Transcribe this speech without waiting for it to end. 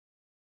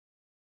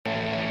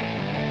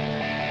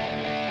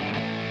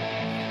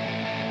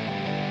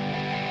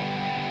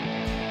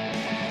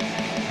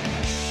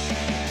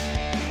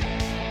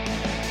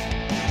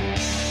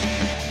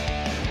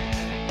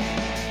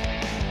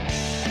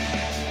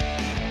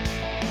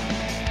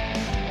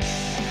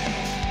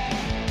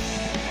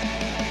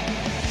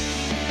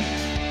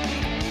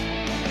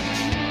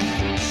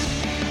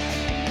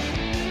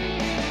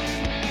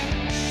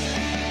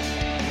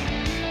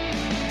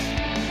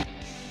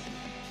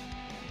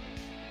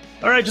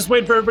All right, just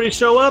waiting for everybody to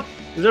show up.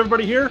 Is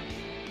everybody here?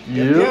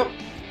 Yep.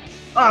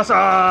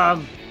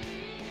 Awesome.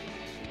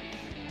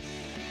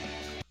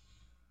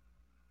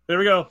 There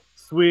we go.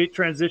 Sweet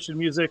transition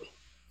music.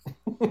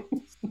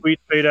 Sweet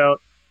fade out.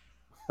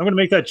 I'm going to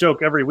make that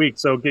joke every week,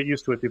 so get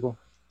used to it, people.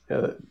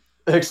 Yeah,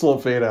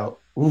 excellent fade out.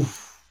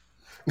 Oof.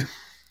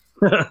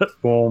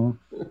 Boom.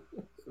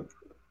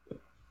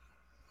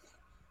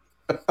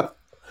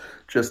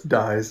 Just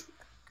dies.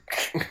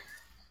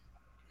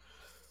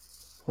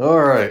 All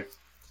right.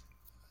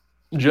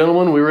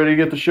 Gentlemen, we ready to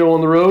get the show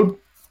on the road?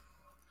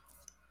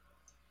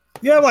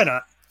 Yeah, why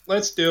not?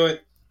 Let's do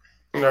it.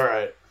 All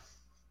right.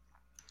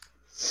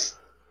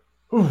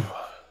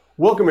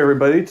 Welcome,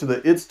 everybody, to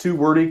the It's Too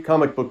Wordy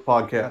comic book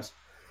podcast,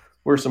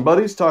 where some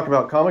buddies talk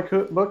about comic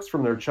books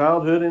from their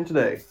childhood and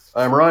today.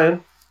 I'm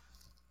Ryan.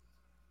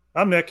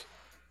 I'm Nick.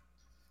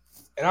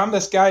 And I'm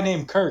this guy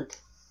named Kirk.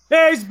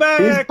 Hey, he's back!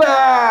 He's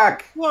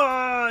back!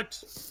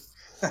 What?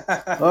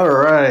 All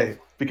right.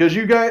 Because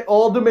you guys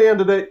all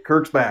demanded it,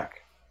 Kirk's back.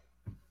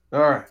 All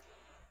right.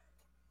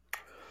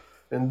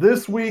 And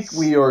this week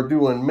we are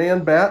doing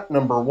Man-Bat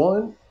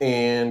 #1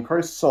 and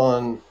Crisis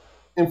on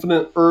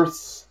Infinite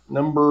Earths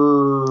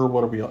number,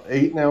 what are we on,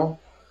 8 now?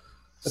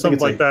 Something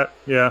like 8. that,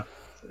 yeah.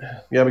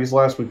 Yeah, because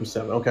last week was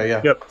 7. Okay,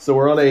 yeah. Yep. So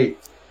we're on 8.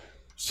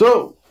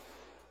 So,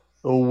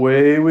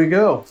 away we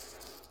go.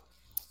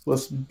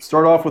 Let's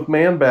start off with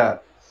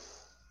Man-Bat.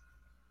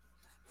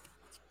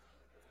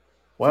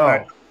 Wow.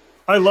 Right.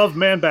 I love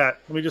Man-Bat.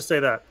 Let me just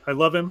say that. I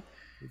love him.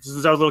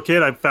 Since I was a little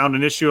kid, I found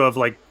an issue of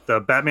like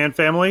the Batman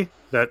family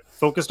that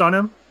focused on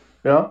him.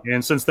 Yeah.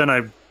 And since then,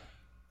 I've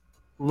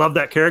loved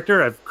that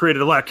character. I've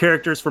created a lot of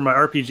characters for my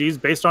RPGs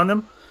based on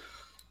them.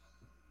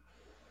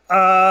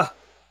 I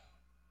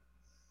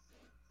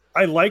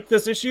like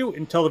this issue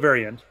until the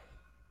very end.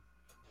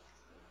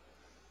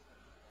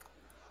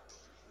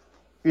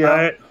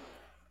 Yeah.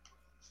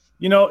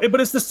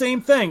 But it's the same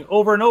thing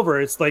over and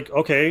over. It's like,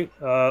 okay,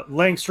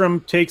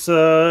 Langstrom takes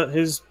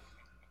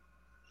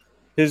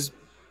his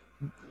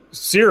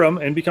serum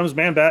and becomes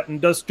Man-Bat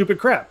and does stupid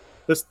crap.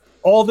 That's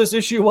all this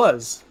issue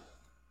was.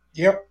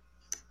 Yep.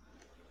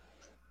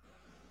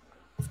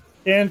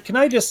 And can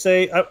I just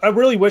say, I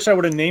really wish I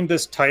would have named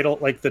this title,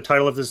 like the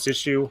title of this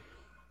issue,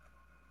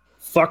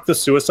 Fuck the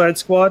Suicide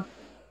Squad.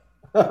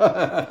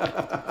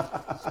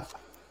 Oh,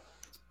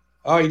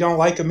 you don't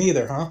like them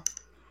either, huh?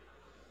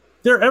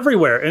 They're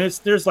everywhere, and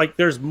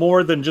there's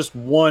more than just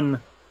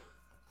one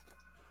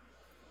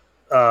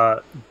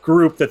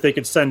group that they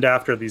could send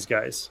after these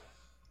guys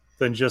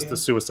than just the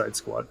Suicide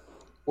Squad.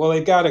 Well,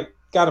 they've got a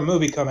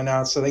movie coming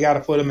out, so they got to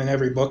put them in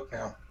every book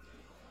now.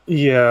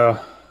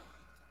 Yeah.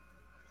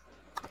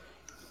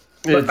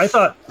 But I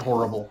thought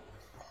horrible.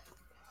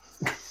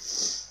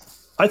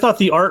 I thought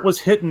the art was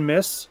hit and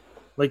miss.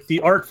 Like,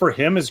 the art for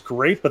him is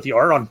great, but the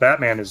art on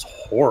Batman is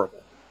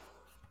horrible.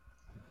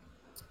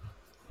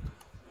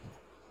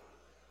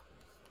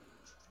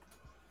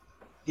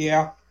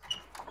 Yeah.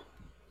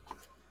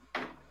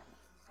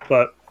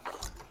 But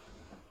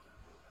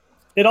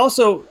it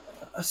also,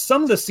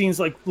 some of the scenes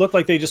look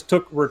like they just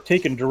were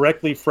taken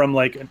directly from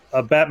like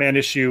a Batman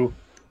issue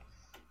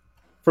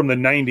from the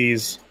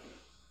 90s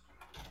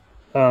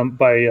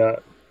by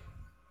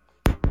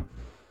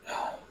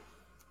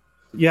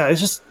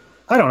it's just,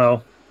 I don't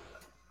know.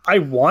 I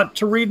want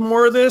to read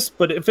more of this,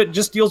 but if it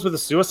just deals with the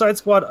Suicide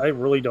Squad, I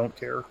really don't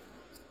care.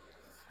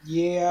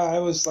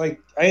 Yeah,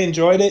 I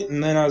enjoyed it,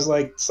 and then I was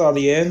like, saw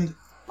the end,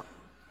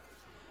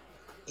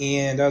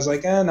 and I was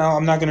like, no,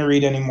 I'm not going to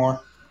read anymore.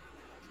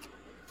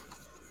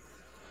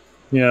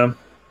 Yeah,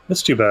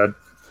 that's too bad.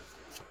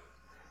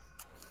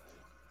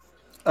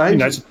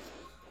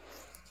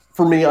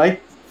 For me,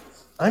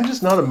 I'm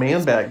just not a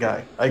Man-Bat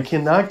guy. I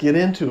cannot get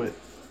into it.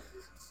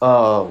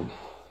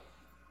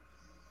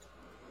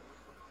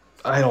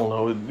 I don't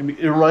know.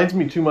 It reminds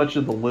me too much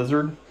of the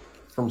Lizard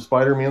from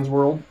Spider-Man's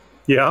world.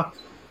 Yeah.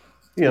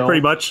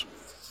 Pretty much.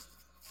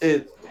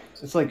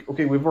 It's like,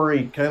 okay, we've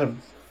already kind of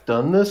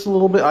done this a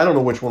little bit. I don't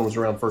know which one was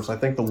around first. I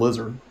think the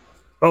Lizard.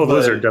 Oh, the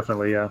Lizard,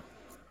 definitely, yeah.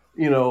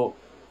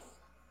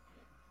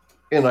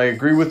 And I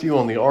agree with you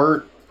on the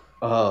art.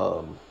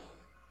 The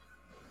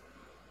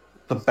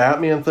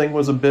Batman thing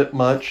was a bit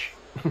much.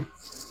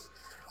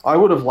 I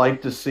would have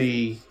liked to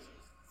see...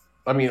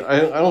 I mean,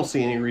 I don't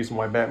see any reason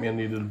why Batman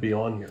needed to be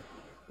on here.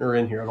 Or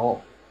in here at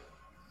all.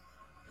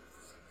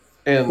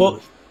 And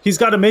well, he's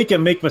got to make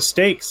him make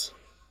mistakes.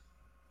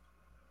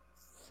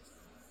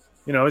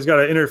 He's got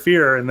to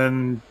interfere and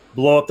then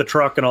blow up the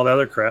truck and all the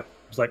other crap.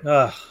 It's like,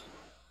 ugh.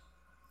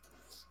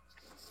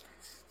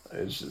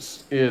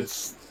 It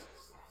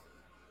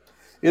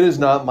is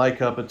not my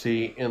cup of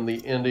tea, and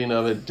the ending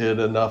of it did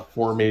enough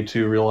for me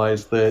to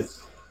realize that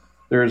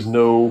there is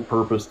no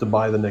purpose to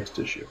buy the next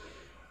issue.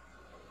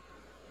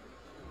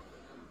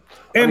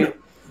 And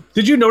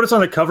did you notice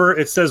on the cover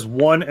it says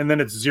 1 and then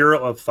it's 0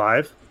 of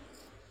 5?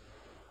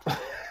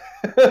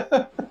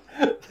 That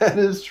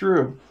is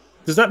true.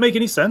 Does that make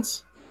any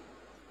sense?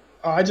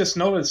 Oh, I just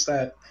noticed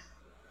that.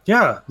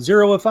 Yeah,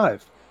 0 of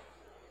 5.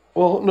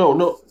 Well,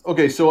 no.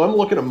 Okay, so I'm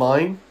looking at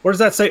mine Or does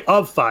that say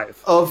of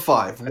 5? of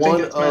 5. I think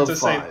One it's meant of to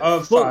say 5.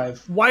 of Well,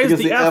 5. why is Because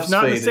the the F F's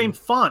not in the faded. same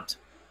font?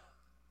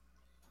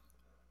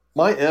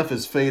 My F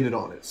is faded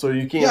on it, so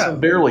you can't Yeah.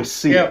 barely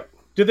see Yeah. it.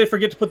 Did they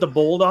forget to put the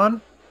bold on?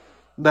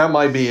 That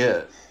might be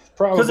it. Because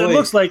Probably. it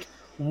looks like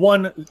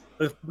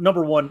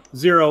number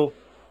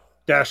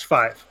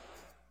 10-5.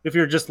 If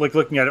you're just like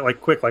looking at it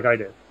like quick, like I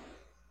did.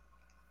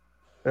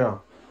 Yeah.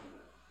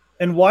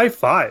 And why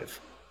 5?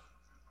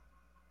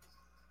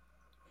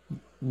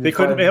 They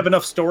couldn't 5. have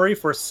enough story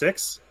for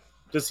 6.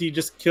 Does he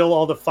just kill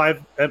all the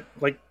 5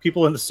 like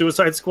people in the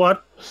Suicide Squad?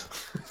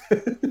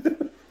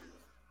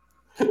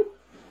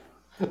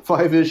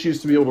 5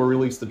 issues to be able to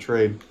release the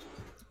trade.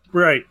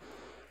 Right.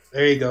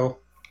 There you go.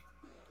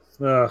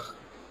 Ugh.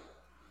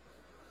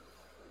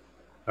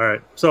 All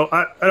right. So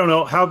I don't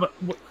know how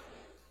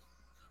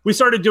we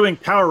started doing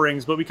power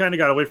rings, but we kind of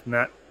got away from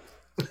that.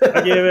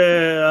 I gave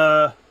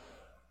it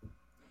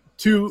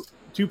two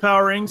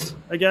power rings,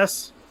 I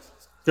guess,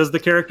 because the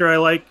character I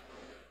like,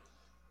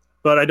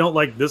 but I don't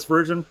like this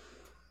version.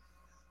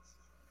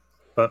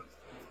 But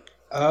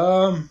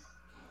I'll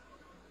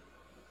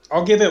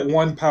give it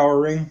 1 power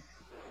ring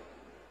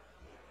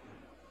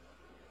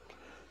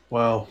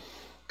Wow.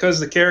 because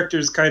the character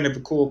is kind of a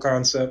cool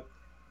concept.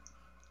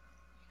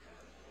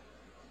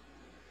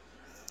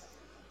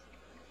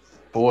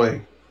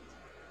 Boy.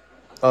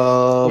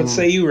 What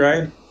say you,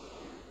 Ryan?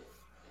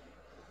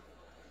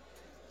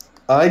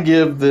 I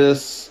give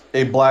this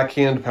a black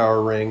hand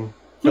power ring.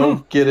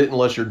 Don't get it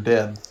unless you're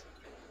dead.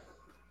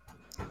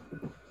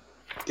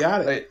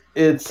 Got it.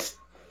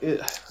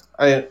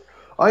 I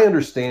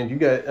understand. You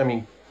got. I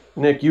mean,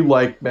 Nick, you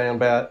like Man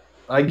Bat.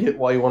 I get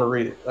why you want to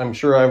read it. I'm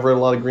sure I've read a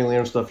lot of Green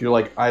Lantern stuff. You're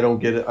like, I don't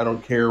get it. I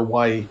don't care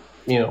why.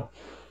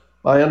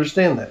 I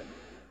understand that.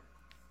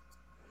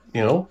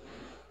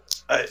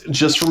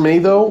 Just for me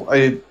though,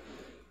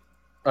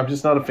 I'm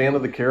just not a fan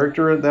of the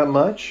character that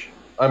much.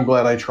 I'm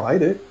glad I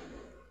tried it.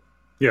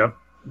 yeah,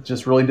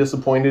 Just really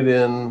disappointed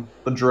in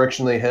the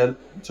direction they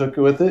took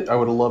with it. I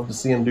would have loved to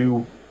see him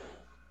do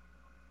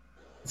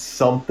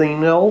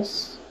something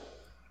else.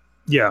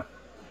 yeah.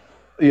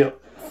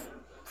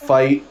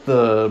 Fight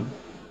the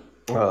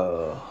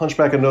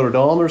Hunchback of Notre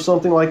Dame or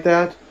something like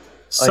that.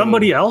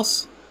 Somebody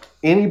else?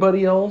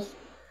 Anybody else?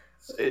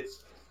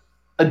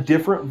 A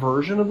different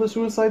version of the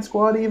Suicide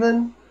Squad,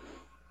 even.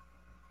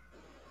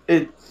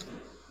 I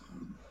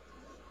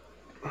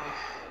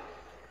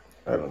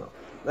don't know.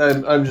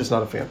 I'm just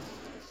not a fan.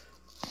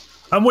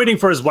 I'm waiting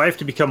for his wife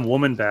to become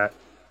Woman Bat.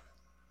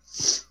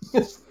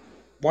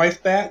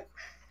 Wife Bat?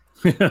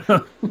 You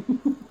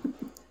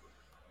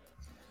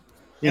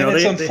And know,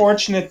 it's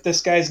unfortunate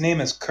this guy's name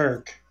is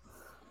Kirk.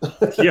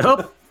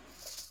 Yep.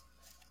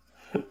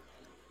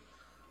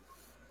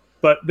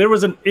 But there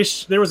was an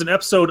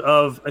episode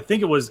of, I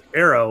think it was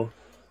Arrow,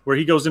 where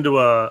he goes into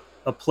a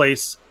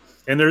place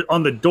and there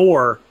on the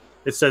door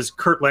it says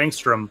Kurt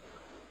Langstrom.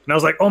 And I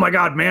was like, oh my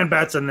god, Man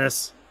Bat's in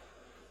this.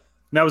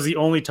 And that was the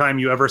only time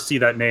you ever see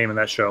that name in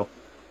that show.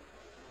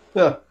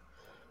 Yeah.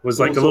 Was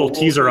like a little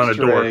teaser on a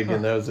Easter door. egg,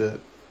 and that was it.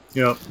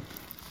 Yep.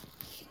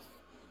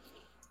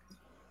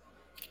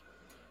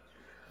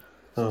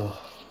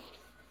 Oh.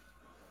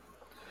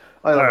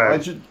 I don't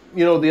know.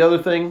 Right. The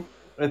other thing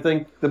I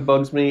think that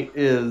bugs me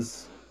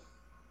is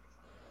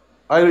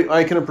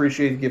I can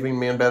appreciate giving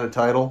Man Bat a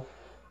title,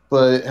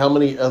 but how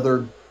many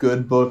other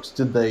good books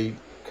did they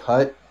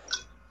cut?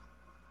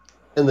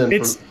 And then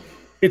it's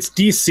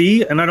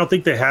DC, and I don't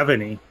think they have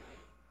any.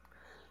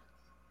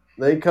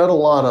 they cut a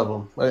lot of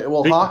them.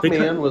 Hawkman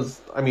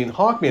cut-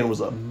 Hawkman was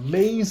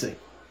amazing.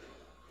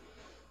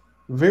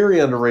 Very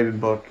underrated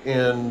book,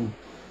 and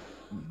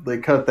they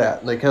cut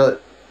that. And they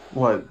cut,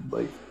 like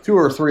 2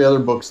 or 3 other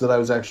books that I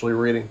was actually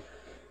reading.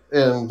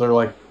 And they're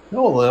like,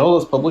 no,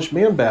 let's publish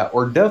Man Bat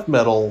or Death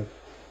Metal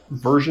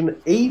version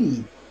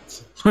 80.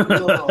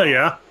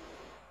 Yeah.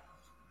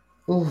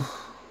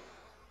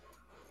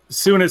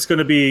 Soon it's going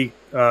to be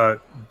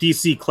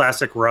DC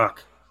Classic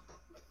Rock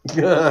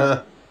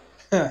or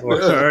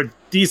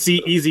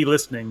DC Easy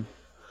Listening.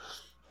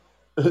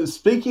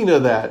 Speaking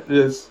of that,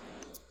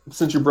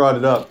 since you brought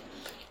it up,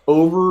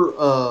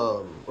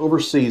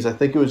 overseas, I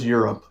think it was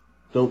Europe.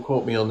 Don't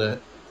quote me on that,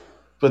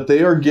 but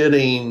they are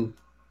getting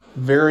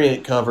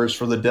variant covers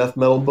for the death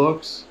metal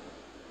books,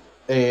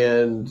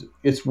 and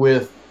it's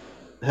with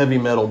heavy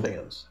metal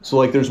bands. So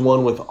like, there's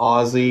one with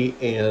Ozzy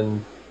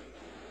and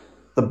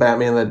the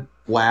Batman that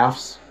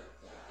laughs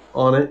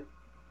on it,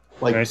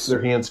 like Nice.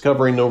 their hands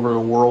covering over a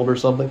world or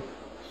something.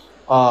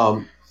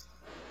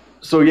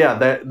 So yeah,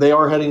 that they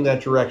are heading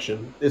that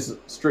direction. It's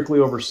strictly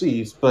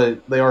overseas,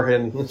 but they are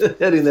heading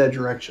that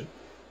direction.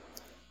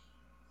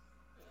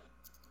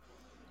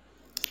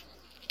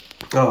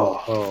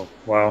 Oh,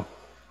 wow.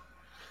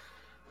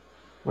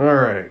 All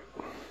right.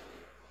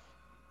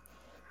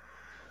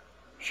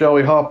 Shall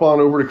we hop on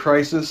over to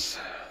Crisis?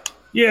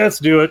 Yeah, let's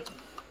do it.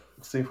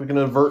 See if we can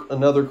avert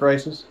another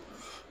crisis.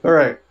 All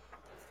right.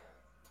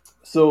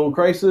 So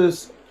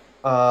Crisis,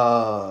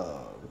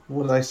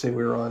 what did I say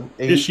we were on?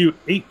 8? Issue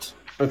 8.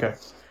 Okay.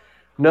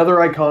 Another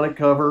iconic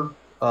cover.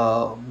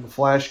 The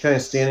Flash kind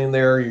of standing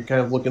there. You're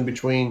kind of looking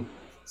between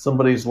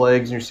somebody's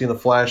legs, and you're seeing the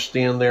Flash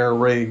stand there,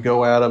 ready to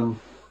go at him. And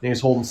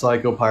he's holding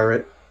Psycho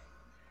Pirate.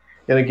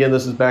 And again,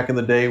 this is back in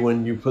the day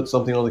when you put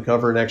something on the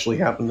cover and actually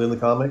happened in the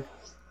comic.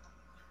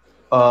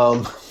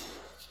 I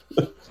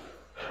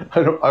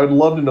would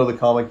love to know the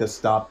comic that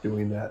stopped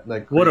doing that.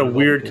 What a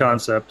weird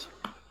concept.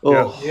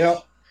 Oh. Yeah.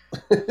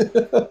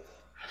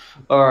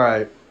 All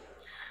right.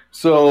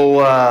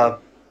 So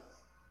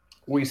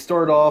we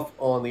start off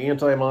on the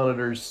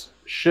Anti-Monitor's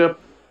ship,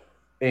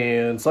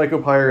 and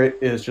Psycho Pirate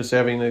is just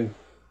having a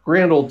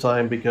grand old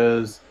time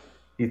because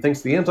he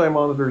thinks the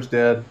Anti-Monitor's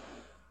dead.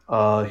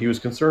 He was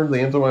concerned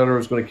the Anti-Monitor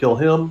was going to kill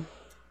him.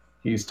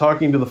 He's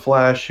talking to the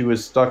Flash, who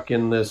is stuck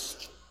in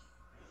this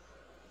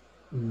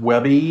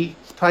webby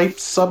type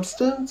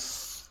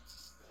substance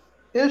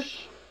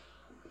ish.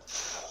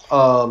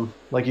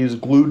 Like he was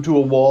glued to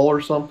a wall or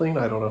something.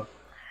 I don't know.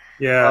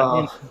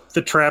 Yeah,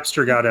 the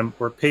Trapster got him,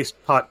 or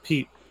Paste Pot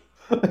Pete.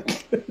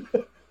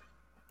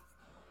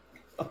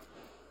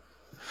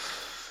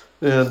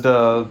 And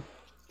so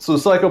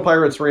Psycho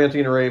Pirate's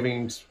ranting and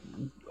raving,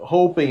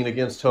 hoping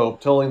against hope,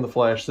 telling the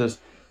Flash that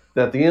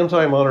the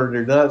Anti-Monitor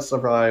did not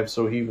survive,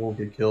 so he won't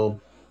get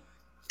killed.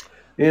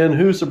 And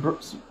who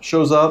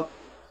shows up?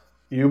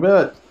 You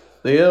bet.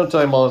 The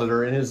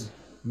Anti-Monitor in his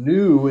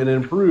new and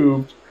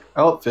improved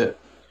outfit.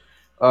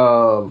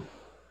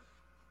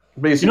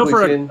 Basically,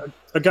 for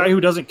a guy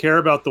who doesn't care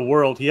about the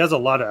world, he has a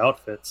lot of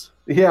outfits.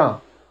 Yeah,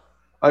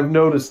 I've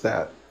noticed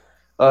that.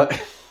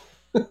 It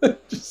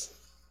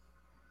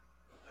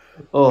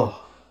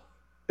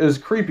was a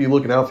creepy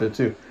looking outfit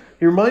too.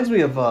 He reminds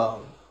me of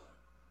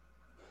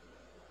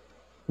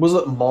was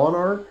it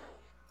Monarch?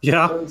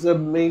 Yeah, was the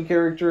main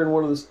character in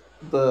one of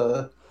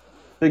the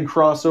big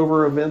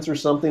crossover events or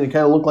something. It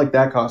kind of looked like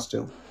that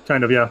costume.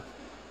 Kind of, yeah.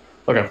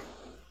 Okay.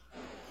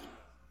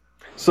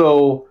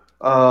 So,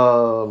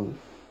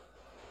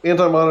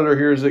 Anti-Monitor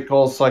hears it,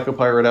 calls Psycho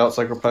Pirate out.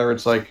 Psycho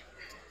Pirate's like,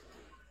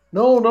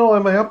 no,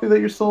 I'm happy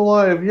that you're still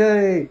alive.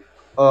 Yay.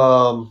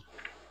 And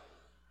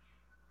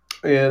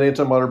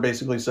Anti-Monitor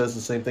basically says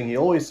the same thing he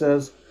always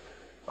says.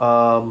 If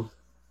I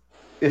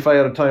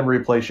had a time to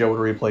replace you, I would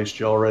have replaced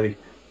you already.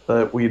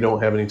 But we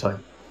don't have any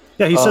time.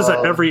 Yeah, he says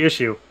that every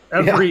issue.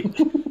 Every.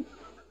 Yeah.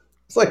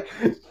 It's like,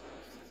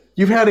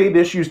 you've had 8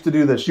 issues to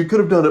do this. You could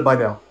have done it by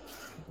now.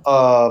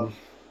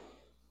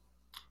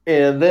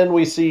 And then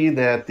we see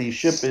that the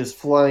ship is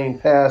flying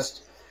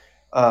past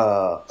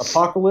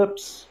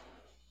Apocalypse,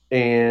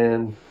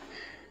 and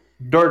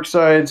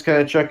Darkseid's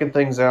kind of checking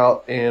things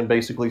out and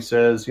basically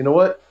says, you know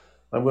what?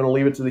 I'm going to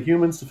leave it to the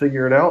humans to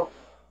figure it out.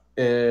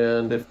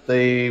 And if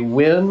they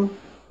win,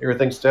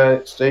 everything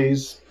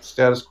stays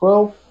status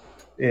quo.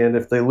 And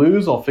if they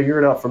lose, I'll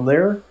figure it out from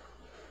there.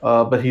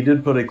 But he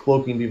did put a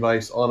cloaking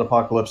device on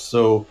Apocalypse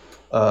so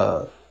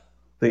the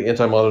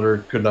Anti-Monitor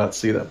could not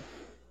see them.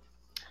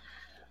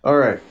 All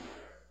right.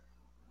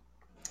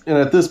 And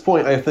at this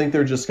point, I think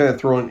they're just kind of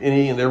throwing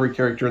any and every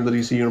character in the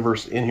DC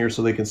universe in here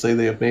so they can say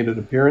they have made an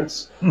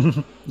appearance.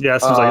 Yeah,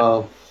 it seems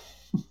like it.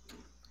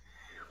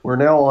 We're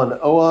now on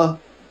Oa,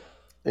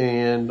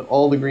 and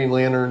all the Green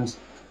Lanterns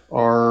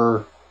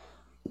are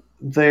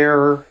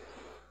there.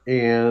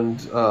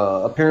 And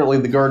apparently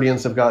the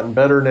Guardians have gotten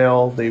better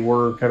now. They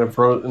were kind of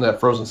in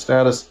that frozen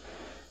status.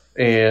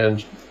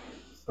 And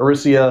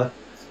Aricia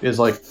is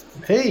like,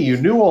 hey, you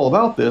knew all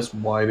about this.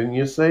 Why didn't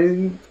you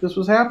say this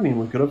was happening?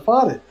 We could have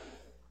fought it.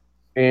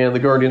 And the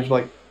Guardians are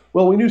like,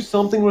 well, we knew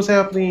something was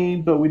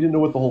happening, but we didn't know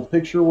what the whole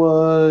picture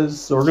was.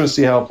 So we're going to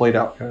see how it played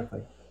out, kind of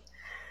thing.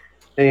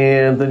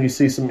 And then you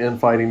see some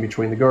infighting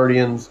between the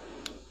Guardians.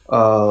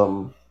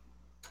 Yeah.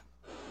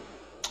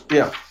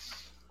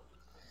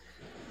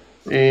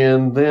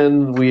 And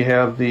then we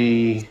have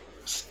the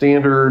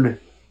standard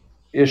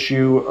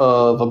issue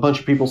of a bunch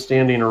of people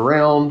standing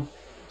around,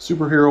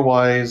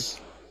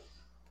 superhero-wise.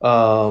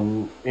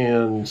 And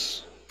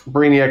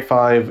Brainiac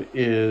 5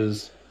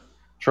 is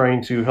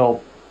trying to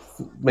help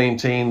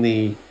maintain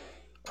the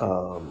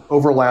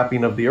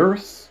overlapping of the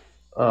Earth.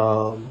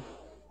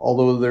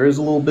 Although there is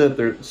a little bit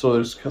there, so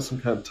there's some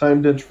kind of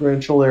time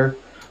differential there,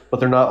 but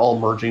they're not all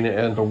merging it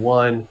into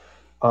one.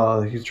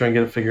 He's trying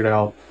to get it figured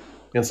out.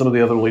 And some of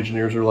the other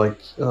Legionnaires are like,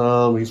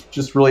 he's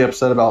just really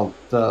upset about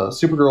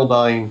Supergirl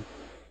dying,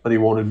 but he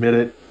won't admit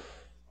it.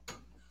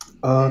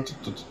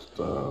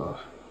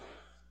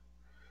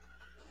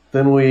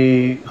 Then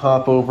we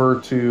hop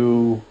over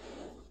to...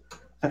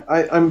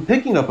 I'm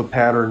picking up a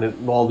pattern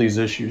in all these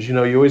issues. You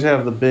know, you always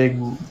have the big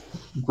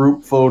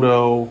group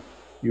photo.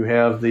 You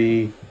have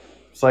the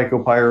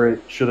Psycho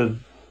Pirate should have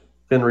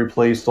been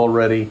replaced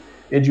already.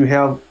 And you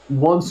have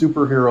one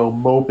superhero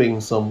moping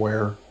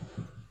somewhere.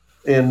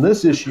 In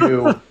this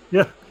issue,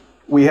 yeah,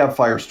 we have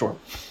Firestorm.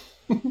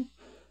 And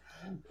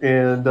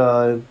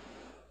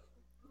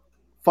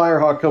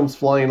Firehawk comes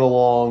flying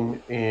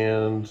along,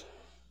 and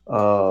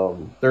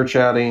they're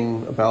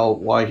chatting about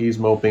why he's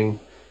moping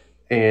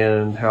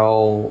and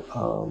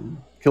how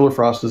Killer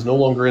Frost is no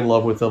longer in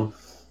love with him.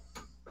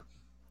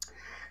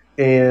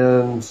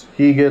 And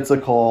he gets a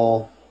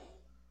call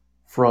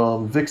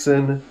from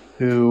Vixen,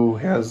 who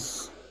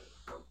has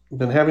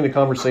been having a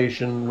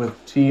conversation with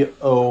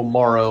T.O.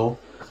 Morrow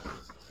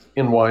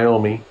in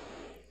Wyoming.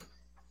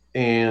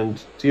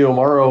 And T.O.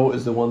 Morrow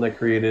is the one that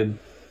created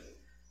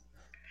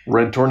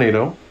Red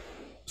Tornado.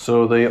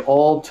 So they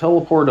all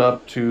teleport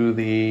up to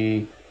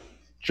the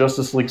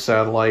Justice League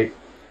satellite,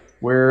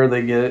 where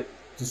they get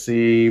to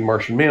see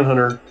Martian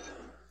Manhunter.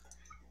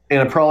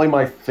 And probably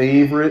my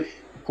favorite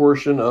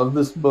portion of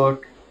this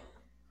book,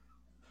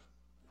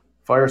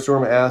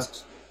 Firestorm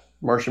asks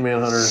Martian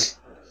Manhunter,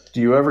 do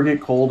you ever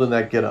get cold in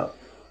that getup?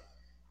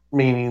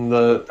 Meaning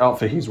the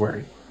outfit he's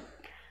wearing.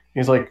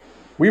 He's like,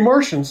 we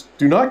Martians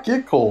do not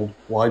get cold.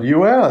 Why do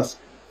you ask?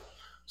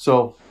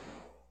 So,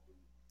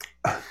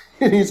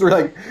 and he's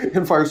like,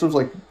 and Firestorm's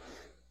like,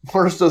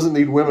 Mars doesn't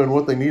need women.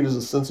 What they need is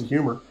a sense of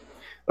humor.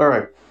 All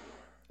right.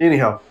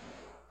 Anyhow,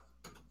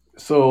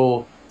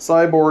 so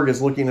Cyborg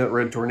is looking at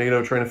Red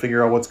Tornado, trying to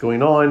figure out what's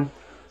going on.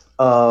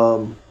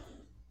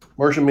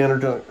 Martian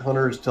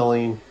Manhunter is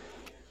telling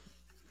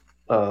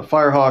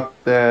Firehawk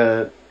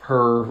that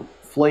her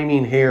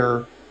flaming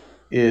hair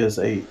is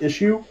a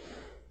issue.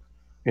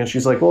 And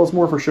she's like, well, it's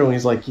more for show. And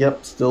he's like,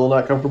 yep, still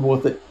not comfortable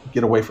with it.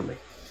 Get away from me.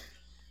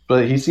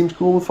 But he seems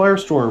cool with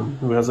Firestorm,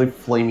 who has a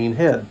flaming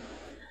head.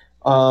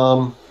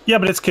 Yeah,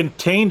 but it's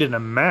contained in a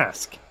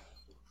mask.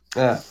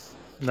 Yeah.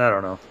 I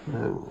don't know.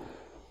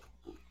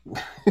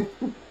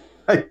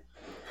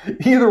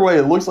 Either way,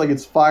 it looks like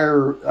it's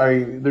fire.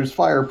 There's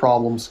fire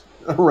problems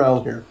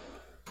around here.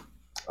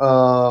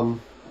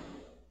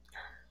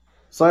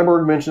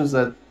 Cyborg mentions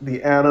that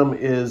the Atom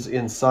is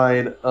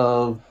inside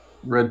of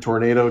Red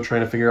Tornado,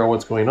 trying to figure out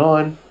what's going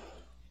on,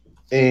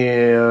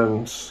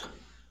 and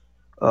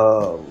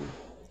the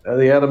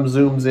Atom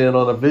zooms in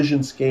on a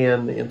vision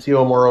scan, and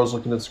T.O. Morrow's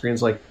looking at the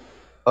screens like,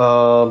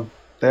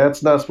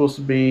 that's not supposed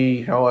to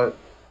be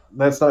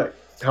that's not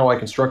how I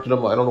constructed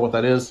them. I don't know what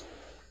that is.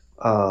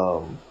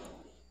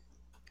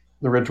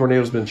 The Red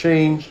Tornado's been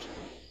changed.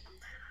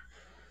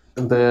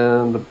 And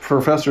then the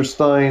Professor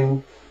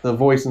Stein, the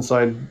voice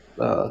inside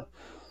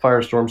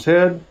Firestorm's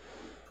head,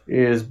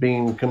 is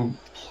being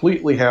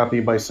completely happy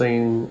by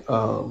saying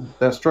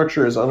that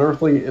structure is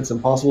unearthly. It's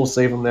impossible to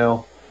save him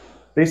now.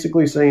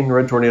 Basically saying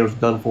Red Tornado's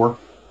done for.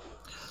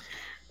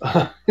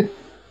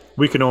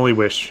 We can only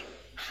wish.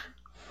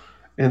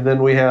 And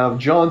then we have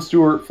John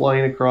Stewart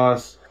flying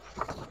across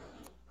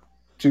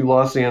to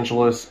Los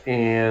Angeles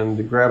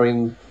and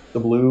grabbing the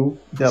Blue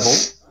Devil.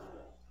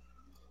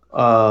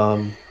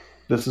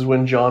 This is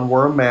when John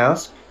wore a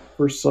mask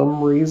for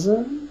some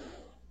reason.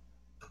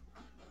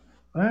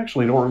 I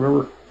actually don't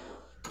remember.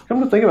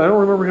 Come to think of it, I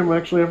don't remember him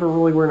actually ever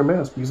really wearing a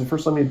mask, because the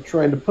first time he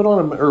tried to put on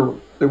him, or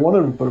they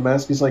wanted him to put a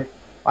mask, he's like,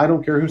 I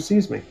don't care who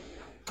sees me.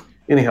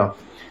 Anyhow,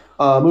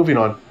 moving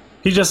on.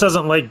 He just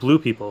doesn't like blue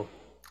people.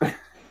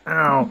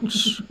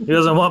 Ouch. He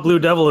doesn't want Blue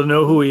Devil to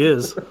know who he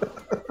is.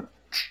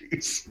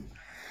 Jeez.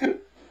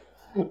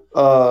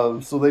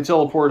 So they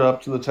teleport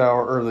up to the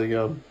tower, or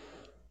the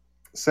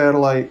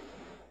satellite,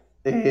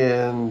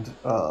 and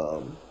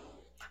the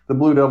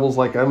Blue Devil's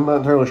like, I'm not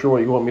entirely sure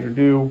what you want me to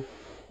do.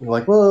 And you're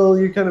like, well,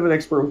 you're kind of an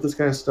expert with this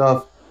kind of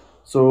stuff,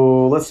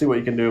 so let's see what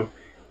you can do.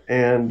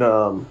 And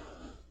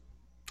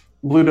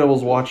Blue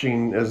Devil's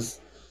watching as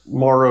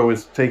Morrow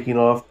is taking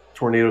off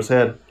Tornado's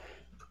head,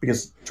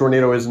 because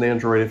Tornado is an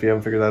android, if you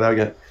haven't figured that out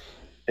yet.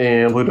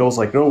 And Blue Devil's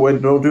like, no, wait,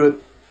 don't do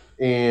it.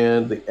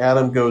 And the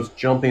Atom goes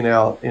jumping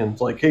out and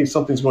it's like, hey,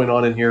 something's going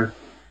on in here.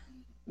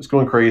 It's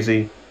going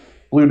crazy.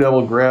 Blue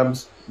Devil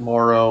grabs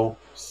Morrow.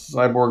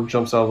 Cyborg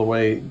jumps out of the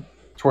way.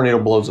 Tornado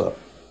blows up.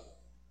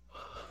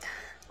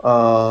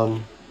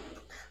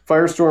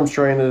 Firestorm's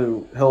trying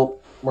to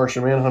help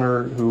Martian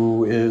Manhunter,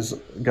 who is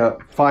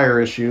got fire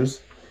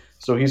issues.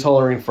 So he's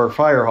hollering for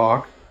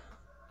Firehawk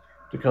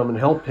to come and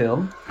help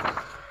him.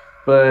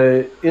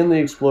 But in the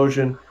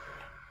explosion,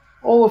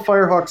 all of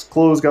Firehawk's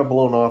clothes got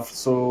blown off,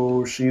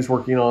 so she's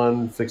working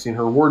on fixing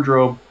her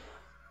wardrobe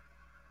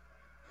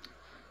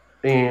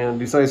and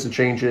decides to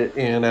change it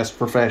and ask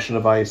for fashion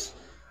advice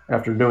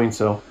after doing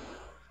so.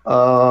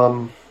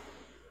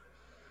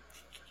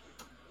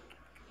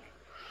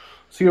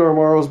 C.R.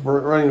 Morrow's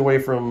running away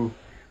from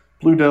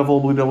Blue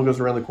Devil. Blue Devil goes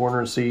around the corner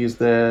and sees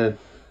that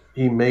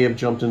he may have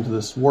jumped into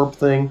this warp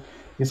thing.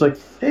 He's like,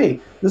 hey,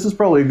 this is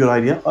probably a good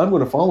idea. I'm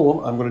going to follow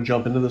him. I'm going to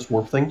jump into this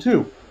warp thing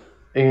too.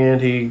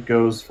 And he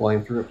goes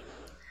flying through it.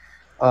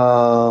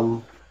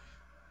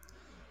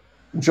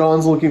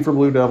 John's looking for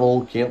Blue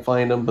Devil. Can't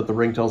find him, but the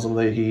ring tells him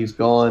that he's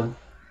gone.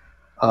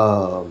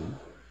 Firestorm's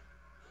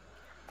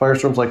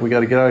like, we got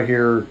to get out of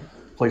here.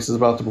 Place is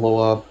about to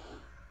blow up.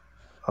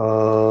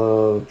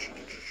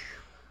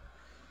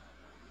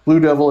 Blue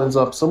Devil ends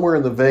up somewhere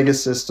in the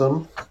Vegas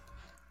system.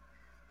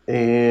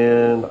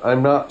 And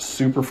I'm not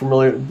super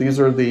familiar. These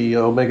are the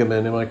Omega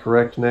Men. Am I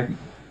correct, Nick?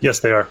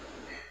 Yes, they are.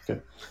 Okay.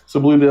 So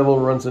Blue Devil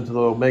runs into the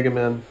Omega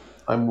Men.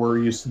 I'm more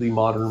used to the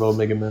modern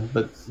Omega Men,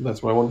 but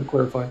that's what I wanted to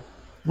clarify.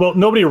 Well,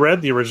 nobody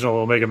read the original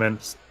Omega Men.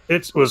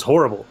 It was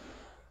horrible.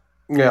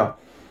 Yeah.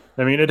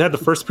 I mean, it had the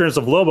first appearance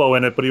of Lobo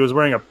in it, but he was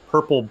wearing a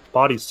purple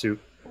bodysuit.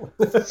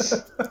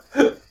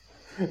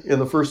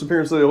 And the first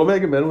appearance of the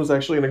Omega Men was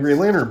actually in a Green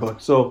Lantern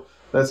book. So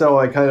that's how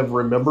I kind of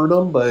remembered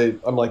them, but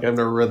I'm like, I've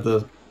never read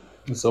this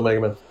Omega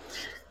Man.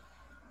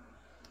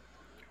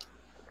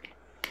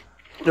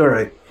 All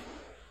right.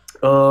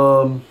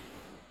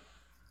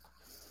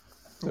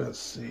 Let's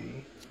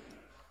see.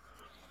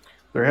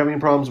 They're having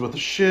problems with the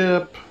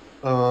ship.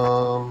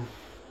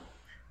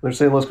 They're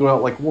saying, let's go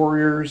out like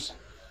warriors.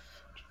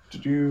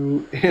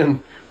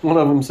 And one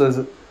of them says,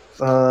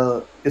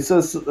 it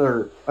says,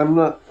 or I'm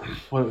not,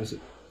 what is it?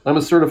 I'm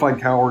a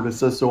certified coward. It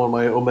says so on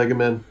my Omega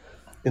Men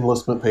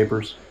enlistment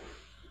papers.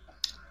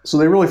 So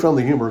they really found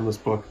the humor in this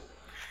book.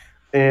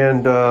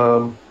 And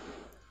to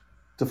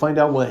find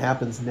out what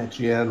happens next,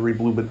 you had to read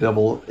Blue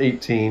Devil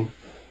 18.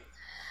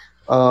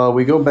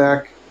 We go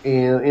back,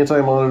 and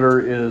Anti-Monitor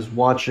is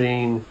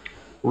watching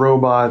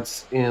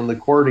robots and the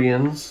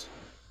Guardians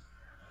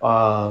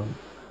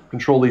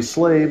control these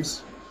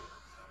slaves.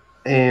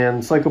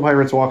 And Psycho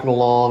Pirate's walking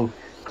along.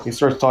 He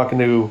starts talking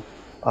to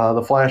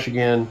the Flash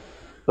again.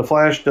 The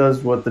Flash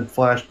does what the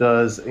Flash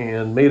does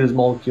and made his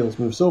molecules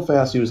move so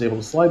fast he was able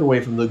to slide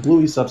away from the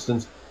gluey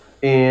substance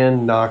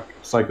and knock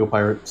Psycho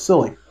Pirate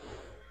silly.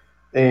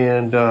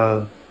 And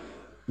the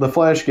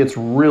Flash gets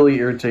really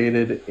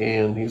irritated,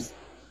 and he's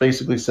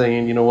basically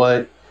saying, you know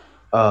what?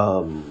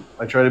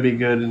 I try to be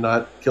good and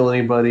not kill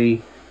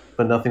anybody,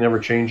 but nothing ever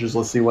changes.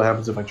 Let's see what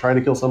happens if I try to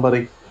kill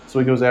somebody. So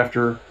he goes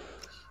after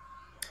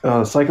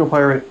Psycho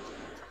Pirate.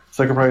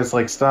 Psycho Pirate's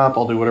like, stop,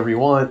 I'll do whatever you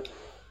want.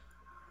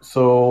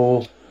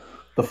 So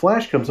the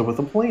Flash comes up with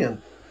a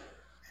plan.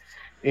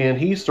 And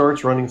he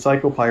starts running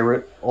Psycho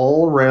Pirate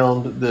all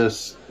around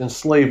this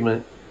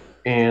enslavement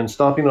and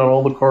stopping on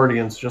all the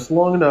Guardians just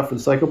long enough for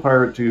the Psycho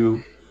Pirate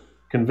to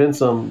convince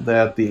them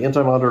that the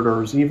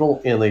Anti-Monitor is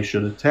evil and they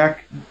should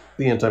attack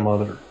the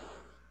Anti-Monitor.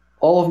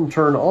 All of them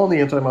turn on the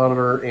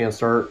Anti-Monitor and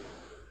start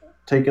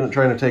trying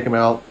to take him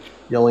out,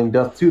 yelling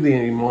death to the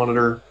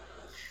Anti-Monitor.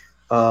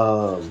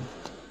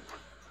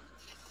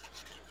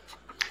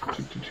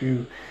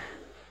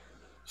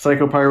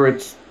 Psycho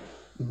Pirate's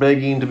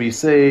begging to be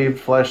saved.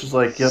 Flash is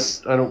like, yep,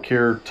 I don't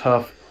care,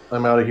 tough,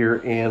 I'm out of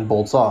here, and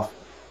bolts off.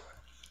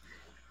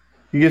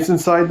 He gets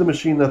inside the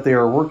machine that they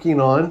are working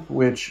on,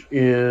 which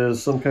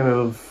is some kind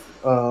of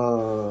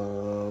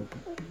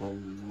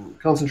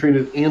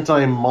concentrated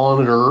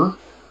anti-monitor.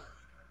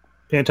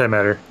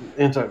 Antimatter.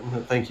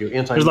 Thank you.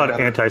 There's a lot of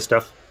anti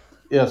stuff.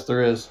 Yes,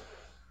 there is.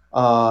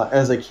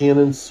 As a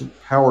cannon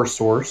power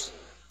source.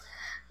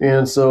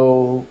 And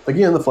so,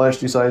 again, the Flash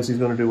decides he's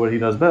going to do what he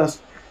does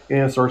best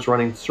and starts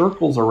running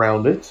circles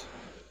around it.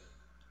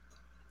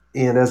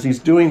 And as he's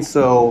doing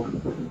so,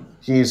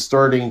 he's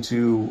starting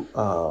to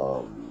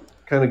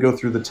kind of go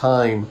through the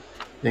time,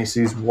 and he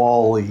sees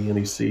Wally, and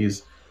he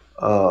sees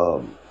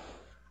I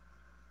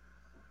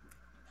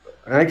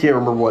can't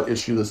remember what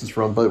issue this is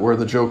from, but where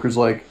the Joker's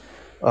like,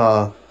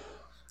 no,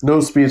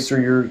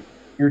 Speedster,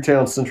 your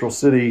town's Central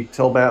City,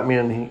 tell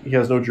Batman he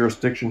has no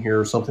jurisdiction here,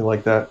 or something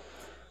like that.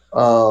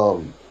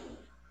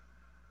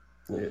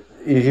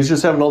 He's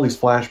just having all these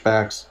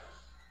flashbacks,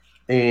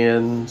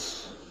 and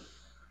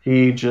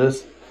he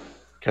just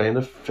kind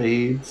of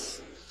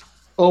fades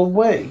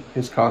away.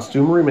 His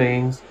costume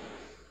remains.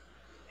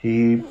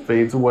 He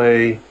fades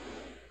away,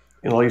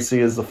 and all you see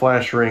is the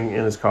flash ring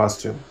in his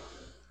costume.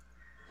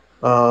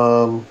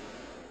 And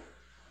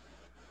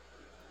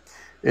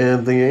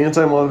the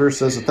Anti-Monitor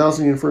says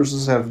 1,000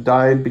 universes have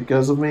died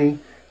because of me,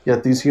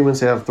 yet these humans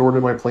have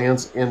thwarted my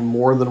plans, and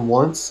more than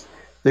once.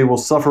 They will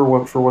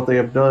suffer for what they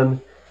have done.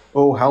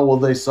 Oh, how will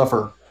they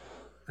suffer?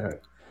 All right.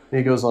 And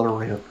he goes on a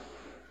rant.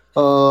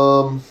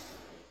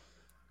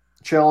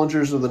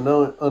 Challengers of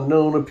the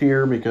unknown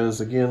appear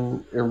because,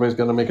 again, everybody's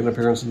going to make an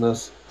appearance in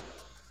this.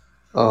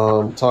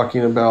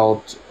 Talking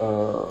about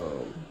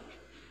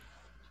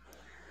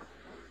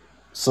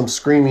some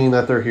screaming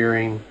that they're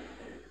hearing.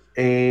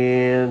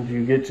 And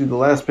you get to the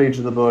last page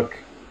of the book,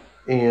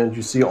 and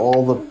you see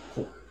all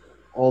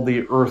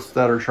the Earths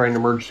that are trying to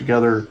merge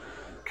together,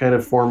 kind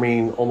of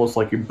forming almost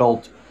like a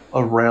belt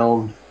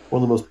around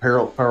one of the most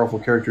powerful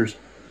characters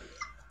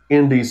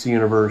in DC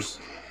Universe,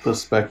 the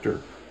Spectre.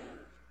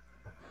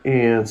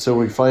 And so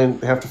we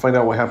have to find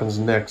out what happens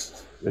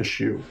next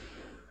issue.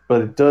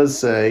 But it does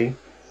say,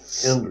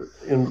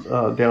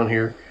 down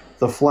here,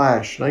 The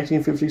Flash,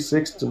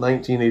 1956 to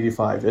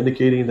 1985,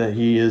 indicating that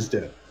he is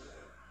dead.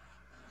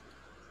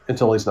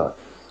 Until he's not.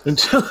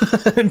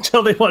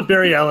 Until they want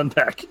Barry Allen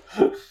back.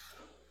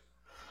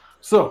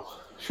 So,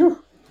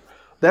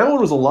 that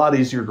one was a lot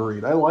easier to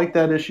read. I like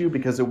that issue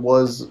because there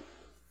wasn't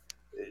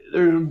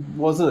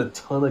a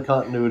ton of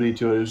continuity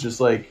to it. It was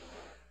just like,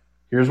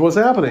 here's what's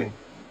happening.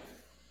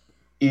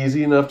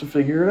 Easy enough to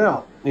figure it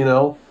out,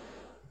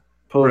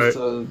 Post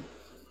right.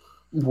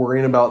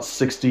 Worrying about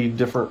 60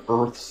 different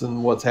Earths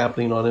and what's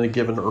happening on any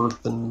given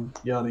Earth and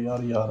yada,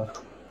 yada, yada.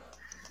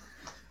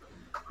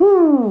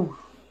 Whew.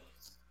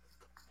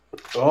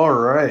 All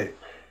right.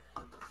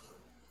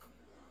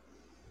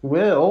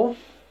 Well,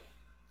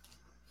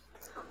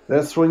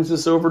 that swings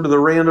us over to the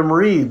random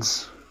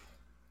reads.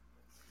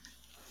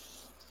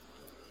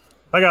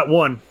 I got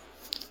one.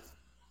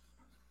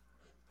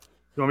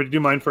 You want me to do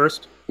mine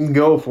first?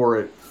 Go for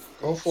it.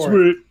 Go for it.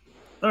 Sweet.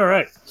 All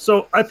right.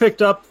 So I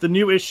picked up the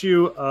new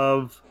issue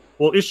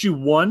issue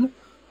 1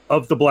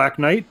 of The Black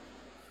Knight.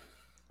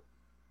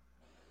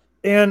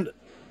 And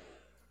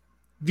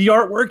the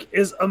artwork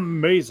is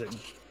amazing.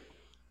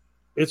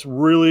 It's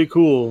really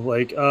cool.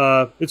 Like,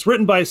 it's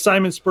written by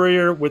Simon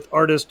Spurrier with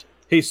artist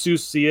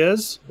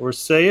Jesus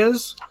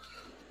Saez.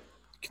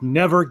 Can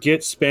never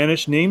get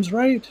Spanish names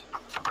right,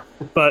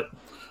 but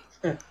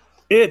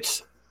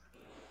it's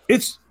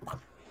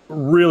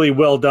really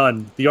well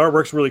done. The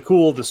artwork's really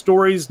cool. The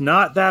story's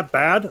not that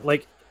bad.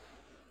 Like,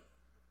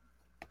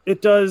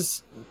 it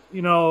does,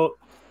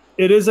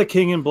 it is a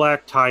King in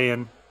Black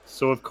tie-in,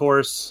 so of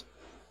course,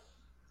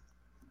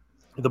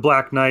 the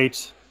Black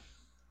Knight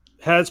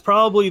has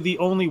probably the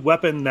only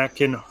weapon that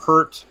can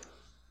hurt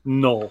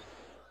Null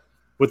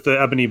with the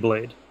ebony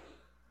blade.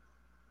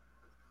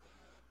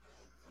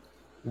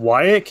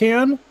 Why it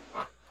can?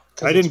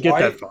 I didn't get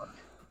that far.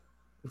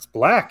 It's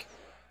black.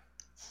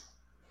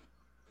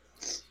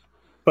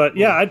 But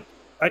yeah,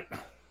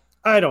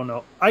 I don't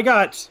know. I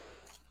got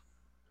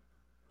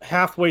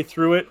halfway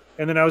through it,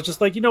 and then I was just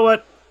like, you know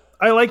what?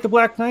 I like the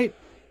Black Knight,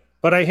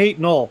 but I hate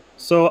Null,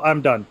 so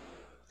I'm done.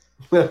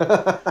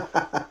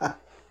 I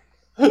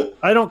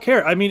don't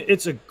care. I mean,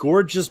 it's a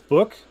gorgeous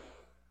book,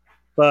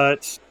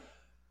 but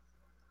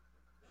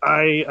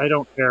I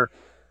don't care.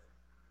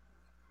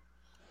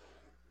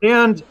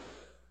 And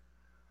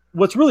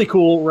what's really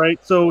cool, right?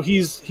 So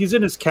he's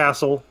in his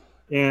castle,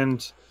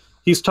 and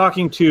he's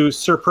talking to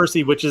Sir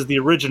Percy, which is the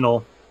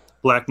original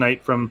Black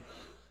Knight from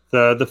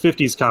the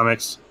 50s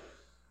comics.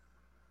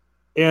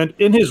 And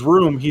in his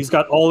room, he's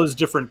got all his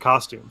different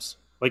costumes,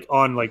 like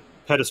on like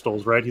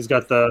pedestals, right? He's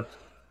got the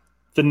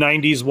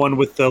 90s one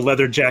with the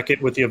leather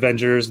jacket with the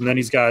Avengers, and then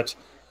he's got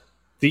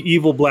the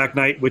evil Black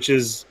Knight, which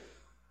is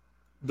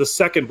the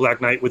second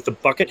Black Knight with the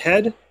bucket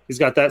head. He's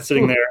got that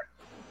sitting there.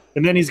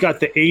 And then he's got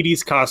the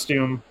 80s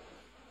costume,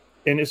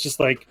 and it's just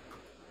like,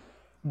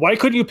 why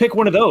couldn't you pick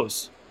one of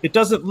those? It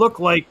doesn't look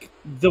like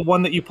the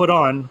one that you put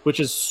on, which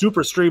is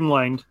super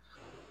streamlined.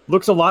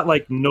 Looks a lot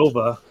like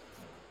Nova,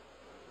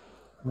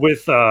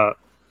 with a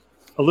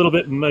little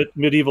bit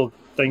medieval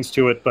things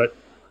to it, but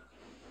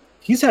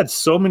he's had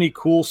so many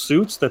cool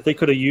suits that they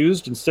could have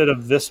used instead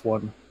of this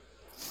one.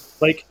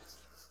 Like,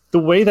 the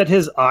way that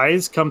his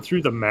eyes come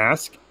through the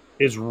mask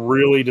is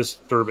really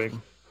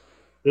disturbing.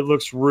 It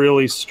looks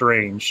really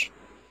strange.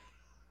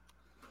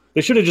 They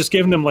should have just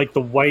given him like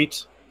the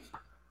white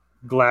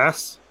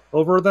glass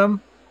over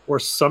them or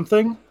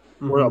something,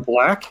 or a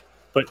black.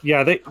 But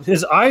yeah,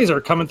 his eyes are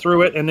coming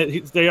through it, and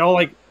they all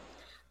like,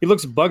 he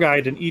looks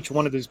bug-eyed in each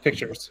one of these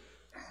pictures.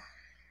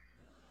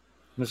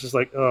 And it's just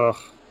like, ugh,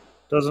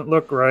 doesn't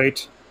look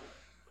right.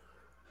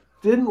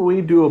 Didn't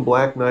we do a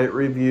Black Knight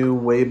review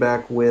way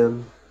back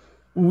when?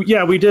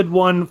 Yeah, we did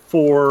one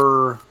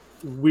for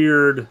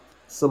Weird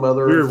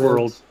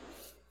World.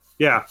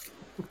 Yeah.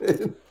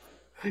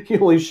 He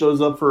only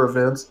shows up for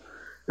events.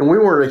 And we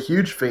weren't a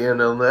huge fan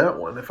on that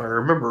one, if I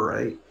remember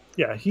right.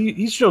 Yeah,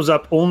 he shows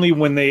up only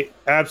when they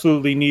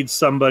absolutely need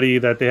somebody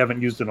that they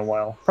haven't used in a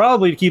while.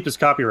 Probably to keep his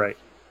copyright.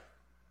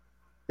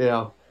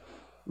 Yeah,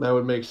 that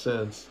would make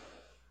sense.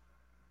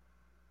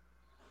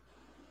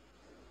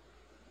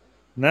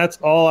 And that's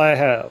all I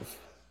have.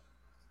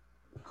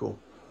 Cool.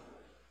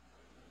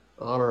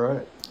 All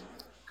right.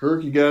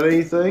 Kirk, you got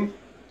anything?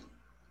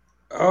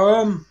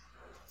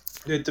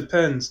 It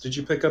depends. Did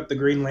you pick up the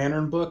Green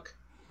Lantern book?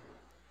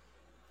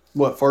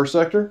 What, Far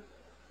Sector?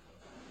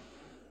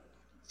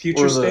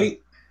 Future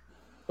State?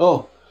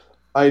 Oh,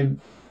 I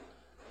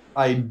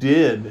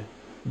did,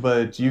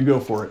 but you go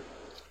for it.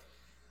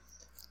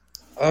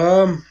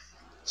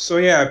 So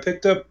yeah, I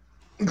picked up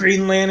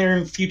Green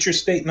Lantern Future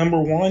State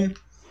 #1.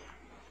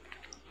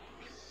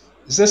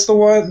 Is this the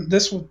one?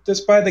 This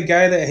by the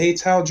guy that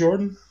hates Hal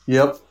Jordan?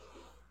 Yep.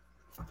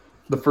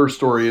 The first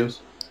story is.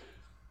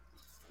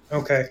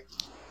 Okay.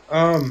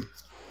 I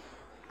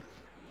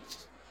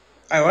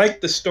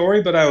liked the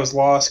story, but I was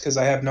lost because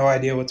I have no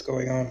idea what's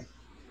going on.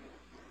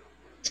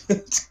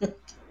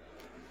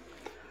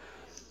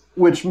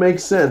 Which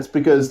makes sense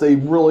because they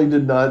really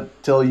did not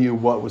tell you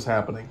what was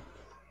happening.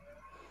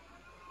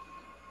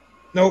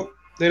 Nope.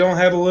 They don't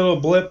have a little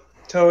blip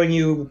telling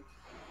you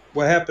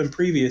what happened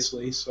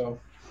previously, so.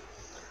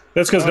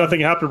 That's because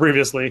nothing happened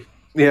previously.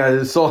 Yeah,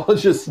 it's all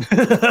just...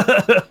 You're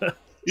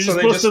just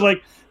supposed to,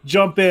 like,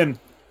 jump in.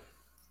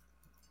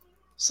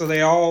 So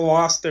they all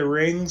lost their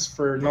rings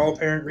for no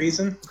apparent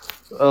reason?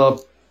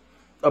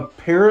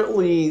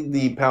 Apparently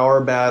the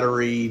power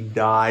battery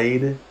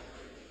died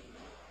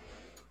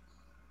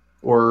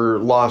or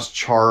lost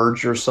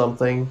charge or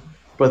something,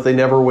 but they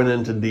never went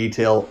into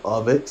detail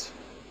of it.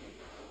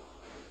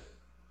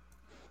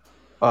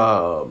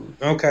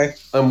 Okay.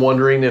 I'm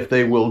wondering if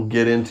they will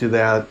get into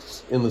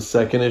that in the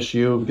second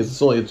issue, because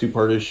it's only a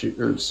 2-part issue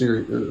or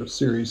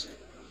series.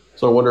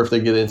 So I wonder if they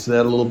get into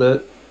that a little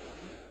bit.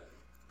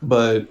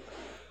 But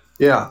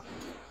yeah.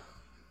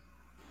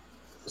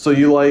 So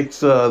you liked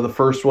the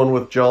first one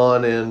with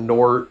John and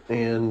Nort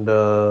and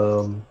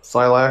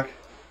Silac?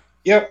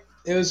 Yep.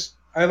 It was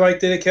I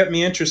liked it. It kept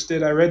me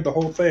interested. I read the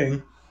whole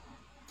thing.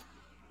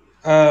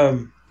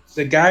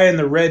 The guy in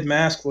the red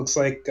mask looks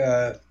like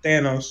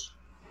Thanos.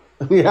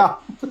 Yeah.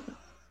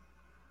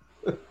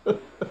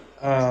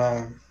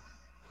 Um,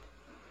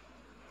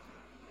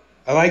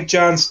 I like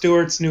Jon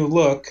Stewart's new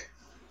look.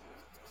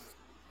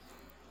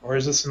 Or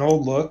is this an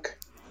old look?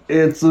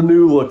 It's a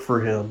new look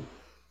for him.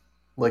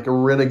 Like a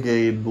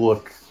renegade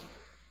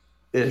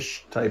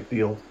look-ish type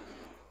deal.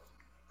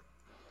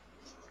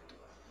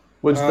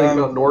 What'd you think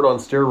about Nord on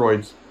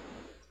steroids?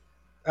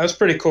 That was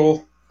pretty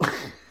cool.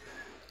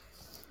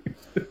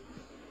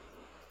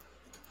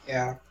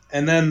 Yeah.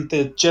 And then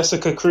the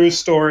Jessica Cruz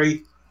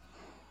story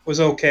was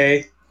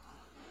okay.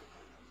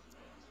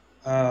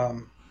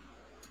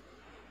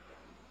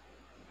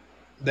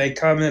 They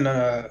come in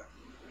the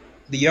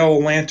Yellow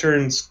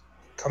Lanterns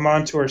come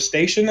onto her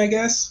station, I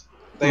guess.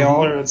 They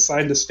all are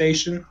assigned a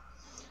station.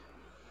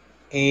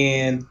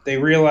 And they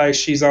realize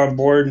she's on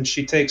board and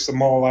she takes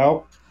them all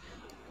out.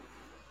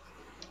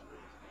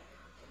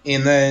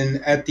 And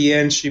then at the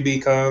end, she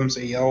becomes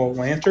a Yellow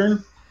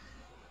Lantern.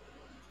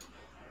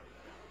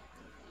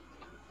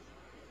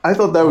 I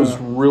thought that was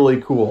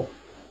really cool.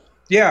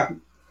 Yeah.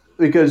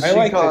 Because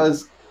she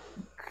caused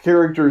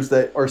characters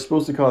that are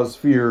supposed to cause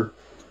fear,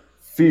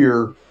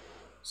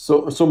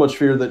 so much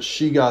fear that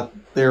she got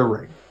their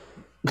ring.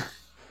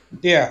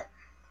 Yeah.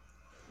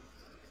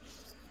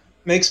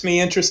 Makes me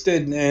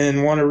interested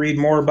and want to read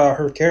more about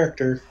her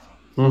character.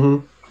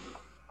 Mm-hmm.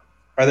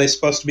 Are they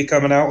supposed to be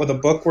coming out with a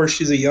book where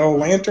she's a Yellow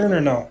Lantern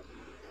or no?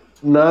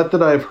 Not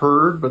that I've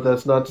heard, but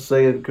that's not to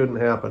say it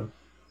couldn't happen.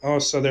 Oh,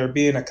 so they're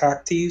being a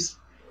cock tease?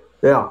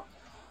 Yeah.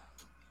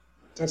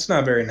 That's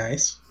not very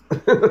nice.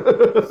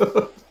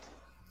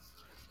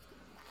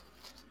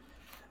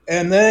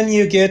 And then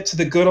you get to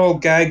the good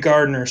old Guy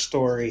Gardner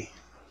story.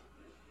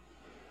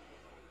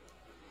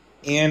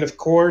 And of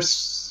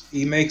course,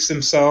 he makes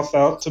himself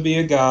out to be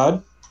a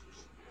god.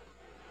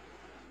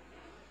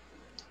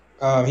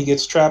 He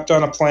gets trapped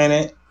on a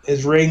planet.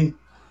 His ring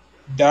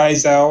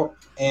dies out,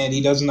 and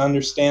he doesn't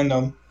understand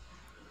them.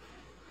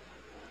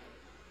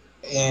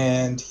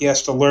 And he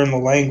has to learn the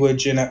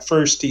language. And at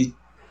first, he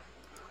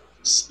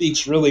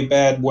speaks really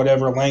bad,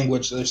 whatever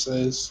language this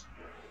is.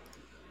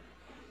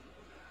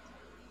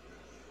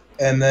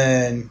 And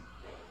then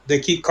they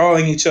keep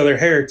calling each other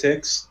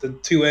heretics, the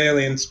two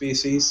alien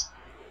species.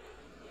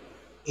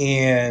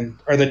 And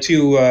are the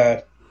two,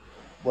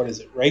 what is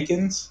it,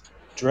 Rakins?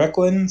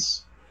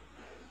 Dreklins?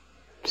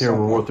 Can't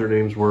remember what their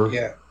names were.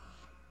 Yeah.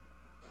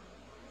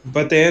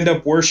 But they end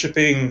up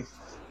worshiping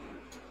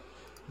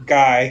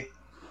Guy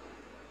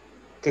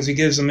because he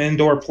gives them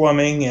indoor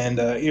plumbing and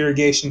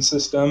irrigation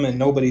system, and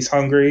nobody's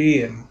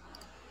hungry.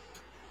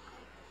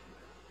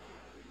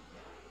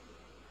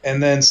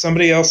 And then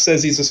somebody else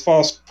says he's a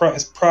false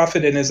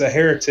prophet and is a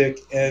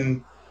heretic.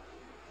 And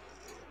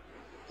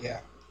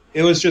yeah,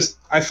 it was just,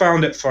 I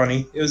found it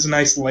funny. It was a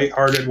nice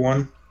lighthearted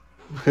one.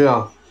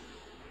 Yeah.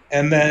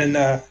 And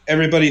then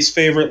everybody's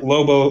favorite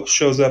Lobo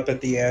shows up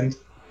at the end.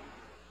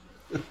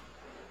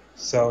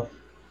 So,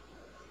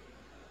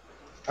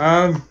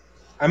 I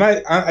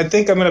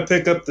think I'm gonna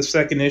pick up the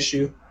second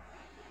issue.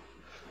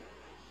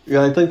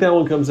 Yeah, I think that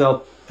one comes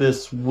out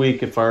this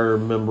week if I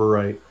remember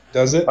right.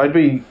 Does it? I'd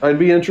be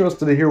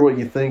interested to hear what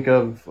you think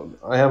of.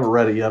 I haven't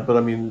read it yet, but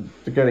I mean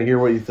to kind of hear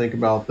what you think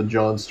about the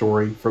John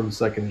story from the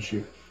second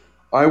issue.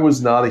 I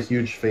was not a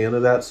huge fan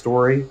of that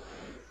story,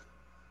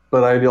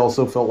 but I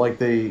also felt like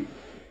they,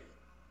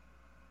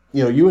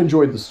 you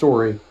enjoyed the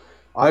story.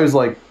 I was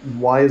like,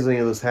 why is any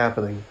of this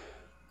happening?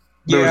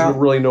 There was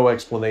really no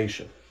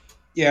explanation.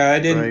 Yeah, I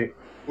didn't. Right?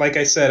 Like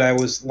I said, I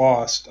was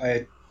lost.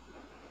 I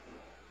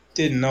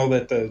didn't know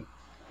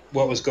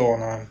what was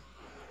going on.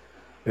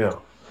 Yeah.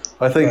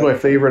 I think my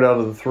favorite out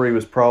of the three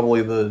was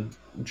probably the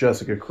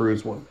Jessica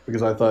Cruz one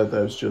because I thought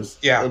that was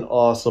just an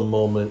awesome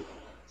moment.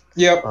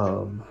 Yep.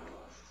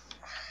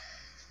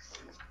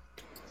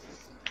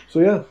 So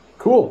yeah,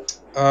 cool.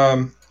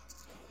 I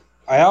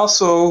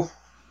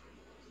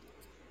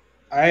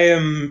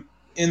am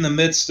in the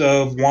midst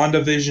of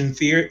WandaVision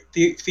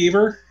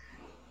fever.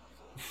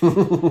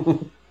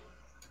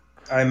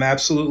 I'm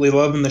absolutely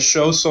loving the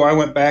show, so I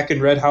went back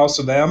and read House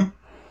of M.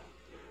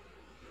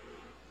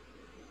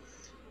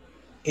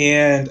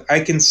 And I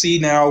can see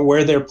now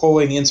where they're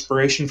pulling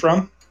inspiration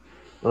from.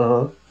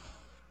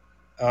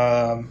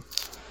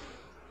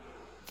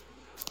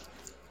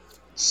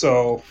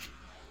 So,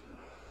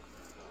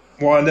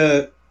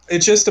 Wanda, it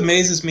just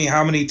amazes me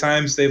how many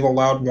times they've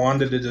allowed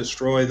Wanda to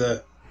destroy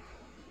the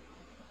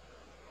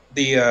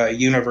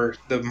universe,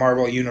 the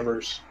Marvel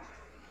universe.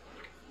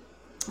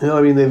 Yeah,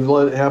 I mean, they've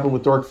let it happen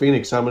with Dark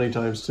Phoenix how many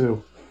times,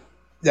 too?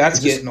 That's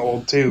getting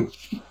old, too.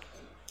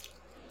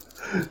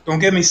 Don't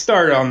get me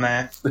started on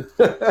that.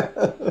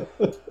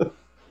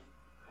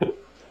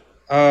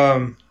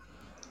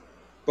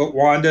 But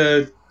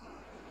Wanda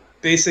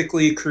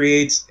basically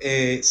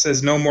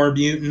says no more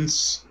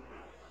mutants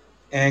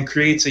and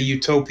creates a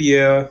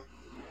utopia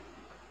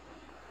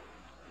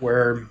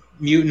where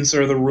mutants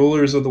are the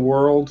rulers of the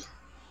world.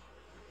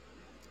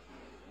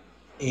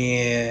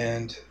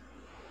 And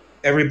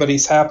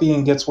everybody's happy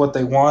and gets what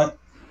they want.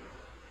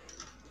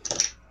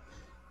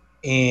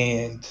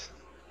 And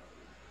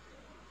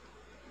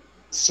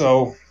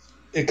so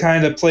it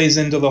kind of plays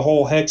into the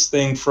whole Hex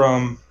thing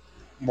from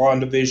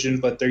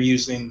WandaVision, but they're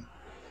using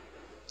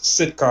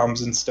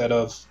sitcoms instead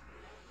of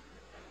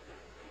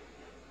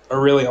a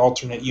really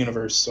alternate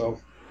universe. So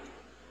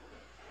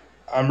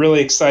I'm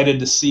really excited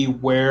to see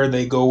where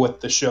they go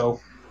with the show.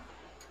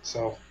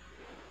 So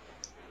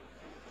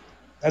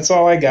that's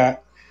all I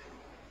got.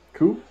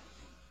 Cool.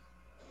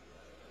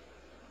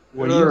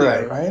 What do you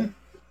got, Ryan?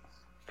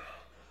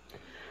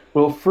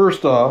 Well,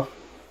 first off,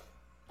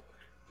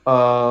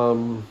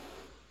 I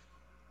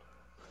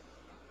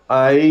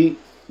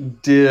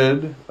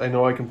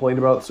know I complained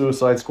about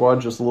Suicide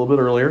Squad just a little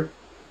bit earlier.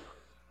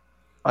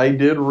 I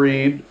did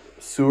read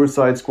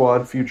Suicide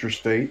Squad Future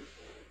State.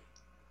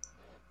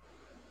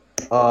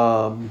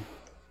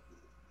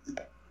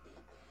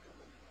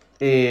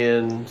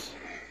 And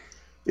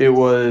it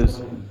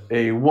was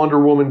a Wonder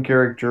Woman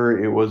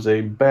character, it was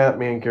a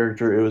Batman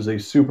character, it was a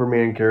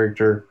Superman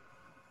character,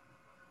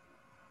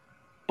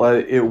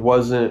 but it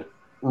wasn't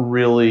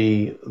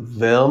really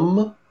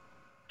them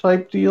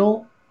type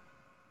deal.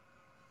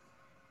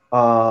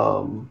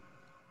 Trying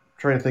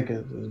to think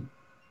of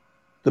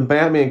the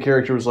Batman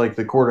character was like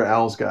the Court of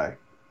Owls guy,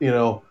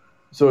 so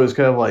it was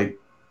kind of like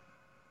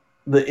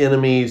the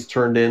enemies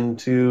turned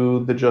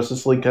into the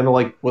Justice League, kind of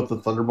like what the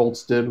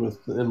Thunderbolts did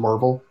in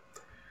Marvel.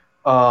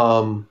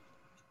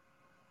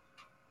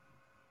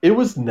 It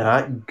was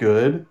not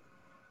good.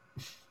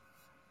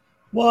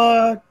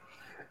 What?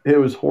 It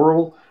was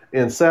horrible.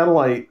 And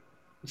Satellite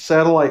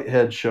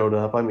Head showed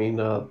up. I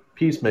mean,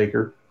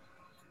 Peacemaker.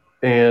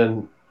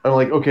 And I'm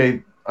like,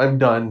 okay, I'm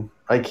done.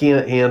 I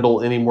can't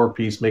handle any more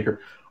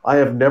Peacemaker. I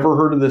have never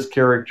heard of this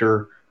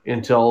character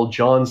until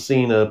John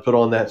Cena put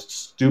on that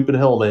stupid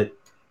helmet,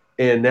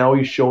 and now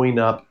he's showing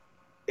up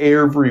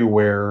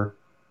everywhere.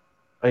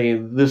 I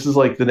mean, this is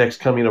like the next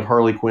coming of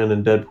Harley Quinn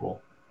and Deadpool.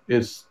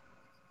 Because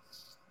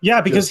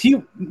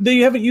they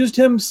haven't used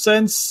him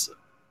since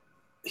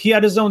he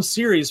had his own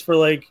series for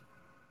like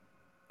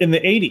in the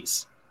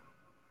 80s.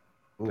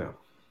 No.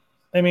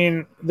 I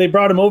mean, they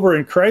brought him over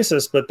in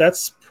Crisis, but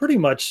that's pretty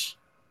much,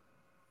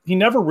 he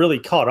never really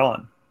caught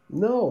on.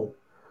 No.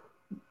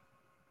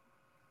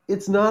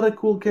 It's not a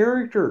cool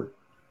character.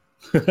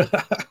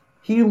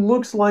 He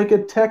looks like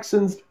a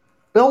Texans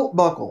belt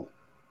buckle.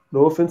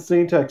 No offense to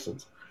any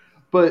Texans.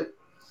 But,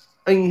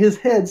 I mean, his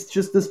head's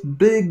just this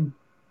big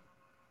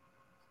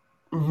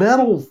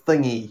metal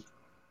thingy.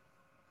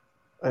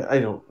 I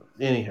don't.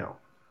 Anyhow.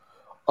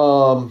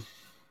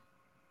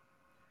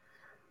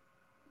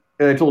 And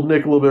I told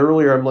Nick a little bit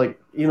earlier, I'm like,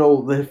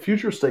 the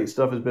Future State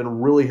stuff has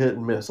been really hit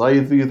and miss. I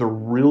either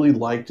really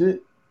liked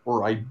it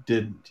or I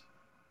didn't.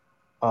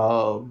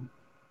 Catwoman,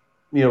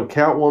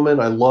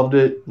 I loved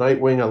it.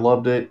 Nightwing, I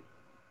loved it.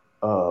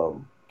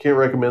 Can't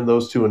recommend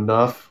those two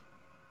enough.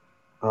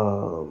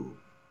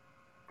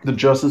 The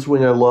Justice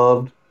Wing, I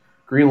loved.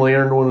 Green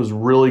Lantern one was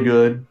really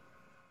good.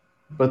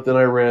 But then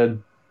I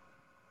read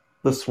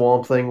the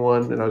Swamp Thing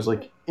one, and I was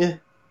like,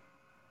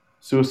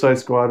 Suicide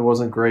Squad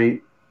wasn't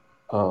great.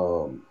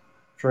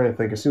 Trying to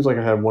think. It seems like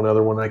I had one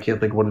other one. I can't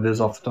think what it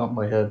is off the top of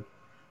my head.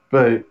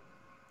 But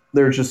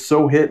they're just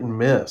so hit and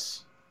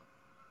miss.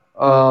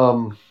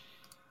 All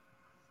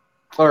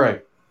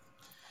right.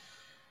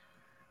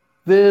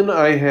 Then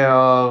I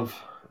have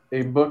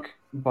a book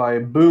by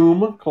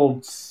Boom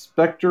called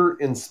Spectre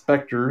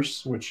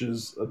Inspectors, which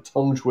is a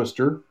tongue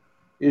twister,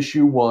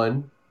 issue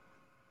 1.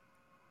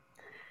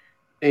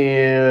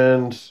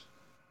 And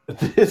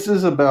this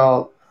is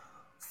about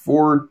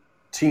 4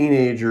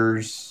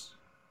 teenagers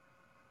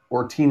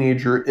or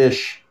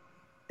teenager-ish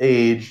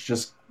age,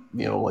 just,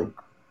 like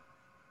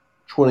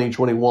 20,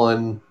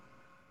 21,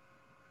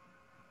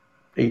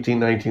 18,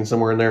 19,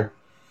 somewhere in there,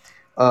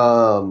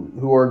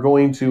 who are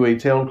going to a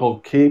town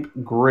called Cape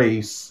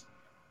Grace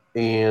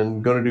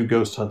and going to do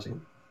ghost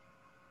hunting.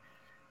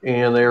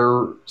 And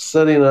they're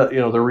setting up,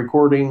 they're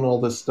recording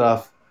all this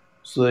stuff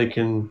so they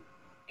can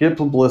get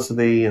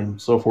publicity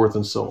and so forth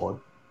and so on.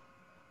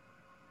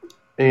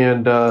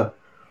 And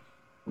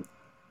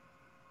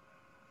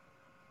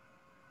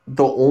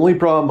the only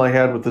problem I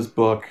had with this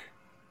book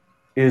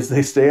is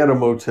they stay at a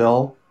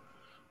motel,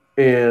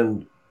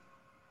 and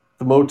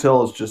the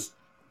motel is just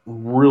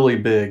really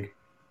big,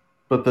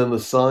 but then the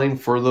sign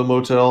for the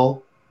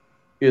motel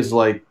is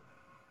like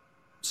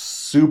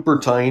super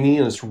tiny,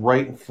 and it's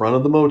right in front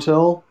of the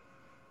motel.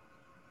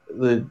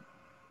 It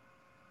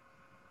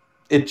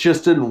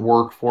just didn't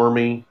work for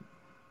me.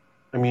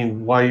 I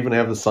mean, why even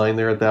have the sign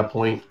there at that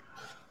point?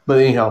 But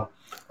anyhow,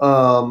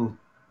 so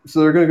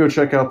they're going to go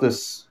check out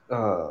this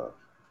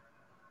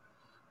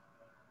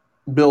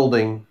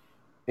building,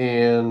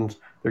 and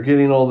they're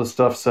getting all the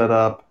stuff set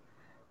up,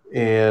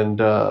 and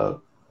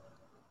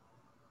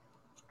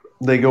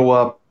they go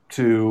up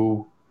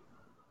to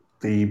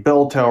the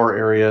bell tower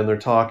area, and they're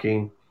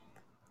talking,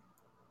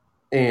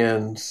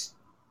 and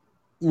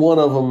one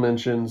of them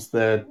mentions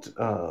that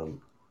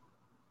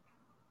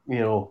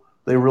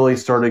they really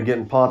started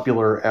getting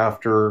popular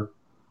after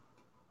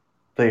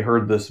they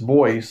heard this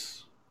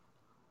voice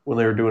when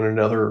they were doing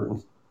another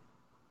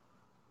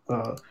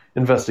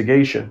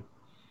investigation,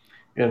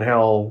 and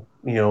how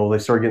they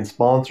started getting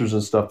sponsors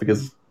and stuff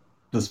because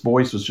this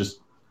voice was just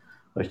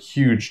a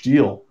huge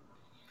deal.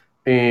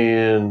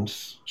 And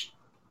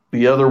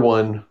the other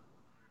one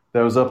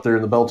that was up there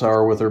in the bell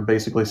tower with her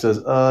basically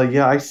says,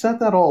 yeah, I set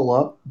that all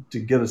up to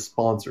get us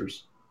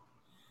sponsors.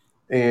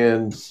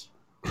 And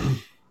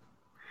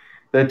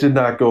that did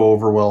not go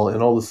over well.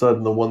 And all of a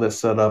sudden, the one that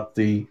set up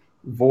the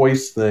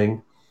voice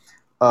thing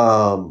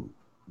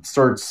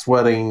starts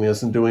sweating,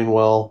 isn't doing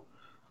well,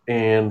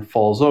 and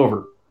falls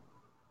over.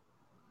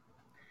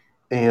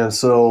 And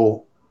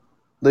so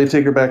they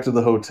take her back to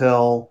the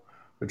hotel.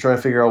 They're trying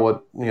to figure out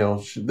what,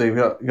 they've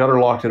got her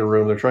locked in a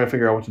room. They're trying to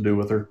figure out what to do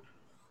with her.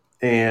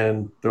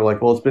 And they're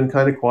like, well, it's been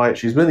kind of quiet.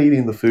 She's been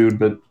eating the food,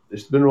 but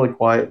it's been really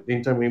quiet.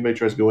 Anytime anybody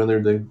tries to go in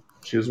there,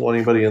 she doesn't want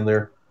anybody in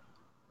there.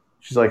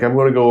 She's like, I'm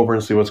going to go over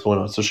and see what's going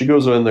on. So she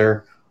goes in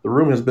there. The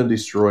room has been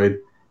destroyed.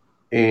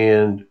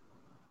 And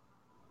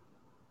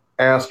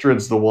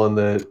Astrid's the one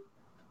that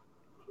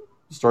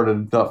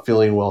started not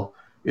feeling well,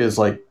 is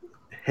like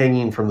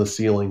hanging from the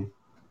ceiling.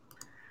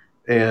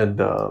 And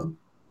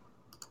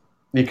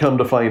you come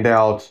to find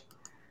out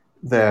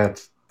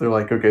that they're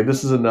like, okay,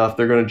 this is enough.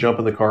 They're going to jump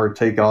in the car,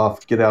 take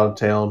off, get out of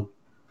town.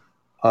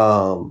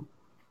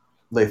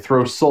 They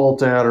throw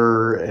salt at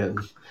her, and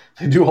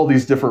they do all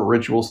these different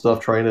ritual stuff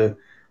trying to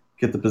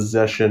get the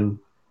possession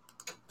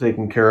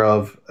taken care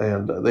of.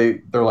 And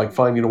they're like,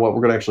 fine, you know what?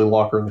 We're going to actually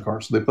lock her in the car.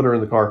 So they put her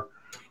in the car,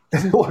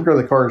 and they lock her in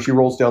the car, and she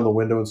rolls down the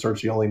window and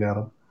starts yelling at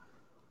them.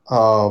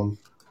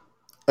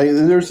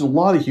 There's a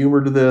lot of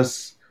humor to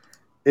this.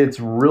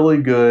 It's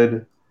really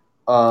good.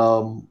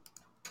 I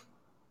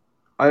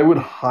would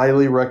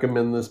highly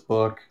recommend this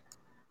book.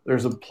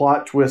 There's a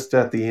plot twist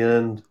at the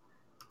end.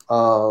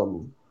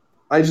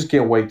 I just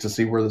can't wait to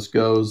see where this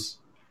goes.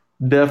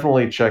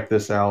 Definitely check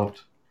this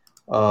out.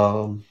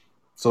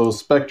 So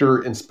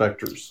Spectre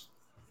Inspectors.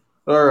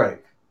 All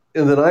right.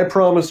 And then I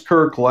promised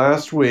Kirk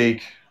last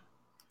week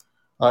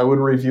I would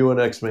review an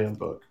X-Men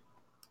book.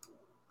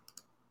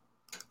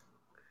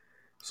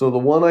 So the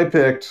one I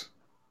picked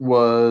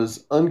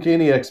was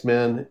Uncanny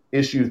X-Men,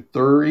 issue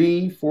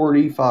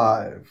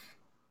 345.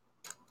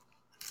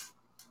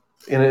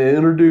 And it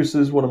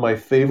introduces one of my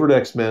favorite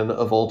X-Men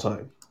of all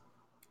time.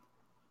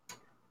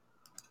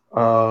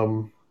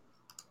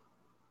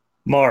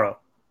 Morrow.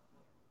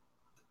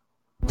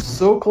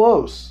 So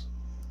close.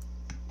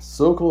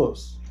 So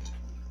close.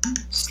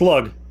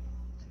 Slug.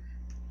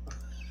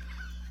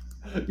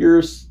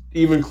 You're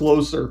even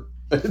closer.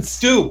 It's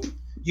Dupe.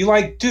 You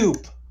like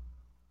Dupe.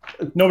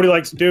 Nobody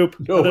likes Dupe.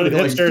 Nobody Other than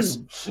likes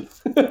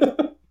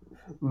hipsters.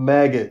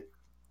 Maggot.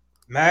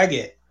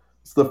 Maggot.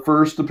 It's the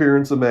first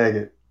appearance of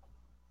Maggot.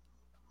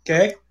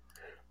 Okay.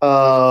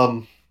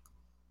 I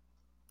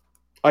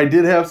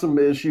did have some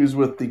issues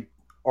with the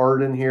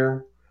art in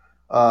here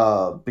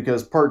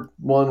because part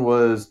one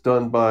was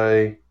done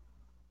by,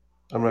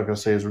 I'm not going to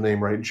say his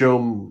name right,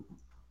 Joe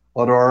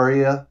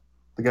Laudaria,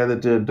 the guy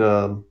that did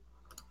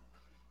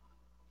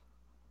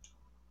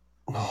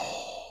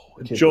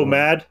Joe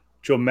Mad.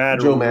 Joe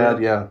Mad,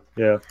 yeah.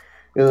 Yeah.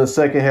 And the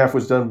second half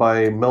was done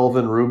by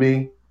Melvin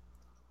Ruby,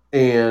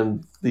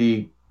 and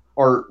the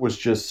art was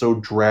just so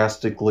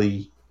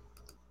drastically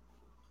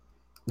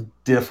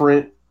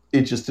different.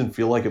 It just didn't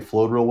feel like it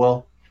flowed real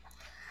well.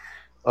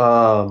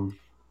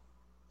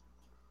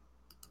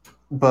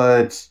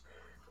 But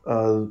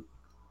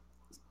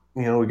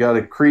we got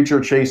a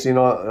creature chasing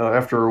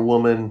after a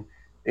woman,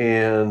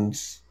 and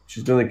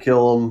she's going to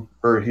kill him,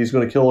 or he's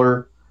going to kill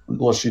her,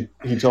 unless he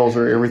tells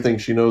her everything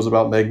she knows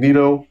about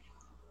Magneto,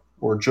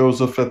 or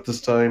Joseph at this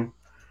time.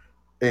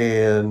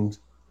 And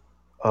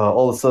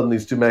all of a sudden,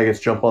 these two maggots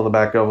jump on the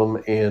back of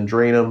him and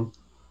drain him.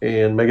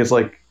 And Maggot's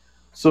like,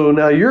 so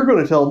now you're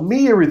going to tell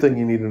me everything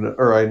you need to know,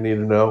 or I need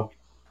to know.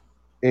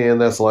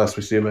 And that's the last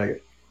we see of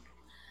Maggot.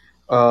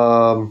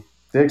 The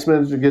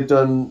X-Men get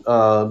done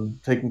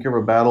taking care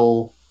of a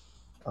battle.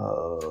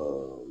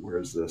 Where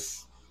is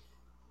this?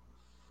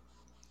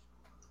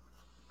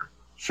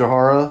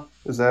 Shahara?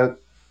 Is that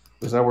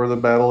where the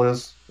battle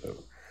is?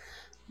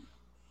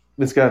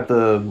 It's got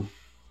the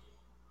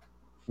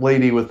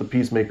lady with the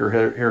Peacemaker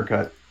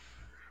haircut,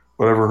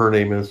 whatever her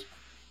name is.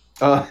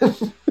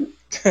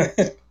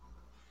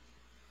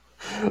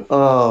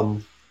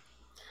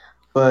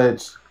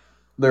 But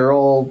they're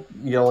all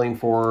yelling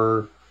for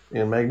her,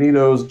 and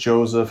Magneto's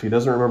Joseph. He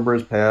doesn't remember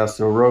his past,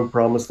 so Rogue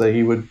promised that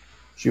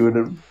she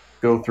would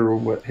go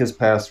through his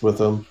past with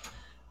him.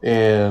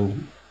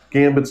 And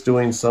Gambit's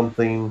doing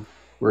something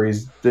where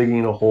he's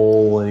digging a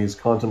hole and he's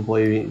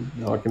contemplating,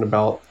 talking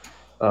about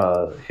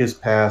his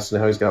past and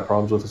how he's got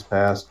problems with his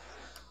past.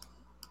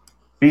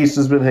 Beast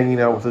has been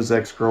hanging out with his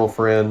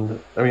ex-girlfriend.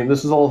 I mean,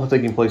 this is all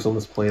taking place on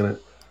this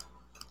planet.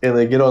 And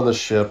they get on the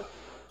ship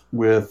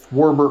with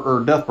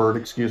Deathbird,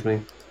 excuse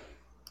me.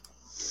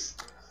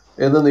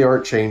 And then the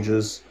art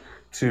changes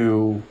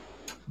to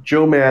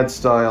Joe Mad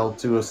style,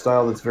 to a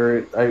style that's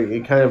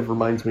it kind of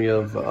reminds me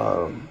of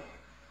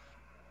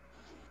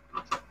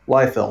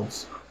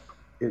Liefeld's.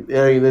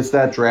 It's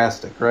that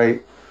drastic,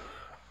 right?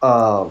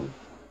 Um,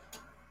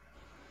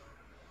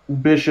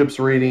 Bishop's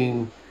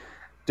reading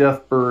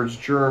Deathbird's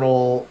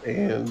journal,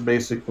 and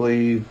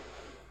basically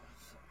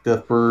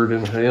Deathbird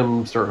and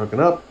him start hooking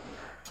up,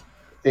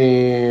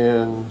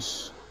 and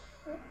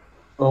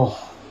the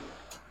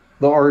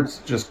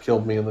arts just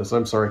killed me in this.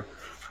 I'm sorry.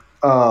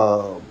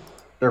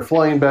 They're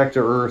flying back to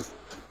Earth,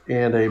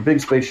 and a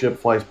big spaceship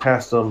flies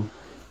past them,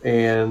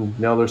 and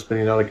now they're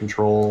spinning out of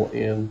control.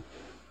 And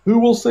who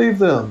will save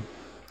them?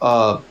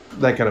 That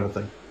kind of a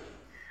thing.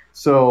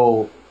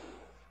 So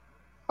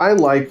I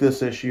like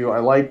this issue. I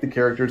like the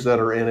characters that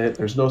are in it.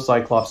 There's no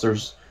Cyclops.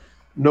 There's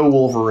no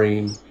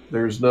Wolverine.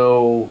 There's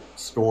no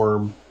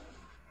Storm.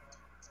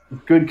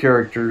 Good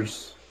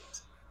characters.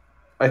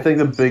 I think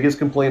the biggest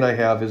complaint I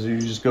have is you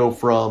just go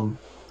from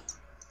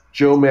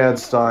Joe Mad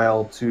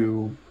style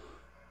to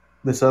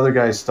this other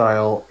guy's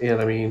style,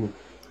 and I mean,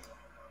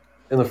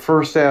 in the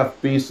first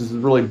half, Beast is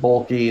really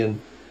bulky and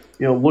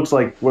looks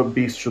like what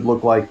Beast should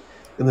look like.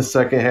 In the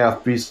second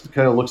half, Beast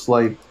kind of looks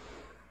like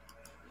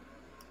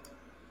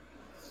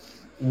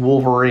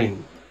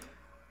Wolverine,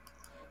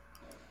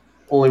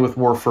 only with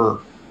more fur.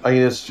 I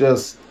mean, it's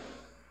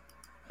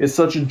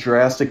such a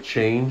drastic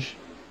change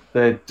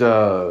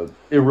that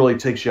it really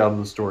takes you out of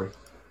the story.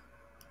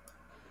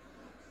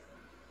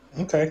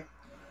 Okay.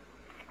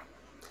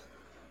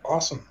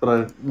 Awesome. But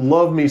I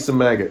love me some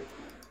Maggot.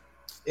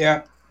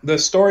 Yeah, the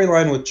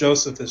storyline with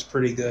Joseph is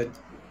pretty good.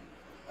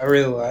 I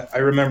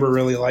remember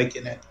really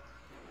liking it.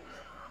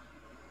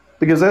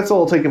 Because that's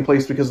all taking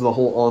place because of the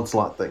whole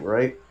Onslaught thing,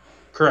 right?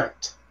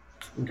 Correct.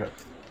 Okay.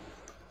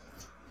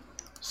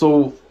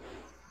 So,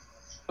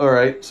 all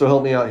right. So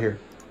help me out here,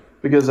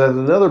 because at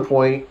another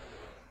point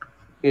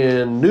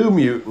in New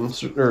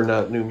Mutants, or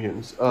not New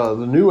Mutants, the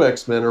New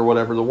X-Men or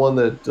whatever, the one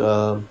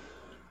that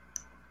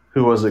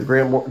who was it?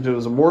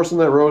 Was it Morrison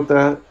that wrote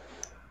that?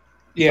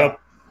 Yeah.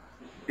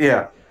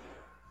 Yeah.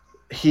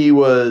 He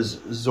was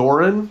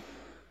Zoran.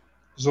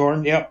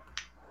 Zorn, yep.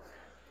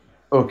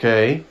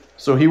 Okay.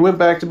 So he went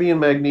back to being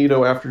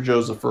Magneto after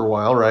Joseph for a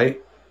while, right?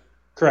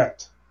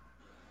 Correct.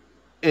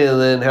 And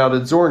then how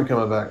did Zorn come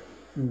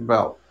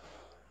about?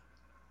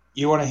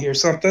 You want to hear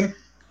something?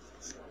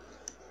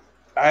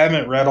 I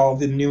haven't read all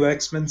the new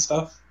X-Men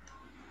stuff.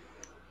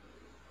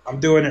 I'm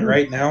doing it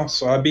right now,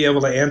 so I'd be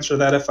able to answer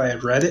that if I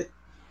had read it.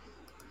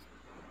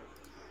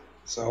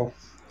 So,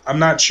 I'm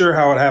not sure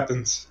how it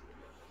happens.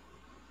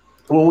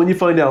 Well, when you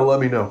find out, let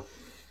me know.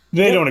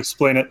 They don't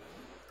explain it.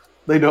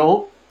 They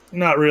don't?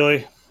 Not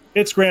really.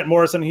 It's Grant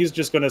Morrison. He's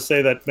just going to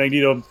say that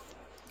Magneto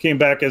came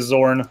back as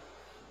Zorn,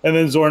 and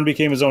then Zorn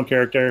became his own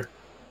character,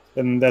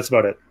 and that's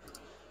about it.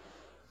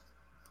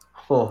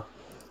 Huh.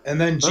 And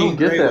then Jean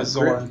Grey was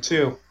Zorn,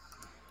 too.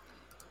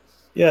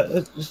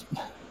 Yeah.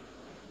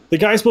 The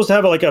guy's supposed to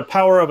have a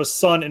power of a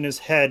sun in his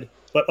head,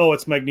 but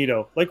it's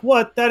Magneto. Like,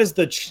 what? That is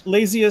the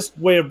laziest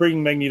way of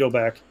bringing Magneto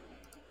back.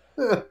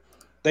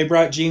 They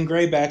brought Jean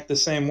Grey back the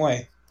same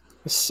way.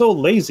 It's so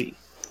lazy.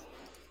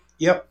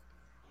 Yep.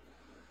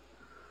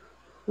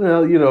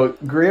 Well,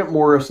 Grant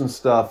Morrison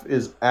stuff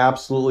is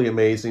absolutely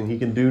amazing. He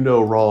can do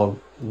no wrong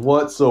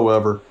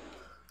whatsoever.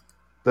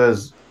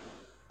 There's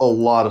a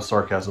lot of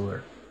sarcasm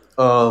there.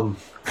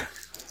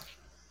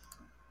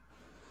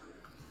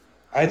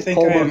 I think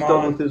I am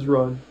done with his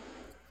run.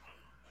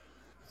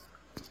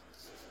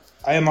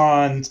 I am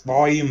on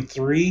volume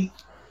 3,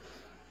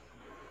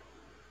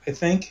 I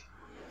think.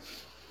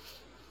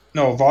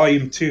 No,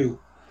 volume 2.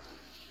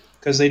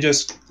 Because they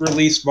just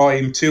released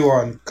volume 2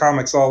 on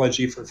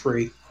Comixology for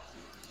free.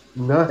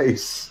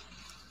 Nice.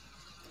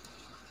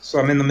 So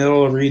I'm in the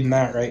middle of reading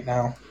that right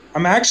now.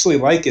 I'm actually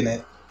liking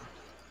it.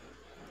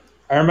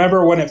 I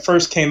remember when it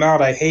first came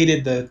out, I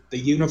hated the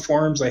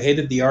uniforms. I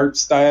hated the art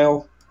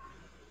style.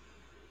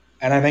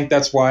 And I think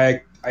that's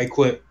why I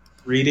quit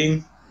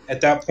reading at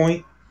that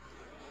point.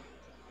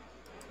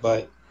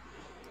 But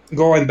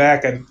going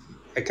back,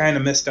 I kind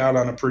of missed out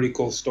on a pretty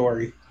cool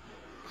story.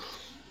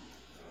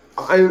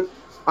 I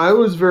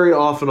was very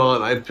off and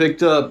on. I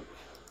picked up...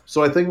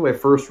 So I think my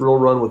first real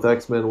run with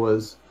X-Men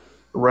was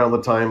around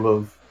the time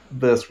of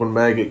this, when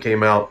Maggot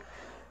came out.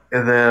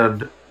 And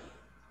then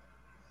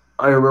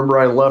I remember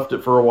I left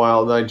it for a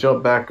while, and I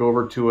jumped back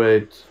over to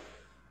it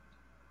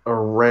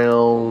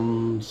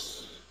around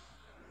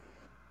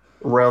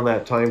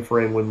that time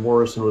frame when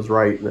Morrison was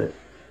writing it.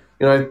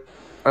 And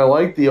I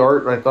liked the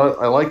art, and I thought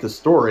I liked the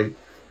story,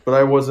 but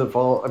I wasn't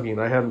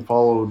I hadn't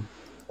followed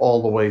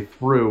all the way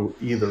through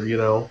either,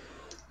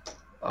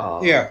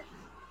 Yeah.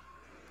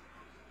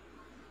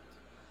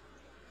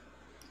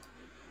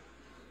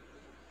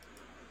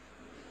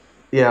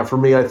 Yeah, for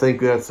me, I think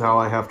that's how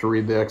I have to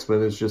read the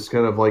X-Men. It's just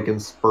kind of like in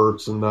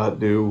spurts and not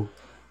do.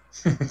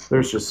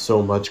 There's just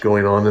so much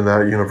going on in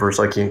that universe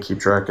I can't keep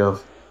track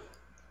of.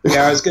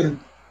 Yeah, I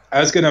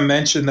was gonna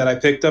mention that I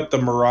picked up the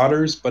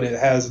Marauders, but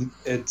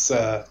it's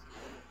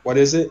what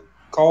is it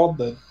called?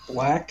 The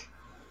Black?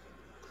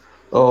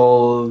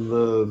 Oh,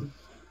 the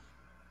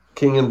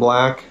King in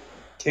Black.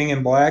 King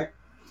in Black.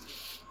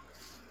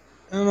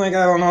 And I'm like,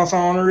 I don't know if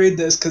I want to read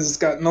this because it's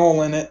got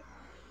Noel in it.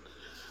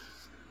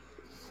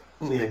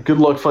 Yeah, good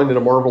luck finding a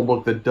Marvel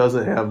book that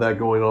doesn't have that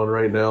going on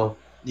right now.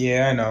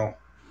 Yeah, I know.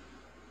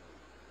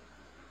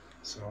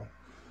 So.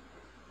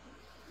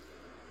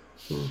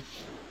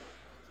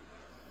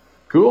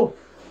 Cool.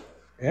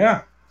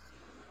 Yeah.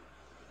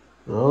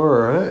 All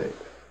right.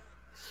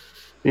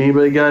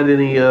 Anybody got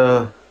any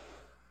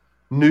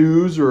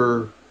news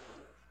or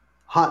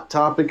hot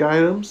topic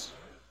items?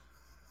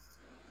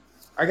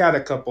 I got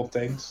a couple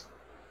things.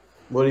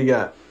 What do you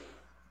got?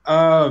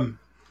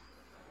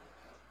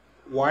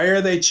 Why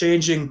are they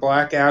changing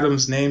Black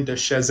Adam's name to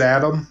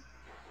Shazadam?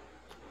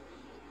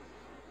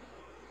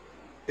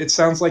 It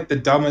sounds like the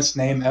dumbest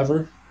name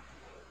ever.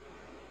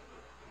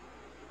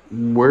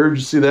 Where'd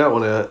you see that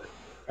one at?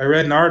 I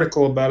read an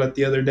article about it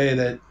the other day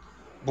that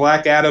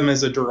Black Adam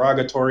is a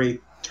derogatory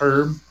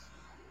term.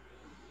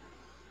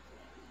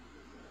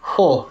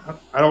 Huh.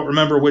 I don't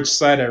remember which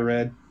site I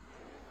read.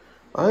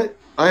 I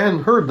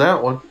hadn't heard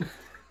that one.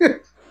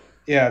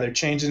 Yeah, they're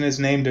changing his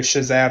name to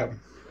Shazadam.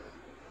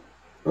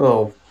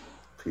 Oh,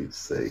 Pete's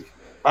sake.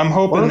 I'm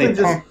hoping Why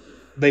don't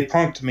they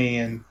punked me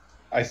and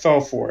I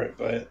fell for it,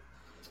 but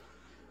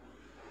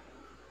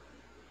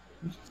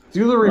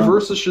do the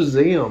reverse of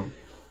Shazam?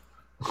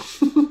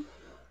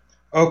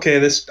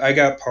 okay, I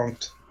got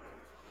punked.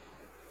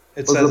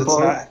 It Was says it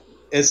punked?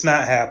 it's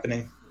not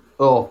happening.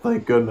 Oh,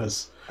 thank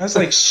goodness. I was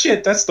like,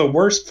 shit, that's the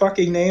worst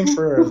fucking name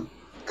for a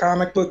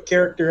comic book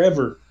character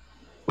ever.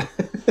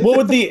 What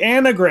would the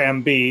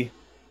anagram be?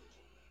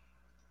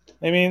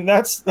 I mean,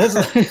 that's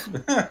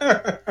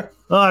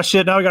oh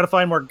shit, now we gotta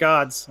find more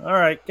gods. All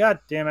right, god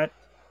damn it.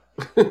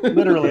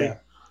 Literally. Yeah.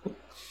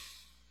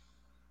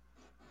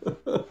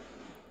 It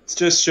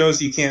just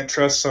shows you can't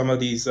trust some of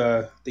these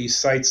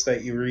sites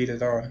that you read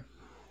it on.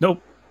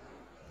 Nope.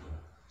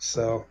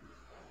 So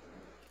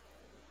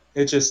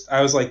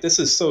I was like, this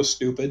is so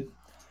stupid.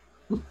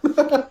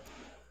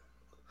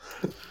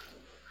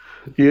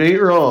 You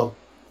ain't wrong.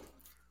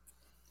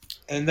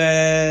 And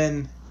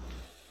then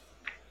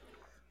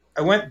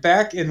I went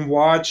back and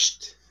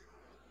watched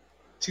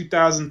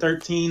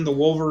 2013 The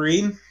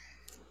Wolverine.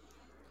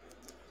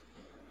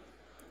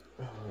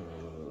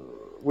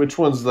 Which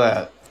one's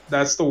that?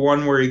 That's the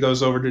one where he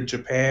goes over to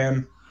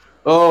Japan.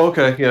 Oh,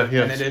 okay. Yeah.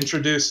 And it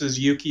introduces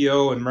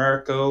Yukio and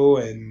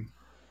Mariko and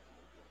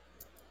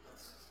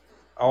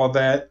all of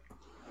that.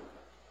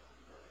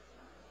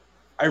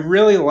 I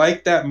really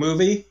liked that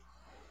movie.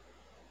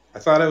 I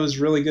thought it was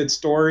a really good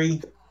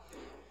story.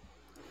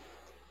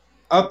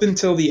 Up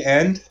until the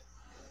end.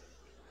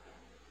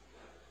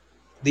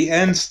 The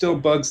end still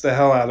bugs the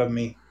hell out of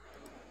me.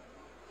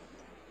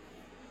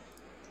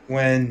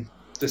 When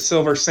the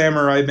Silver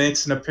Samurai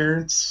makes an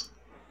appearance.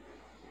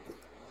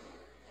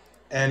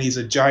 And he's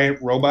a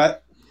giant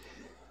robot.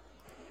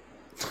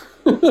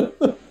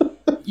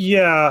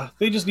 Yeah,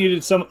 they just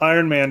needed some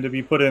Iron Man to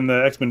be put in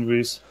the X-Men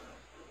movies.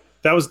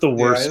 That was the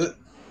worst. Yeah,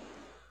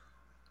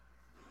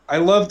 I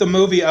loved the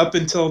movie up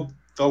until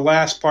the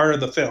last part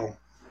of the film.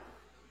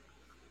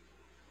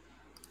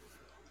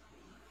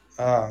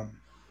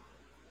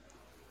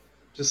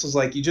 Just was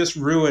like, you just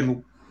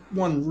ruined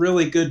one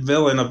really good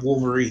villain of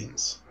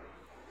Wolverine's.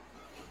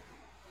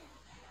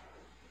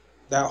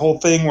 That whole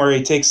thing where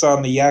he takes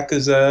on the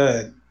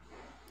Yakuza. And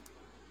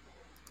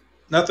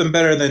nothing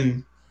better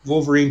than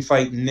Wolverine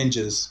fighting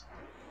ninjas.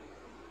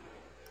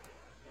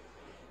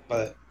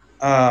 But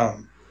I've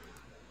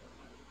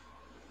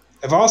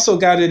also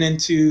gotten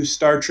into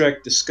Star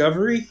Trek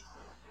Discovery.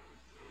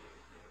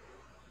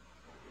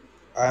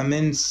 I'm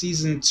in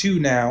season 2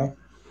 now.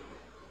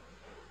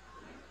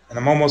 And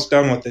I'm almost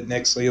done with it,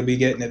 Nick, so you'll be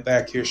getting it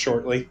back here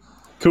shortly.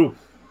 Cool.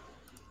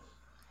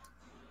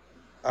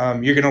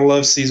 You're going to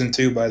love season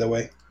 2, by the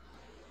way.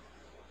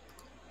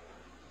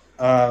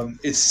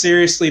 It's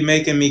seriously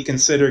making me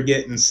consider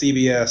getting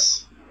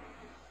CBS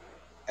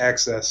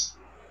access.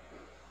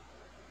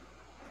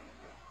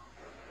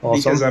 Awesome.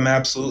 Because I'm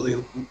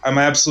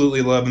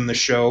absolutely loving the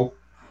show.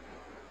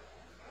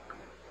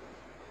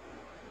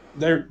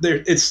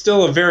 It's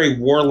still a very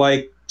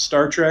warlike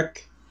Star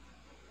Trek.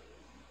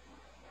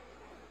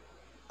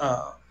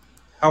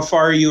 How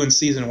far are you in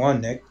season 1,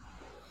 Nick?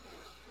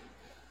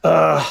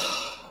 I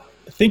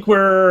think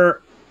the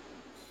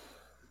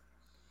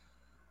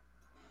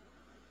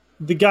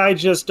guy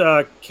just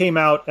came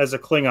out as a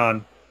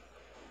Klingon.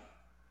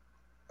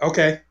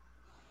 Okay.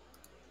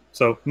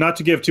 So, not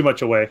to give too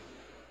much away.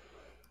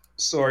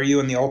 So are you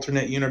in the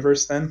alternate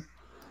universe then?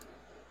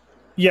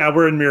 Yeah,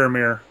 we're in Mirror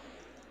Mirror.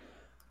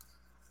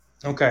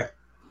 Okay.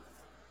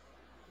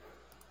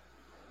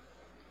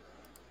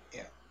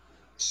 Yeah.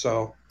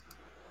 So,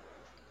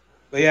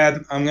 but yeah,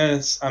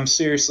 I'm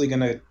seriously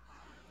gonna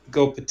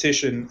go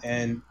petition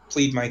and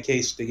plead my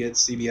case to get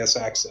CBS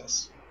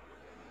access.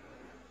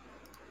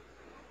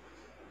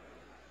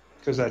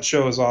 Because that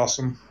show is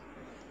awesome.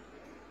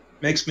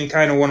 Makes me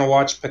kind of want to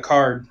watch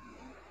Picard.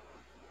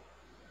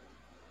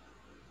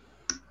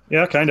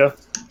 Yeah, kind of.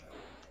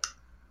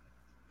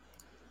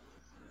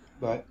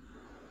 But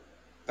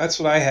that's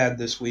what I had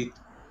this week.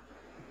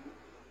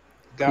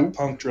 Got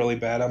punked really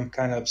bad. I'm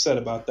kind of upset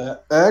about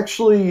that.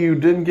 Actually, you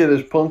didn't get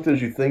as punked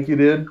as you think you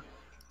did.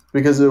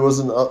 because it was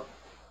an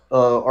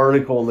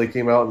article and they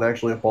came out and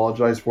actually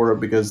apologized for it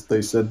because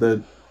they said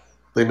that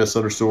they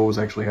misunderstood what was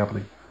actually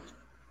happening.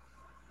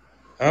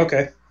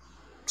 Okay.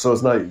 So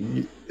it's not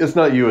you,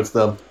 it's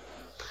them.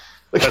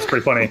 That's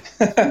pretty funny.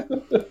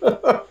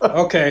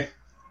 Okay.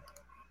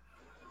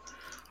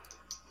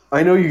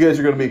 I know you guys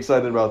are going to be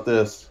excited about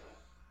this.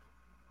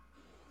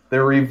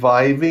 They're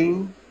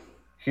reviving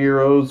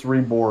Heroes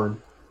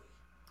Reborn.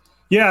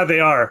 Yeah, they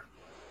are.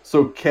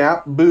 So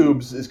Cap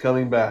Boobs is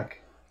coming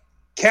back.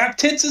 Cap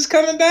Tits is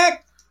coming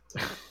back?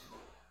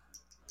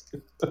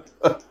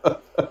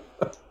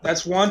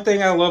 That's one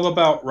thing I love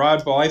about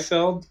Rod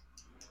Liefeld.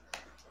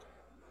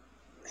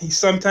 He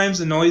sometimes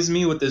annoys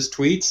me with his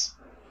tweets,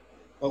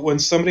 but when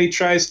somebody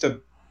tries to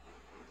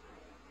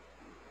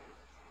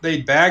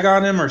they bag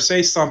on him or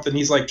say something,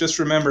 he's like, just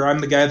remember, I'm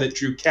the guy that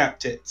drew Cap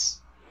Tits.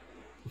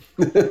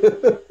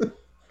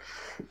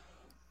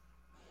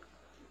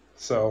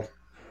 So,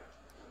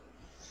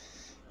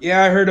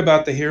 yeah, I heard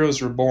about the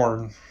Heroes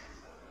Reborn.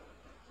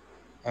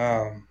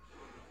 I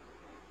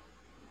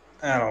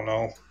don't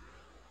know.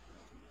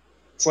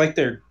 It's like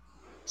they're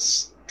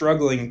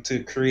struggling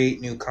to create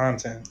new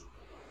content.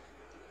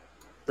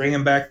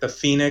 Bringing back the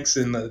Phoenix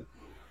and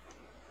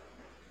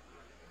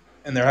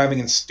they're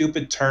having a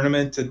stupid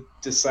tournament to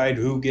decide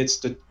who gets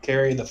to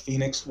carry the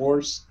Phoenix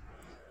Wars.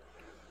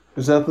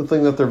 Is that the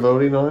thing that they're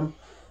voting on?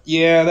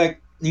 Yeah, that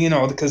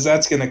because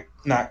that's gonna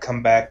not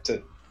come back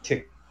to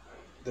kick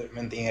them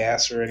in the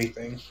ass or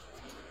anything.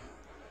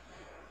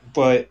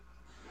 But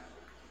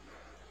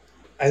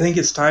I think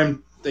it's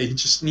time they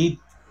just need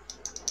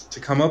to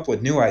come up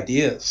with new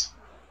ideas.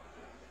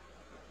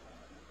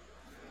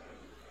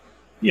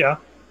 Yeah.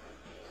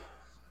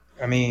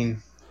 I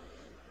mean,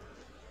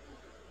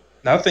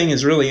 nothing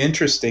is really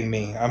interesting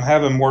me. I'm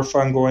having more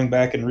fun going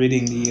back and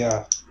reading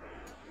the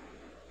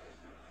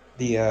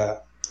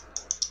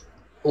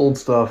Old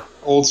stuff.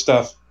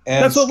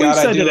 And That's what we Scott,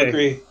 said I do today.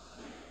 agree.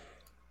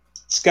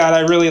 Scott,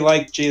 I really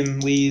like Jim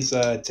Lee's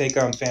take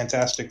on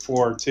Fantastic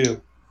Four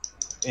too,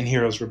 in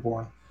Heroes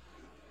Reborn.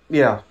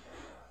 Yeah,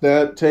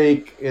 that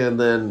take, and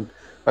then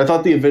I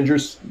thought the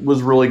Avengers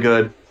was really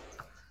good.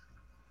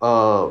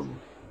 The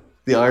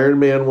Iron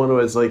Man one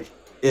was like,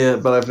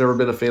 but I've never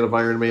been a fan of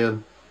Iron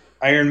Man.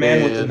 Iron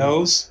Man with the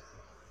nose?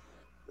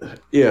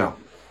 Yeah.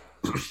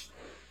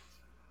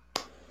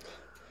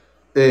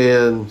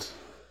 And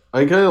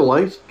I kind of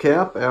liked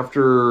Cap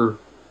after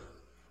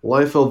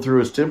Liefeld threw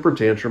his temper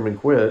tantrum and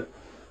quit.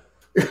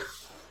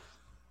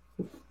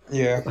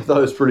 Yeah. I thought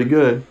it was pretty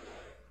good.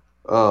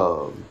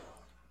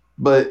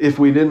 But if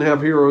we didn't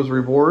have Heroes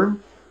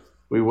Reborn,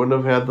 we wouldn't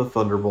have had the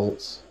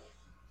Thunderbolts.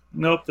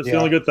 Nope, that's the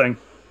only good thing.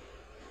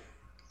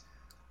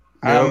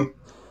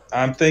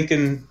 I'm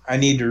thinking I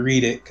need to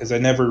read it because I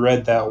never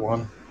read that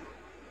one.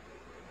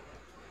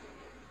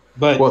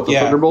 But what, the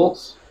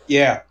Thunderbolts?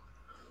 Yeah.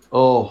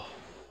 Oh.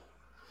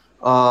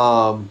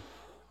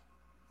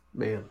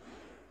 Man.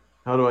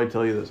 How do I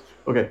tell you this?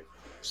 Okay.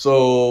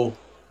 So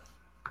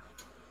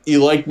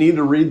you need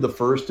to read the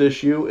first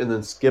issue and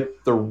then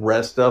skip the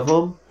rest of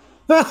them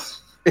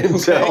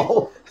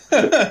until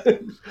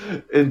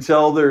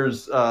until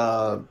there's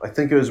I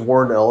think it was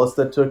Warren Ellis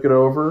that took it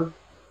over.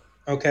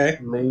 Okay.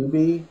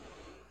 Maybe.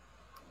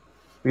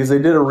 Because they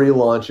did a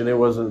relaunch and it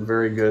wasn't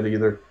very good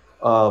either.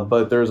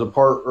 But there's a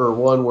part or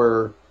one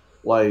where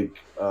I'll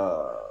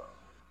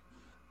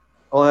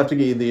have to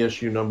get you the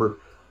issue number.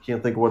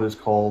 Can't think of what it's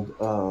called.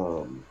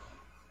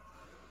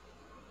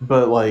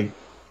 But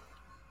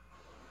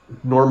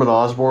Norman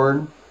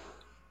Osborn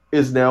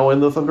is now in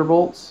the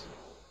Thunderbolts.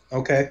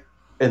 Okay.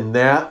 And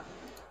that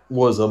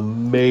was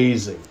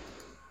amazing.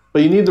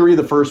 But you need to read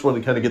the first one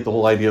to kind of get the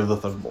whole idea of the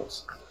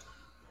Thunderbolts.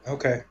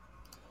 Okay.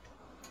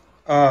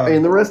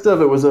 And the rest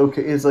of it was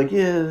okay. It's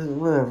yeah,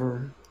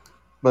 whatever.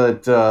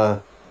 But,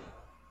 oh,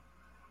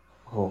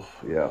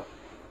 yeah.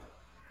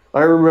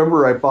 I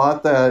remember I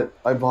bought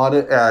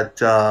it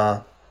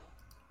at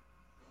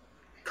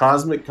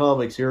Cosmic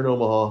Comics here in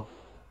Omaha.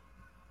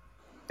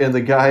 And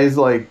the guy's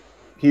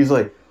he's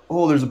like,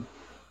 oh, there's a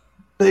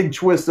big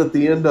twist at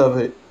the end of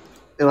it.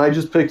 And I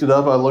just picked it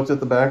up. I looked at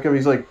the back of it.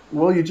 He's like,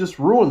 well, you just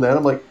ruined that.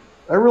 I'm like,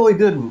 I really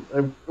didn't.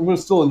 I'm going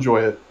to still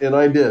enjoy it. And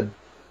I did.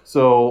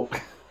 So...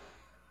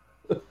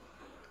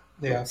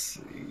 Yeah.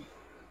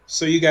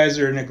 So you guys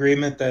are in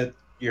agreement that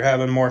you're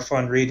having more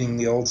fun reading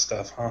the old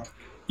stuff, huh?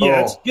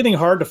 Yeah, It's getting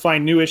hard to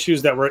find new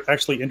issues that we're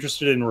actually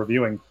interested in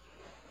reviewing.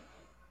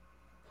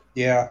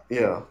 Yeah.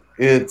 Yeah.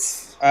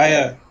 It's...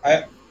 I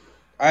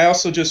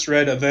also just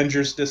read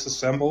Avengers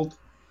Disassembled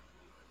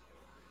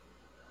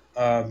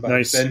by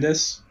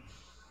Bendis.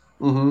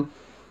 Mm-hmm.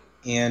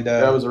 And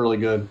that was really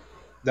good.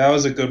 That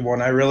was a good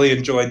one. I really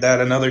enjoyed that.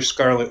 Another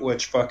Scarlet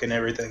Witch fucking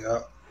everything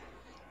up.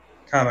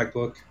 Comic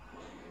book.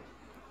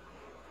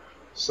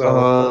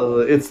 So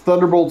it's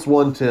Thunderbolts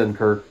 110,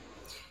 Kurt.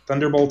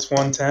 Thunderbolts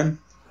 110?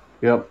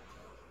 Yep.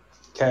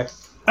 Okay.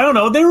 I don't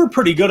know. They were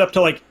pretty good up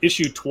to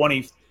issue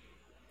 20.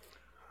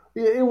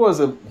 Yeah, it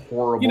wasn't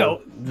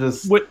horrible.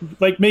 Just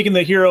making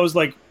the heroes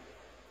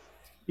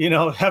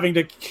having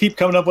to keep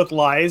coming up with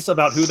lies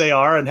about who they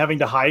are and having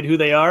to hide who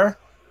they are.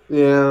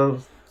 Yeah.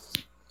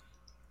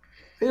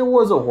 It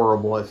wasn't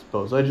horrible, I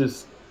suppose. I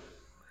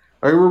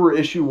remember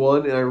issue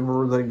 1, and I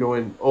remember then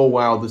going, oh,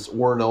 wow, this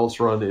Warren Ellis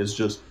run is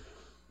just,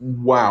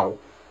 wow.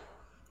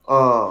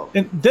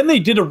 And then they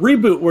did a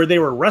reboot where they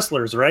were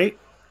wrestlers, right? It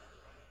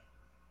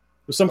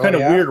was some kind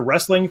of weird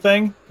wrestling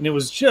thing, and it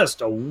was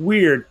just a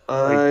weird...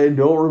 I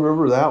don't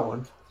remember that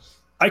one.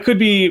 I could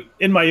be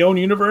in my own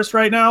universe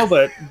right now,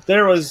 but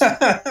there was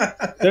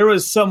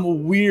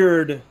some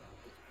weird...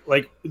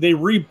 Like, they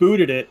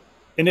rebooted it,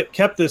 and it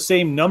kept the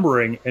same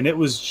numbering, and it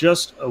was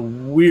just a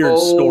weird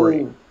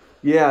story.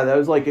 Yeah, that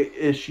was like an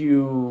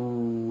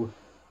issue...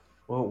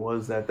 What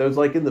was that? That was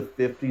like in the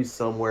 50s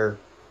somewhere.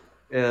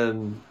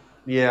 And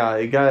yeah,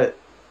 it got...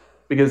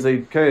 Because they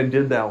kind of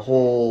did that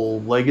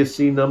whole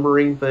legacy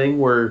numbering thing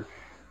where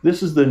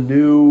this is the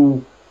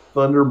new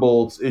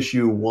Thunderbolts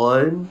issue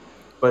 1,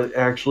 but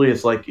actually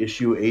it's like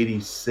issue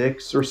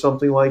 86 or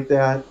something like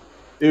that.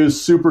 It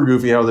was super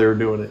goofy how they were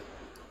doing it.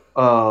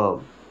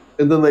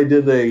 And then they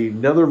did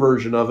another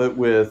version of it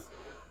with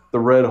the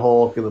Red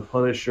Hulk and the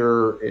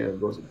Punisher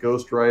and was it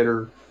Ghost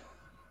Rider?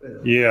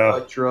 And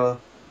Elektra.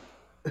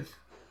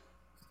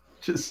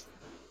 Just...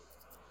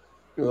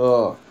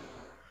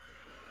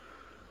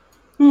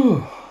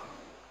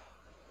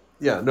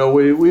 Yeah, no,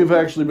 we've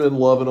actually been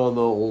loving on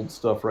the old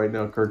stuff right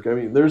now, Kirk. I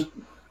mean,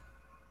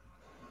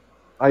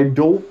 I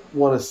don't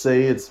want to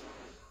say it's,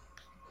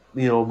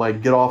 my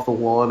get off the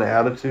lawn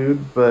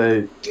attitude,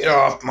 but... Get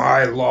off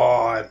my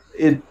lawn!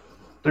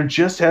 There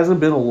just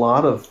hasn't been a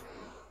lot of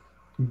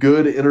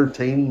good,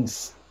 entertaining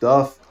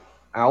stuff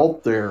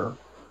out there.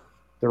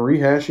 They're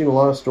rehashing a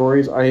lot of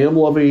stories. I am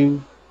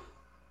loving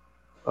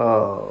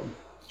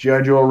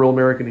G.I. Joe, A Real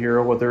American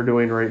Hero, what they're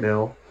doing right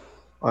now.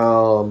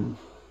 I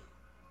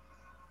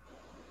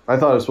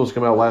thought it was supposed to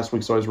come out last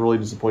week, so I was really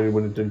disappointed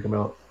when it didn't come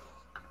out.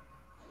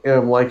 And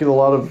I'm liking a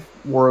lot of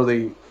more of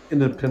the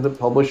independent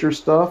publisher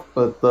stuff,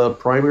 but the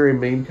primary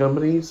main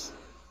companies,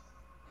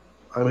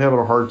 I'm having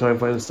a hard time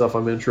finding stuff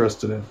I'm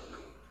interested in.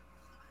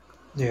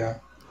 Yeah.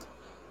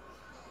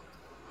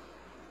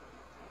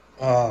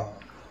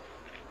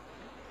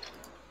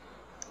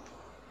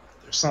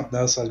 There's something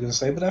else I was going to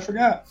say, but I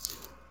forgot.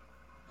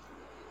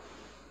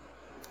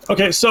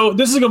 Okay, so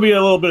this is going to be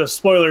a little bit of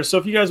spoilers, so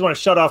if you guys want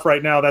to shut off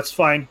right now, that's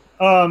fine.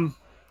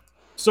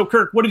 So,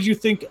 Kirk, what did you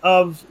think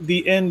of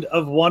the end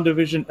of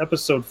WandaVision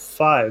episode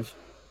 5?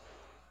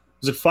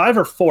 Was it 5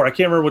 or 4? I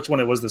can't remember which one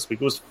it was this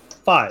week. It was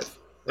 5.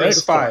 Right? It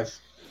was 5.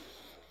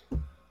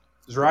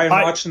 Is Ryan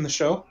watching the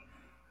show?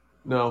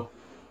 No.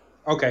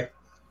 Okay.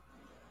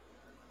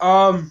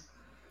 I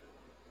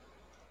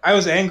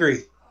was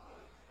angry.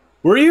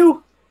 Were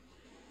you?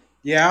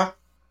 Yeah.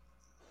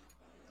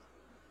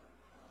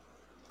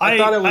 I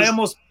thought it was... I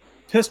almost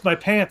pissed my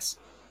pants.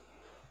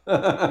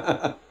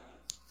 I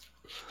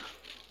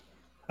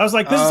was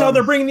like, this is how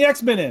they're bringing the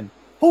X-Men in.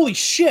 Holy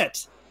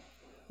shit.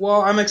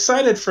 Well, I'm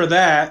excited for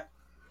that.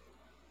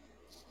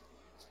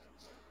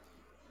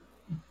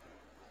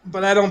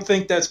 But I don't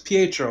think that's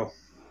Pietro.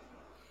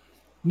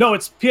 No,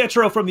 it's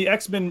Pietro from the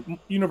X-Men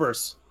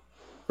universe.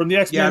 From the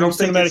X-Men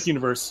cinematic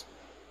universe.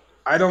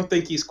 I don't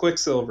think he's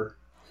Quicksilver.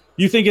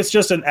 You think it's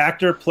just an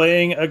actor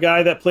playing a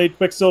guy that played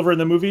Quicksilver in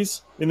the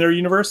movies, in their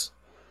universe?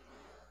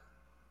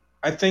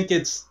 I think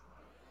it's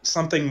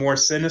something more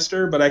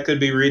sinister, but I could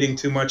be reading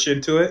too much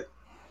into it.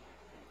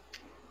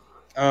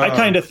 I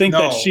kind of think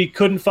that she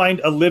couldn't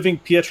find a living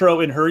Pietro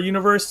in her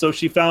universe, so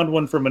she found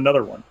one from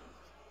another one.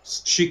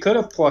 She could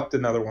have plucked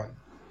another one.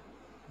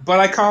 But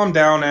I calmed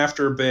down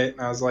after a bit,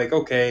 and I was like,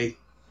 okay.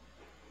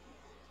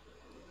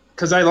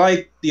 Because I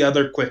like the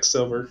other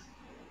Quicksilver.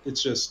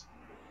 It's just,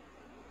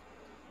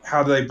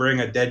 how do they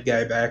bring a dead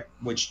guy back,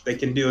 which they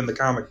can do in the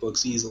comic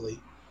books easily.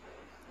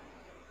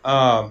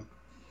 But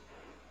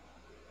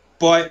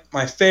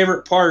my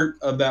favorite part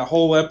of that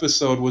whole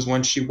episode was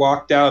when she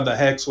walked out of the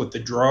Hex with the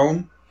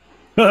drone.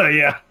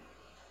 Yeah.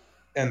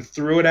 And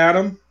threw it at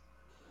him.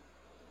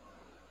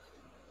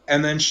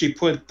 And then she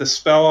put the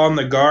spell on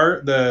the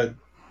guard, the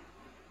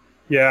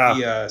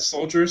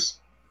soldiers.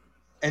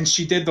 And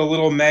she did the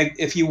little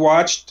if you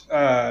watched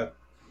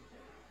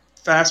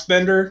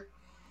Fassbender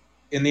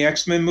in the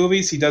X-Men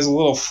movies, he does a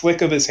little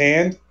flick of his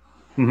hand.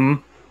 Mm-hmm.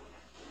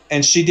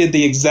 And she did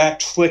the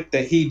exact flick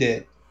that he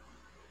did.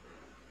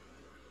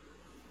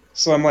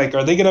 So I'm like,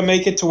 are they going to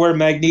make it to where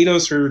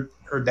Magneto's her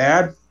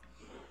dad?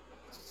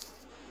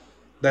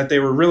 That they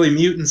were really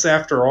mutants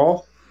after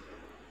all?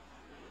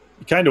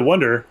 You kind of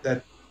wonder.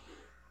 That,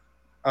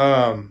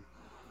 and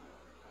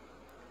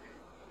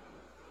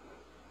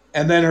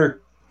then her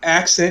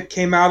accent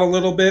came out a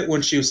little bit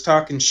when she was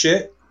talking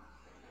shit.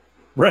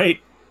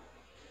 Right.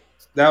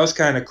 That was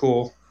kind of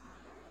cool.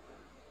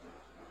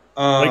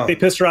 Like they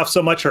pissed her off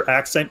so much her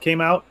accent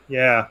came out?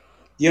 Yeah.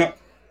 Yep.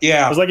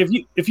 Yeah. I was like,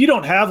 if you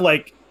don't have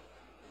like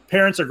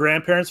parents or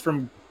grandparents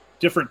from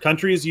different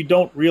countries, you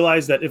don't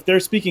realize that if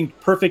they're speaking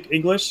perfect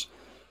English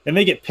and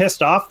they get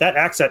pissed off, that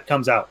accent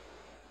comes out.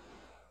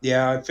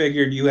 Yeah, I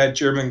figured you had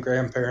German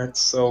grandparents,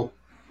 so...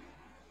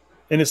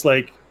 And it's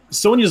like,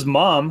 Sonya's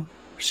mom,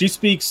 she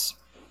speaks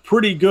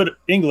pretty good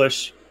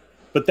English,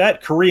 but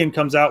that Korean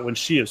comes out when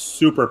she is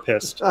super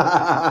pissed.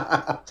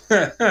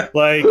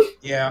 Like,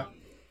 Yeah.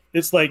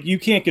 it's like you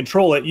can't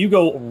control it. You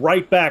go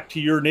right back to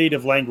your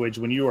native language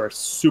when you are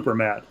super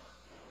mad.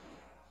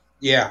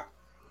 Yeah.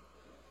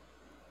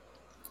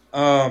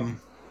 I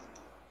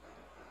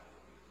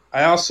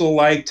also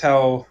liked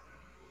how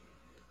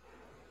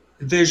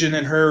Vision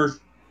and her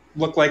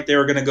looked like they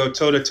were going to go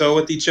toe to toe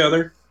with each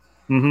other,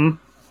 Mm-hmm.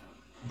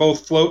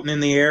 both floating in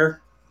the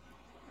air.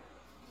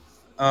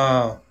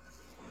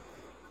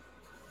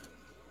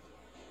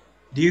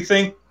 Do you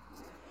think?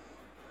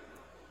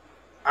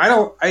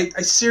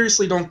 I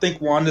seriously don't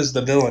think Wanda's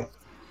the villain.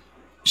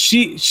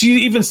 She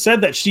even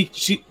said that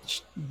she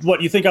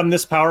what, you think I'm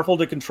this powerful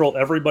to control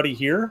everybody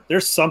here?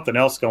 There's something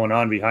else going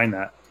on behind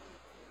that.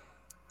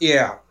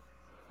 Yeah.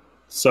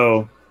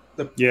 So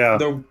yeah.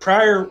 The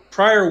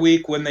prior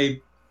week when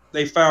they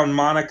found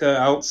Monica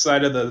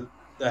outside of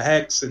the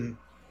hex, and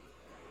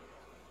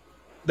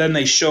then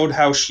they showed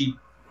how she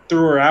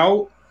threw her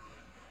out.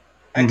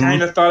 I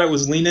kind of thought it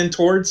was leaning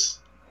towards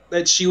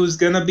that she was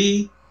gonna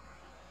be,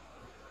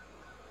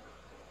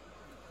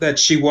 that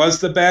she was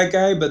the bad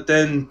guy, but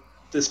then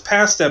this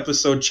past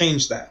episode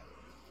changed that.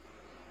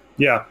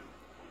 Yeah.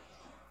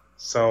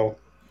 So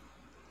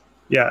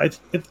Yeah.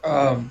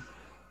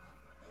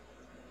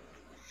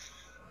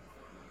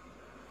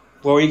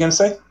 what were you gonna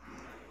say?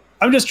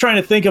 I'm just trying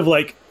to think of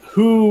like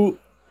who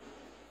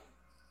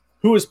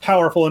is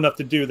powerful enough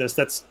to do this.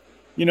 That's,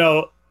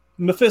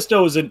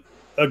 Mephisto is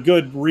a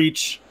good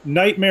reach.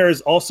 Nightmare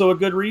is also a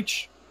good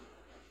reach.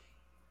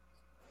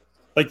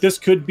 Like, this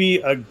could be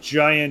a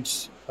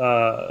giant,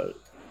 like,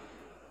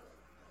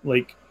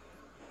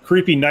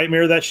 creepy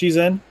nightmare that she's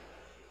in.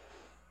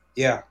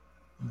 Yeah.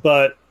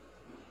 But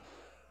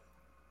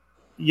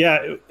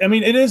yeah, I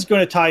mean, it is going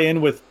to tie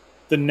in with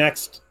the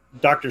next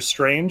Doctor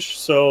Strange.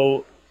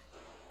 So,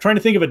 trying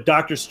to think of a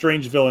Doctor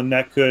Strange villain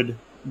that could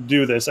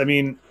do this. I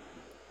mean,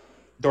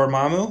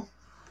 Dormammu?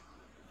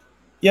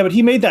 Yeah, but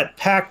he made that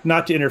pact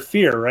not to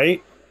interfere,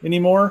 right?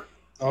 Anymore?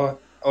 Oh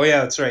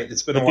yeah, that's right.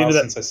 It's been a while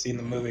since I've seen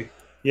the movie.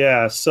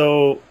 Yeah,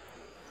 so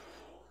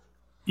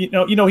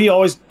he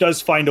always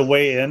does find a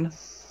way in,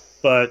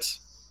 but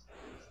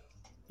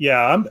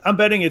yeah, I'm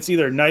betting it's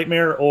either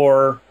Nightmare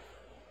or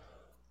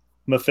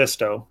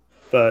Mephisto,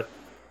 but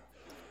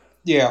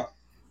yeah.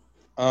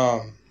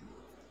 But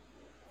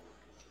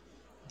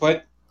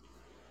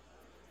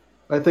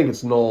I think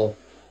it's Null.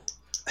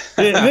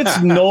 if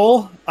it's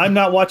Null, I'm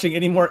not watching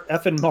any more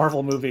effing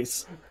Marvel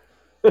movies.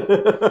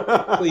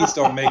 Please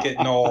don't make it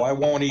Null. I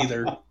won't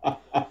either.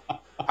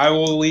 I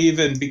will leave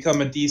and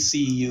become a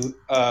DC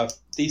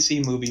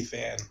movie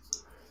fan.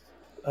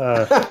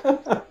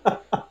 I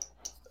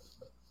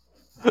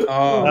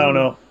don't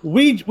know.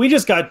 We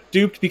just got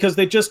duped because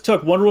they just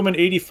took Wonder Woman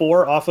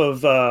 84 off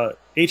of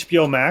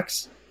HBO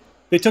Max.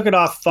 They took it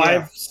off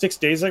 6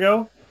 days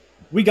ago.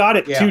 We got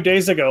it 2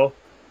 days ago,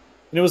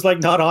 and it was like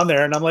not on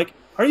there. And I'm like,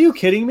 are you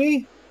kidding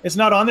me? It's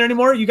not on there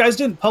anymore? You guys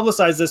didn't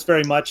publicize this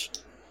very much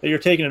that you're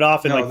taking it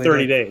off in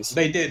 30 days.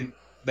 They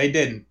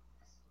didn't.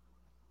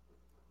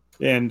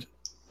 And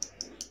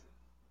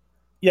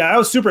yeah, I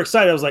was super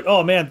excited. I was like,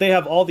 oh man, they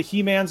have all the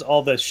He-Mans,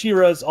 all the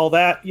She-Ras, all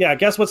that. Yeah,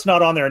 guess what's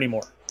not on there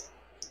anymore?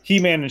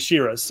 He-Man and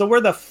She-Ras. So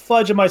where the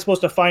fudge am I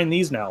supposed to find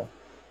these now?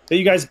 That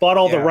you guys bought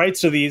all the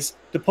rights to these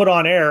to put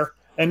on air,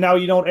 and now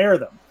you don't air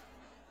them.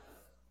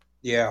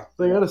 Yeah.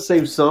 They got to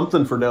save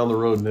something for down the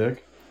road,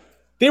 Nick.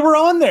 They were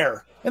on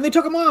there, and they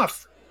took them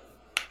off.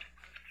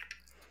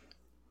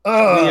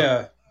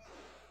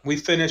 We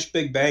finished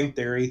Big Bang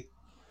Theory.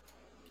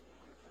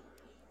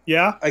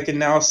 Yeah? I can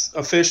now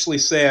officially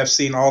say I've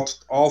seen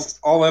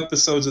all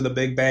episodes of The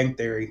Big Bang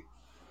Theory.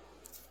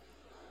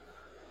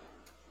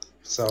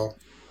 So.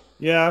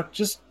 Yeah,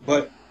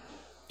 but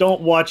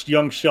don't watch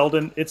Young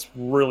Sheldon. It's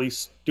really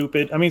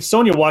stupid. I mean,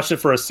 Sonia watched it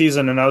for a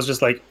season, and I was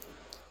just like,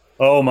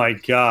 oh my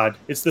god,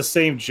 it's the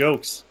same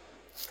jokes.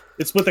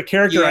 It's with a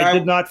character I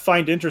did not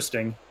find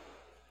interesting.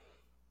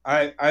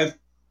 I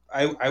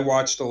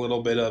watched a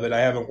little bit of it. I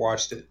haven't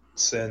watched it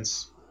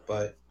since,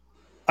 but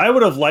I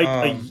would have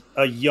liked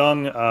a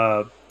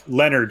young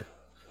Leonard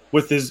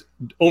with his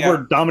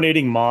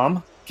over-dominating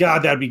mom.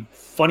 God, that'd be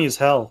funny as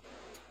hell.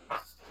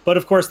 But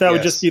of course, that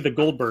would just be the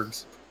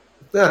Goldbergs.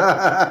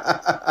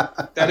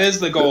 That is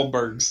the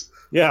Goldbergs.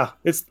 Yeah,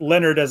 it's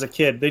Leonard as a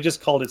kid. They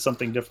just called it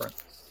something different.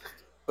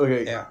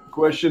 Okay,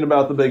 question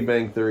about the Big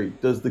Bang Theory.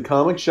 Does the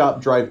comic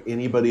shop drive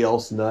anybody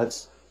else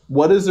nuts?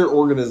 What is their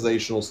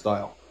organizational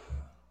style?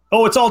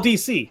 Oh, it's all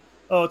DC.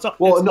 Oh, it's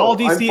all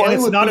DC, and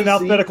it's not in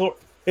alphabetical.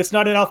 It's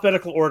not in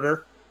alphabetical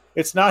order.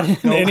 It's not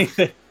in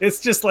anything.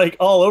 It's just like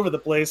all over the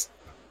place.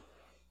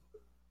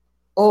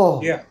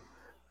 Oh, yeah.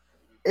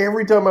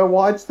 Every time I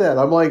watch that,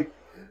 I'm like,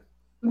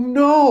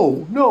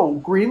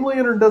 no. Green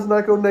Lantern does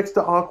not go next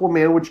to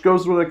Aquaman, which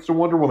goes next to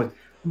Wonder Woman.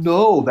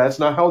 No, that's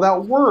not how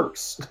that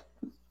works.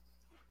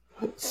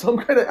 Some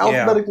kind of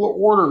alphabetical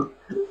order.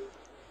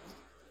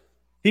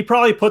 He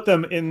probably put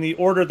them in the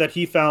order that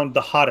he found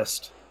the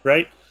hottest,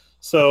 right?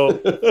 So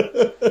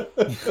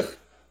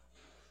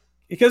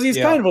because he's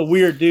Yeah. kind of a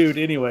weird dude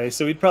anyway.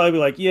 So he'd probably be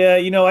like, yeah,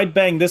 I'd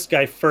bang this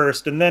guy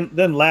first, and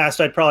then last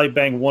I'd probably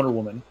bang Wonder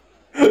Woman.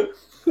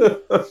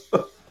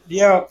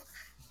 Yeah.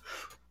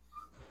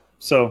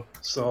 So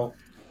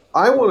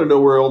I want to know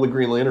where all the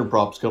Green Lantern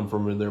props come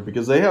from in there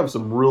because they have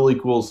some really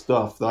cool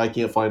stuff that I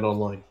can't find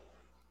online.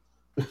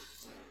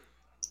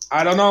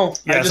 I don't know. I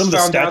yeah, just some of the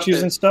found out statues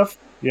that- and stuff.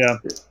 Yeah,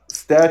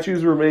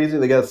 Statues are amazing.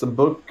 They got some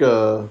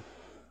bookshelf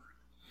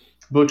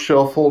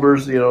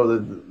holders,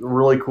 that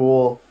really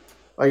cool.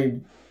 I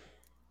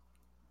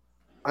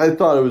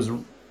thought it was.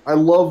 I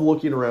love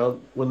looking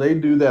around when they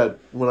do that.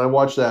 When I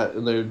watch that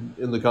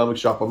in the comic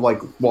shop, I'm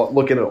like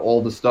looking at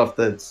all the stuff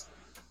that's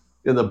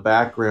in the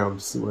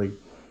background, like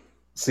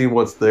seeing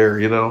what's there.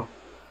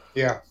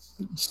 Yeah.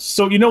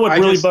 So you know what I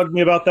really just- bugged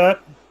me about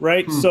that,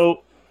 right?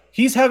 So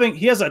he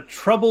has a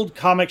troubled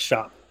comic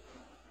shop.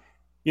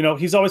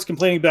 He's always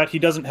complaining about he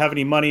doesn't have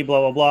any money,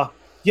 blah blah blah.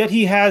 Yet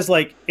he has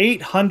like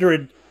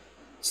 800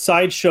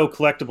 sideshow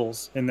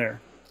collectibles in there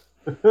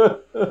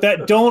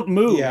that don't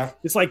move. Yeah.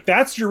 It's like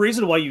that's your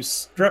reason why you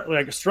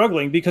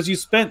struggling because you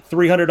spent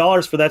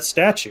 $300 for that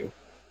statue.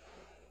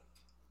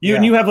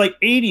 And you have like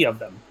 80 of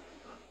them.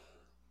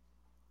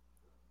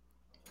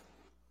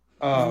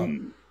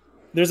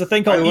 There's a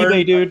thing called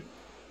eBay, dude.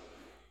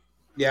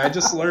 Yeah, I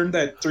just learned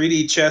that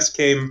 3D chess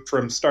came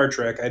from Star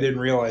Trek. I didn't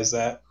realize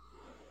that.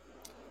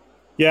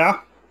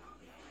 Yeah,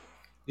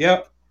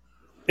 Yep.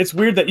 it's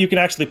weird that you can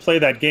actually play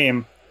that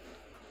game.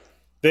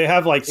 They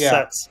have like Yeah.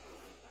 sets.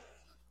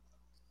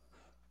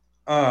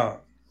 But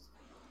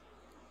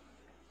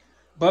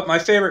my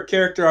favorite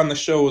character on the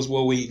show was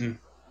Will Wheaton.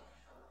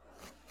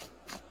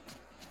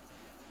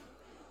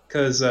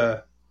 Because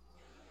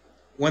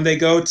when they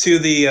go to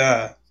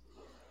the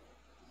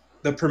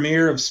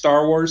premiere of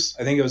Star Wars,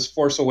 I think it was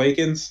Force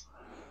Awakens,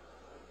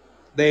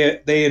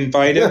 they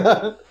invite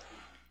him,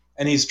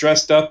 and he's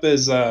dressed up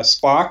as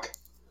Spock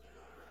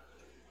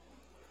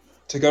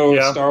to go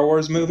to a Star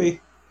Wars movie.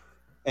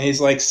 And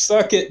he's like,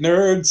 "Suck it,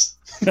 nerds."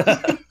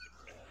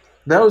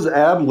 That was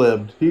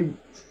ad-libbed. He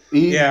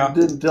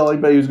didn't tell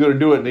anybody he was going to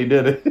do it, and he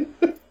did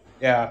it.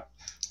 Yeah.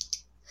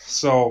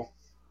 So,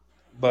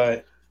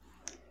 but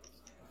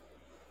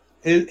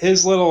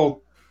his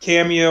little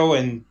cameo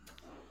and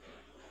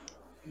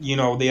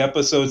the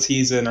episodes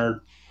he's in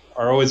are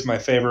always my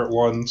favorite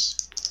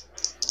ones.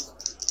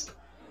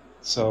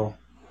 So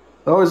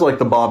I always like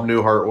the Bob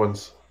Newhart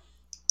ones.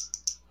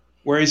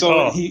 where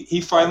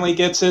he finally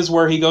gets his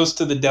where he goes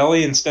to the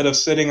deli instead of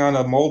sitting on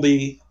a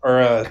moldy or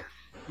a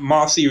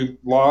mossy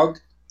log.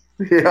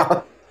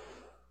 Yeah.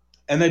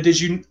 And then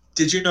did you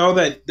know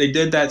that they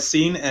did that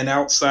scene and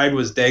outside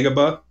was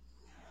Dagobah?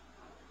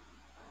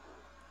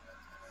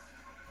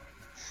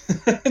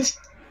 I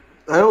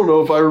don't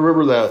know if I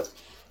remember that.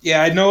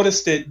 Yeah, I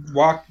noticed it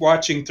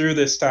watching through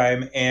this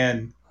time,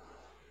 and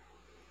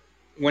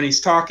when he's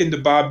talking to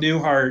Bob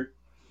Newhart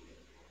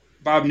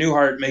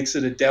makes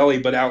it a deli,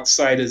 but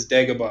outside is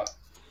Dagobah.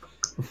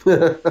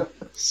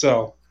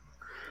 So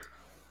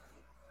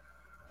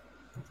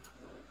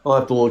I'll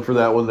have to look for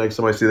that one next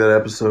time I see that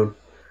episode.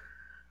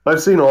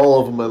 I've seen all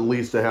of them at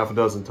least a half a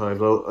dozen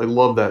times. I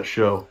love that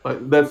show.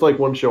 That's like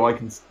one show I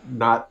can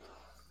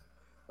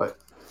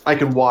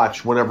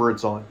watch whenever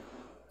it's on.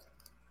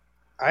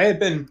 I had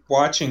been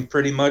watching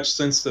pretty much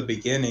since the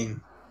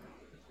beginning,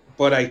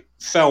 but I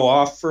fell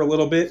off for a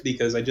little bit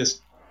because I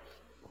just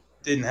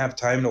didn't have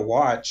time to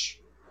watch.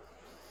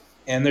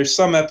 And there's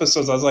some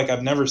episodes I was like,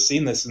 I've never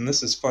seen this, and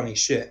this is funny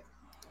shit.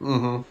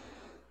 Mm-hmm.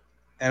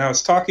 And I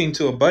was talking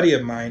to a buddy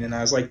of mine, and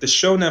I was like, the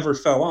show never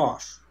fell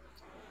off.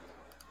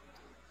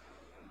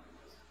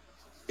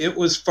 It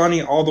was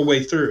funny all the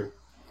way through.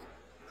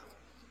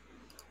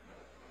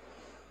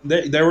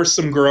 There were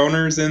some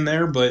groaners in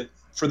there, but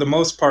for the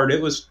most part,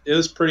 it was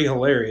pretty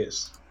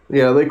hilarious.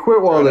 Yeah, they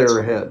quit while they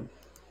were ahead.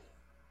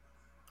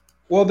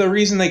 Well, the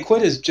reason they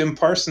quit is Jim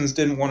Parsons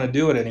didn't want to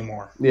do it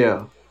anymore.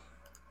 Yeah.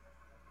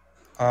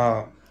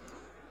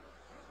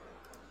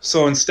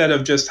 So instead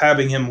of just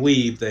having him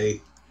leave,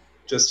 they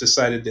just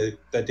decided that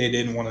they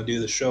didn't want to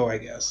do the show, I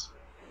guess.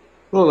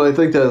 Well, I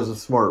think that is a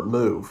smart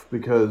move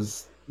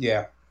because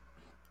Yeah.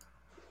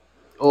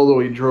 although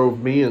he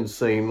drove me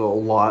insane a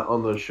lot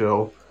on the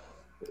show,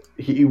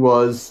 he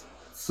was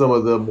some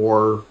of the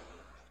more...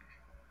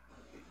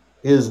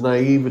 his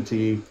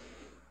naivety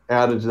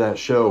added to that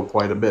show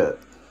quite a bit.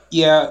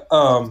 Yeah,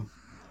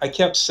 I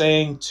kept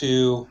saying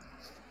to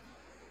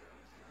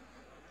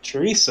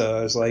Teresa,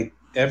 I was like,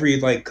 every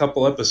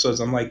couple episodes,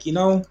 I'm like,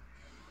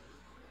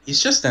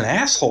 he's just an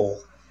asshole.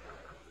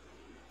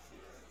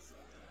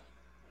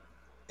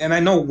 And I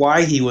know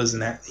why he was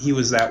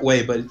that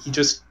way, but he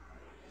just,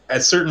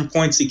 at certain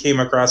points, he came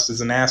across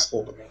as an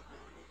asshole to me.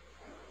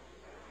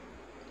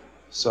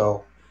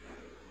 So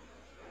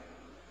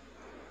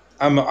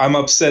I'm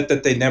upset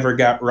that they never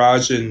got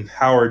Raj and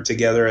Howard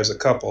together as a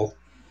couple.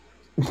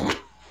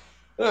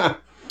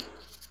 But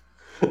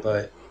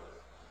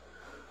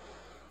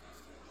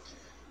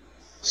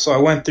so I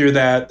went through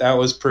that. That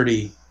was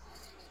pretty.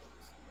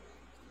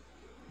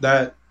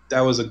 That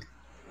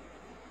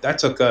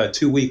took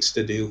 2 weeks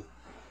to do.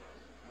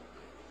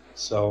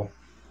 So,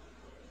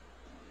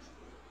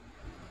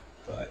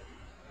 but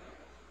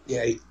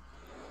yeah, I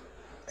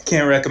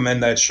can't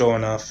recommend that show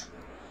enough.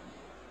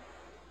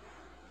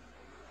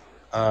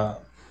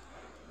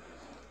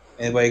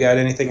 Anybody got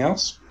anything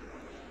else?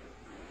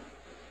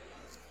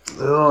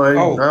 No, I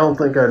don't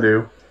think I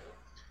do.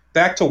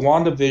 Back to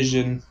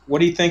WandaVision. What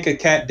do you think of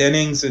Kat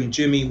Dennings and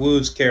Jimmy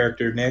Woo's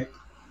character, Nick?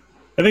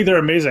 I think they're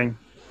amazing.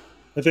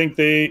 I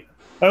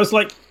was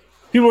like,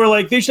 people were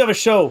like, they should have a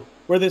show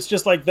where it's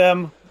just like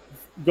them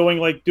going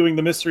like doing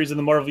the mysteries in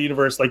the Marvel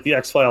universe, like the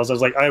X-Files. I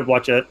was like, I would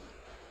watch it.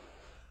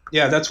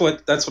 Yeah, that's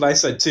what I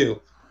said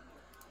too.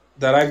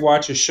 That I'd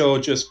watch a show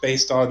just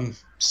based on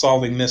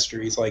solving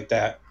mysteries like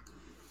that.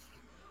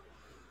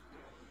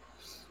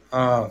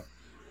 But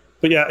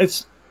yeah,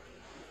 it's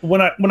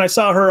when I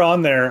saw her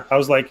on there, I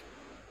was like,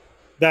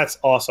 that's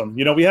awesome.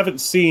 You know, we haven't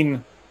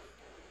seen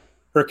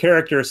her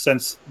character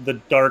since the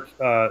Dark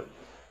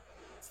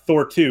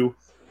Thor 2,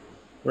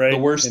 right? The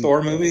worst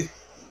Thor movie?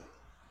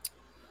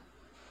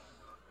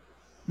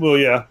 Well,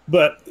 yeah.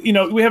 But, you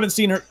know, we haven't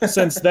seen her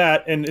since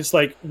that, and it's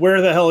like,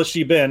 where the hell has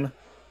she been?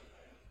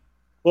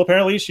 Well,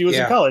 apparently she was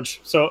in college.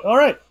 So, all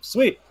right,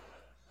 sweet.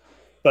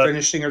 But,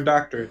 finishing her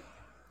doctorate.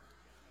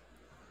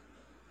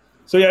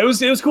 So, yeah, it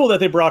was cool that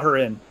they brought her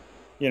in,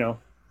 you know.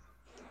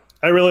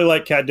 I really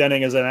like Kat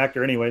Denning as an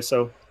actor anyway,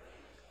 so.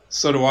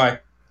 So do I.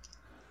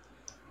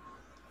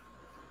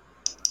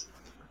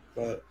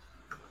 But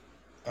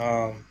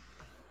I'm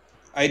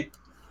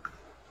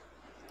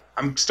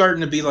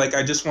starting to be like,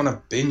 I just want to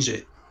binge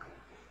it.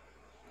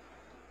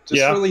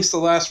 Just release the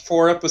last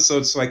 4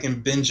 episodes so I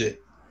can binge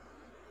it.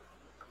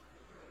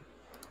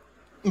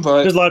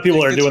 But there's a lot of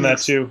people that are doing that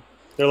too.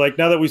 They're like,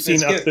 now that we've seen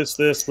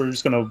this, we're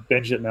just going to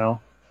binge it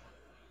now.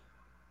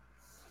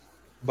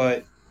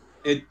 But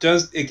it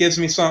gives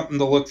me something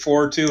to look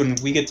forward to, and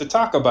we get to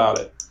talk about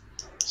it.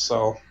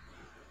 So,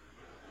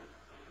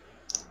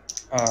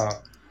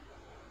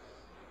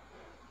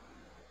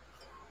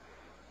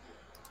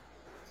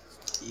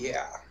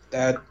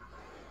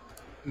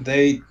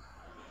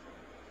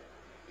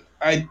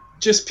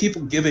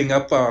 people giving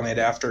up on it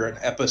after an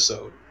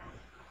episode.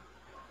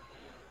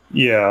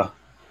 Yeah.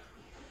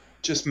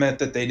 Just meant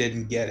that they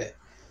didn't get it.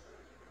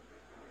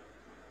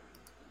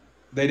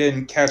 They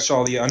didn't catch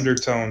all the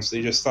undertones.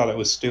 They just thought it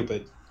was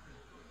stupid.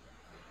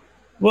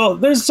 Well,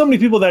 there's so many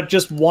people that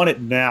just want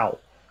it now.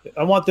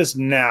 I want this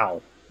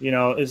now. You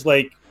know, it's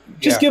like,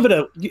 just give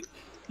it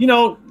you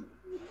know,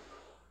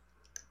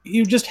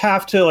 you just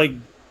have to like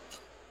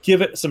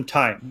give it some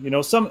time. You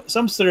know,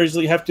 some series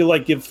you have to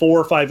like give 4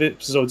 or 5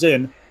 episodes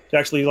in to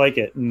actually like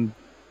it. And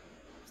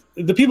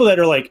the people that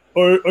are like,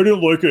 oh, I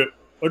didn't like it.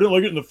 I didn't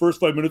like it in the first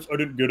 5 minutes. I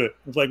didn't get it.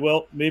 It's like,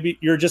 well, maybe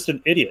you're just an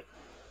idiot.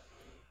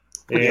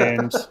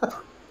 And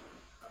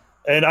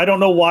and I don't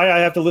know why I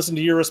have to listen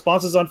to your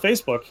responses on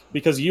Facebook,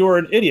 because you are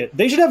an idiot.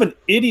 They should have an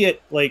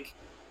idiot, like,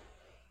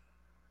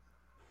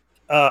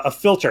 a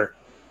filter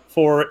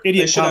for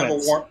idiot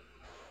comments.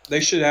 They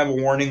should have a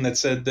warning that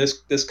said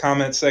this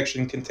comment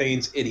section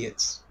contains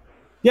idiots.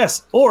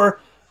 Yes, or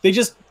they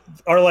just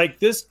are like,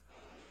 this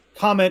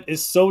comment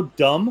is so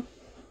dumb,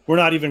 we're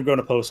not even going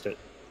to post it.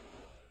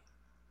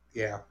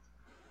 Yeah.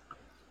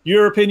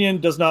 Your opinion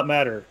does not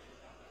matter.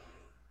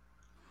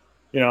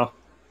 You know,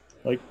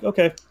 like,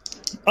 okay.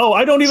 Oh,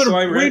 I don't even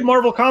read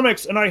Marvel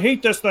Comics, and I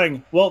hate this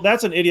thing. Well,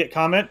 that's an idiot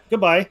comment.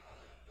 Goodbye.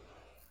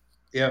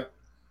 Yep.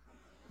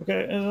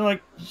 Okay, and they're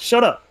like,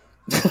 shut up.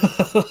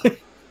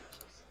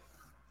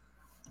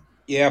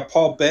 Yeah,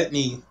 Paul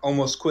Bettany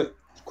almost quit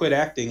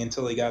acting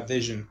until he got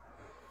Vision.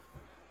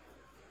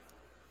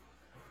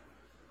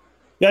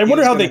 Yeah, I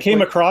wonder how they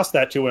came across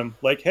that to him.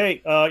 Like,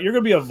 hey, you're going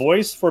to be a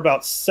voice for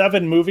about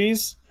 7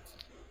 movies.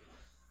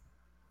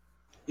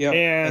 Yeah,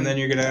 and then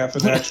you're going to have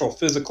an actual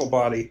physical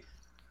body.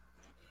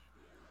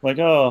 Like,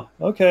 oh,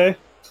 okay.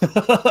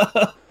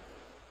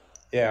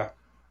 Yeah.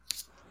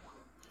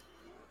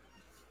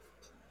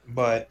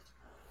 But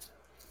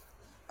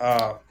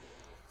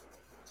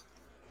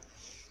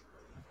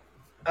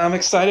I'm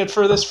excited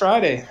for this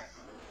Friday.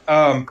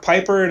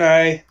 Piper and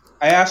I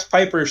asked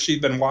Piper if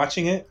she'd been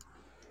watching it,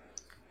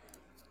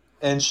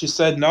 and she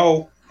said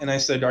no. And I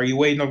said, are you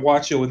waiting to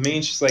watch it with me?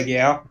 And she's like,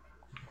 yeah.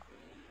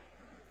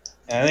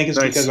 And I think it's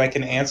because I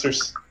can answer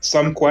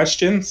some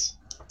questions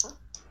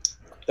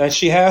that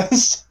she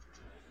has.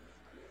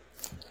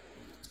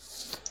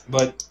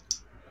 But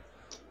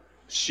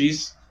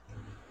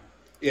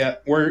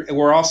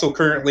we're also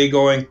currently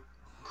going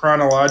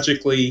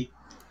chronologically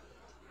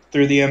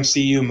through the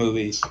MCU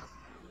movies.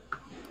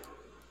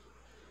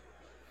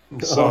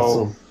 Awesome.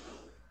 So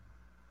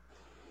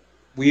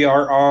we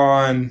are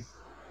on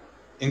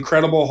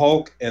Incredible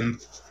Hulk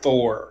and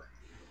Thor.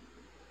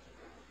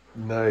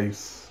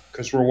 Nice.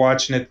 Because we're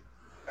watching it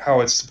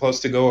how it's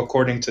supposed to go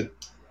according to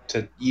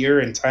year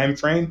and time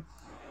frame.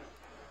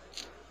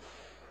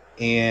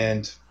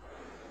 And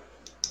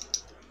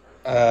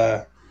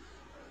her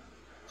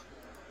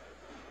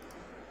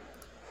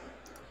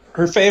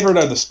favorite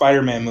are the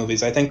Spider-Man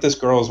movies. I think this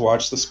girl has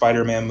watched the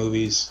Spider-Man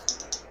movies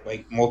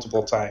like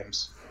multiple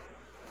times.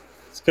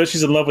 It's because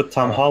she's in love with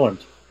Tom Holland.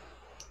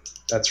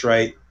 That's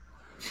right.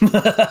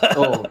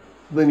 Oh,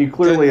 then you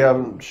clearly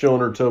haven't shown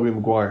her Tobey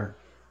Maguire.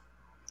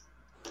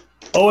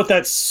 Oh, with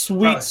that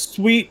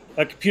sweet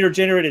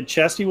computer-generated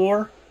chest he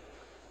wore?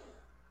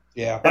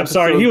 Yeah. I'm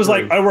sorry. He was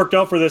 3. like, I worked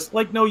out for this.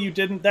 Like, no, you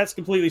didn't. That's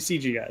completely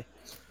CGI.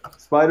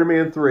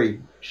 Spider-Man 3.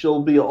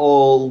 She'll be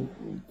all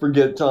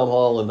forget Tom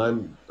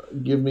Holland.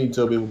 Give me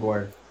Tobey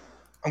Maguire.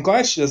 I'm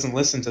glad she doesn't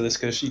listen to this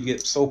because she'd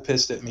get so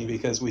pissed at me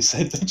because we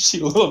said that she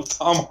loved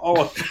Tom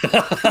Holland.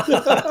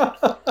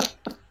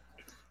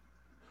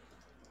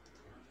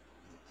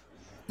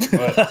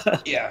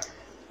 But, yeah.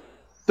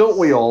 Don't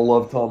we all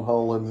love Tom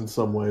Holland in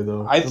some way,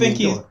 though? I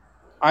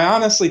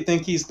honestly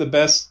think he's the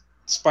best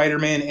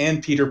Spider-Man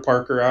and Peter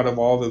Parker out of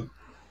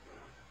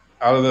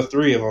the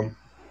three of them.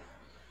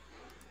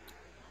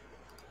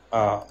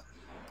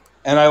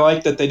 And I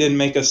like that they didn't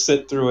make us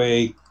sit through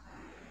a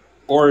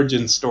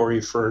origin story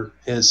for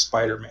his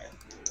Spider-Man.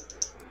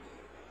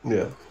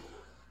 Yeah.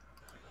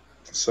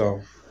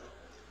 So,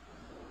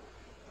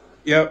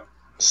 yep.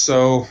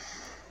 So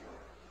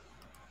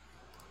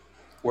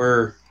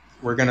we're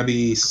gonna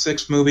be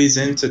 6 movies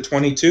into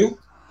 22.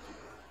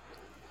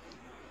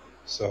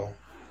 So,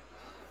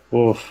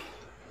 Oof.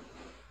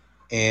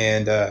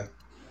 And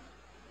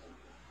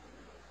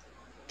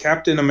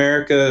Captain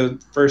America: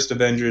 First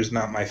Avenger is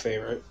not my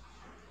favorite.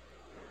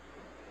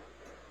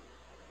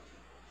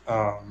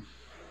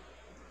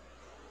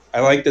 I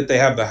like that they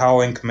have the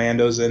Howling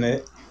Commandos in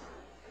it.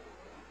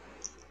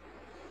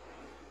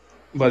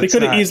 But they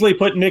could have easily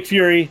put Nick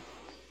Fury.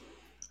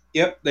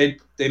 Yep, they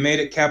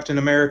made it Captain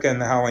America and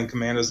the Howling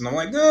Commandos, and I'm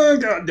like, oh,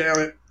 God damn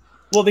it.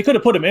 Well, they could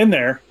have put him in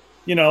there.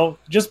 You know,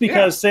 just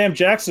because Sam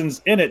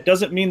Jackson's in it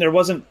doesn't mean there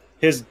wasn't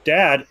his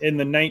dad in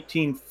the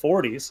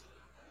 1940s.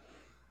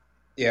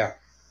 Yeah.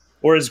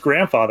 Or his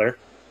grandfather.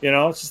 You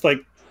know, it's just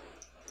like,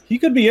 he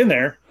could be in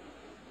there.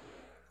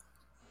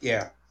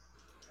 Yeah.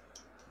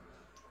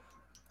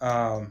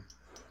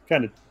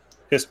 Kind of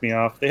pissed me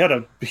off. They had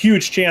a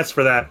huge chance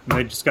for that, and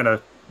they just kind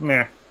of,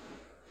 meh.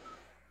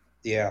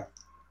 Yeah.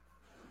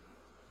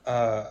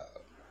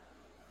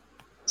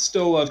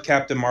 Still love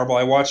Captain Marvel.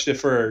 I watched it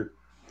for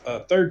a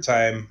third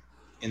time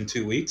in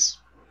 2 weeks.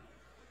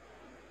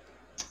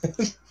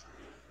 Did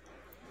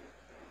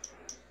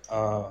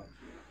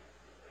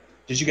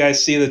you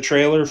guys see the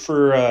trailer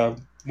for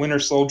Winter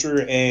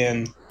Soldier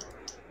and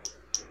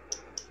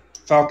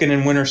Falcon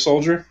and Winter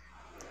Soldier?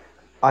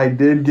 I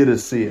did get to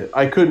see it.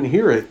 I couldn't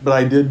hear it, but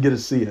I did get to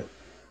see it.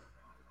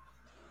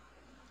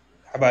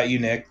 How about you,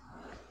 Nick?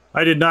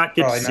 I did not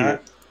get to see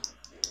it.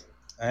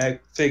 I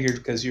figured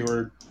because you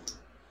were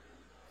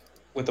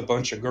with a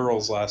bunch of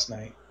girls last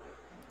night.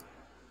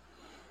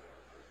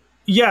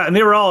 Yeah, and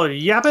they were all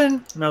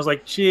yapping, and I was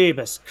like,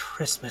 Jeebus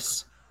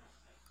Christmas.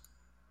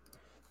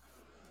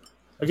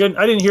 Again,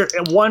 I didn't hear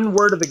one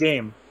word of the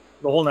game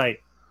the whole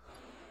night.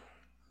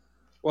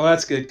 Well,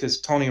 that's good because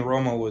Tony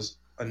Romo was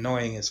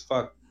annoying as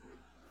fuck.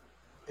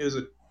 It was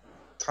a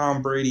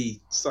Tom Brady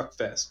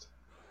suckfest.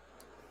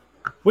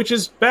 Which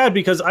is bad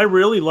because I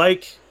really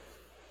like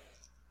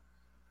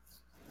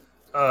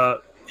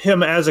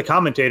him as a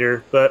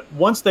commentator, but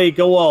once they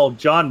go all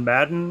John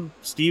Madden,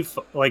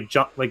 like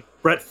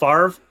Brett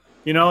Favre,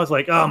 you know, it's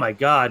like, oh my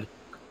God,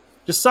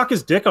 just suck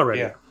his dick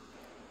already. Yeah.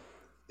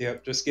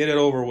 Yep, just get it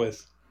over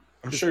with.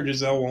 I'm sure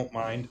Giselle won't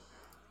mind.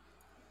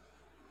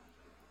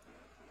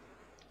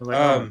 I'm like,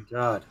 oh my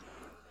God.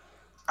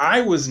 I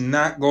was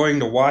not going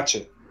to watch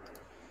it.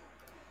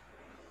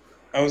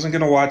 I wasn't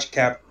going to watch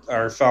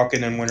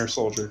Falcon and Winter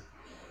Soldier.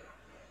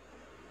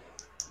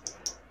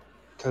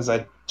 Because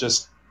I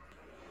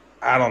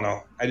don't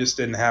know. I just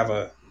didn't have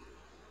a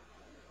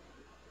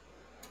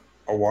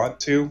want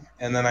to.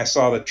 And then I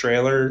saw the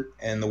trailer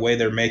and the way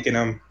they're making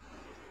them,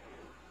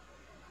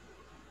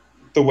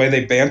 the way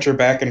they banter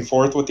back and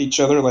forth with each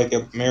other like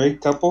a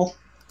married couple.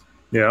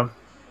 Yeah.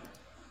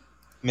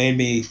 Made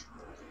me,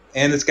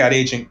 and it's got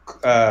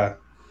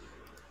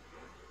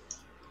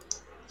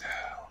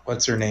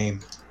what's her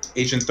name?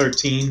 Agent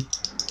 13.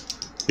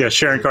 Yeah,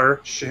 Sharon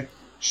Carter.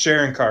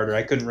 Sharon Carter.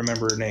 I couldn't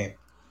remember her name.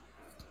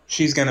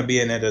 She's going to be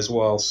in it as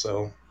well,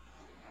 so.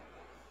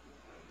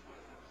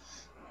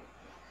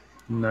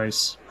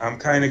 Nice. I'm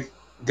kind of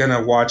going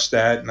to watch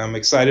that, and I'm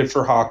excited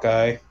for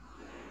Hawkeye.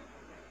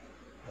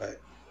 But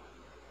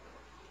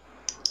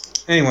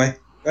anyway,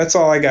 that's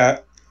all I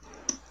got.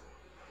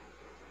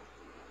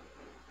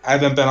 I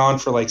haven't been on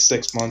for like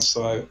 6 months,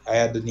 so I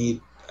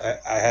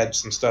had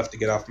some stuff to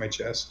get off my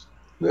chest.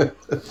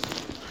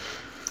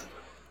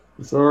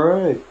 It's all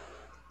right.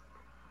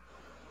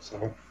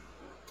 So.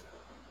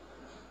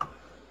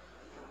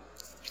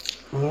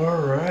 All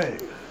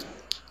right.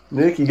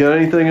 Nick, you got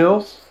anything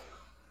else?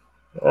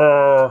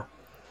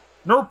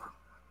 Nope.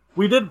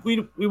 We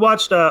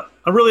watched, I'm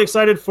really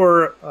excited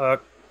for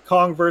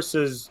Kong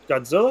versus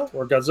Godzilla,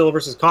 or Godzilla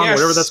versus Kong, yes.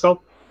 Whatever that's called.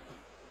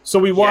 So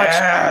we watched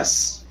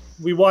Yes.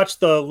 We watched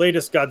the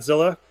latest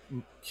Godzilla,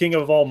 King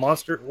of All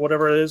Monster,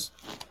 whatever it is.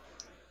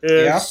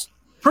 It's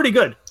pretty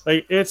good.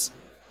 Like it's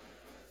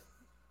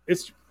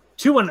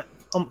 2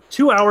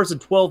 hours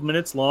and 12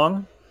 minutes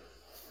long.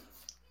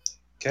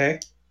 Okay.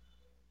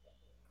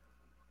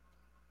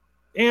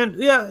 And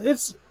yeah,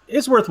 it's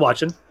worth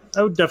watching.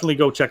 I would definitely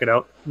go check it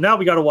out. Now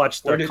we got to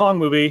watch the Kong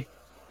movie,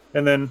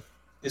 and then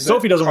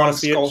Sophie doesn't want to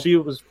see it. She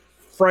was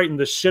frightened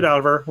the shit out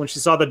of her when she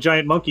saw the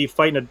giant monkey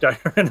fighting a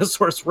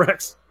Tyrannosaurus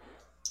Rex.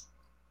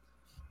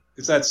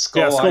 Is that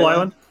Skull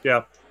Island?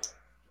 Yeah.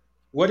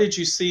 What did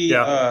you see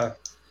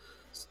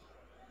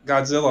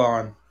Godzilla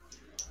on?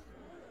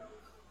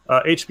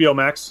 HBO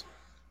Max.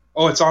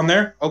 Oh, it's on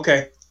there?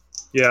 Okay.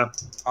 Yeah.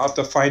 I'll have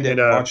to find it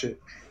and watch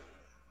it.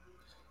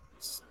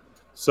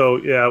 So,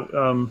 yeah,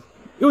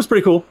 it was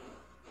pretty cool.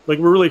 Like,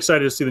 we're really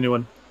excited to see the new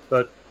one.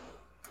 But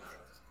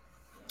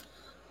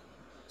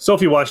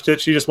Sophie watched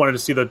it. She just wanted to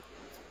see the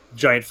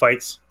giant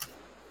fights.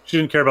 She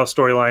didn't care about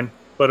storyline.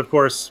 But, of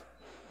course,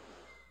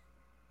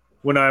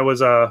 when I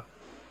was a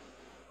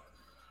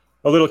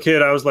little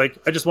kid, I was like,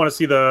 I just want to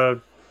see the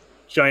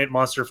giant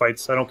monster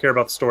fights. I don't care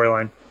about the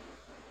storyline.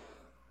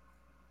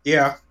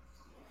 Yeah.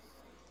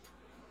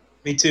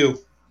 Me too.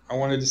 I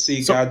wanted to see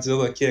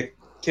Godzilla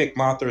kick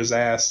Mothra's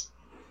ass.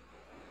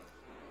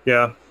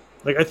 Yeah.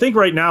 Like, I think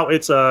right now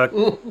it's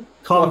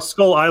Kong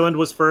Skull Island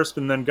was first,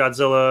 and then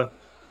Godzilla,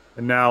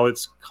 and now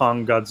it's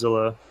Kong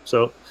Godzilla.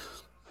 So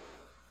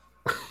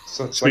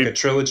it's like a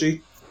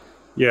trilogy?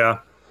 Yeah.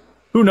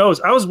 Who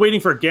knows? I was waiting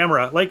for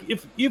Gamera. Like,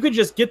 if you could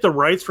just get the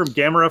rights from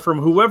Gamera from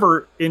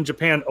whoever in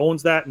Japan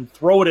owns that and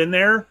throw it in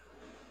there,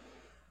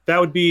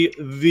 that would be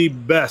the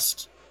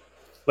best,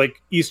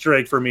 like, Easter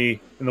egg for me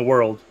in the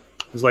world.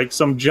 It's like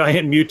some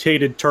giant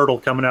mutated turtle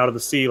coming out of the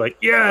sea. Like,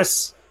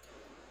 yes!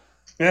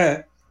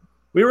 Yeah.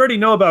 We already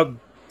know about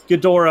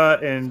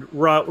Ghidorah and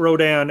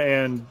Rodan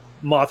and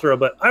Mothra,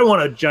 but I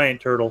want a giant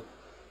turtle.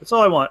 That's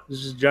all I want.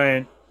 It's just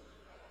giant.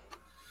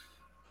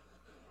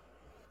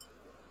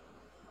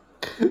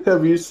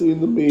 Have you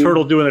seen the meme?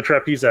 Turtle doing the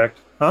trapeze act.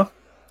 Huh?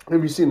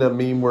 Have you seen that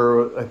meme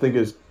where I think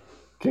it's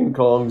King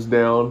Kong's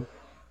down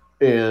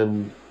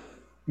and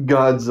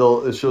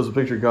Godzilla, it shows a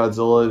picture of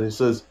Godzilla and it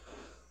says,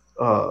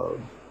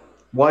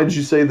 why did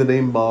you say the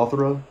name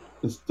Mothra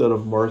instead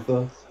of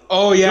Martha?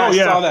 Oh, yeah, I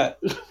saw that.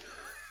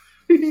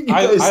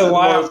 I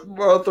laughed.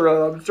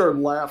 Mothra, I'm sure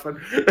laughing.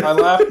 I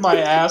laughed my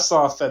ass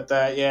off at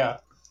that, yeah.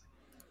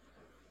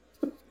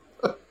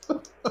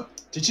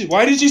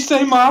 Why did you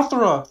say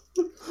Mothra?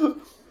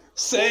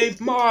 Save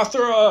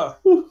Mothra!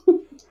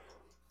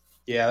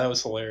 Yeah, that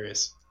was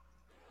hilarious.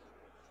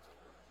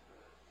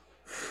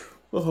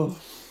 Oh,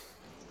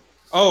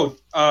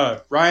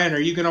 Ryan, are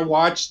you gonna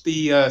watch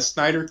the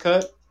Snyder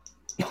Cut?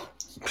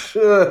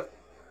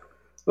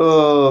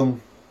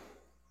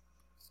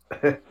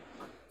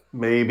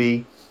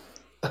 Maybe.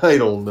 I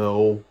don't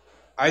know.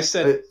 I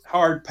said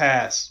hard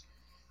pass.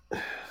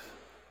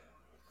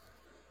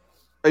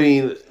 I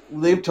mean,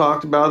 they've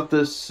talked about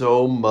this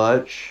so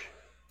much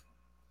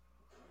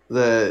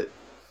that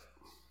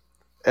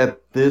at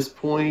this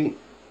point,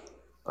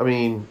 I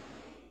mean,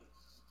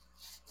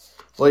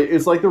 like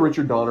it's like the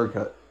Richard Donner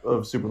cut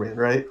of Superman,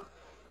 right?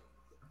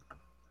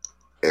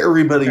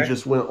 Everybody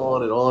just went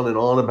on and on and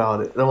on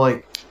about it. And I'm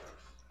like,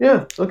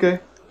 yeah, okay.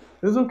 It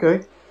was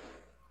okay.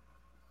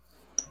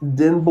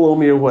 Didn't blow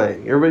me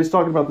away. Everybody's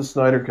talking about the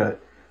Snyder cut.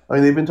 I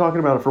mean, they've been talking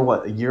about it for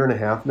what, a year and a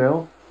half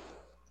now?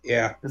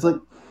 Yeah. It's like,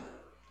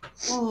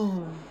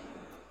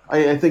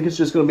 I think it's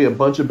just going to be a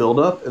bunch of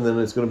build-up, and then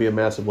it's going to be a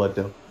massive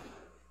letdown.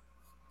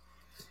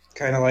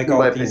 Kind of like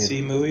all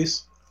DC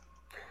movies?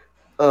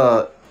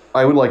 I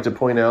would like to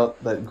point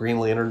out that Green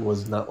Lantern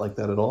was not like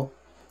that at all.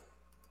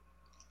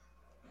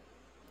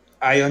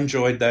 I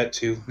enjoyed that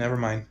too. Never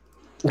mind.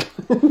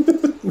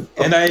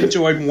 And I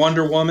enjoyed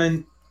Wonder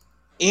Woman,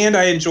 and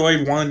I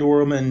enjoyed Wonder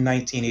Woman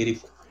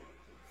 1984.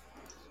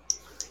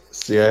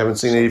 See, I haven't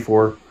seen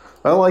 84.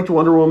 I liked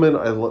Wonder Woman.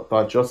 I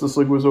thought Justice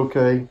League was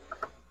okay.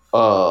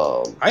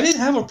 I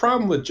didn't have a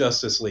problem with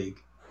Justice League.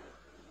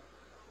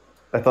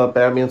 I thought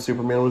Batman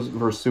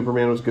versus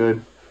Superman was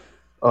good.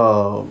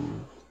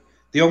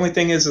 The only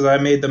thing is that I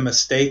made the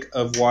mistake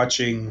of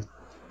watching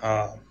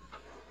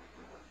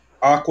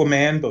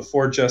Aquaman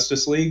before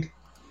Justice League.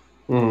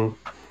 Mm-hmm.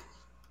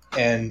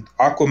 And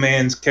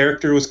Aquaman's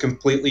character was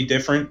completely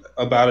different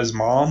about his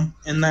mom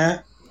in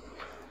that.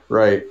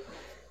 Right.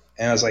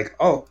 And I was like,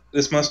 oh,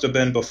 this must have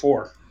been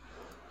before.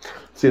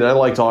 See, and I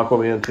liked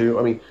Aquaman too.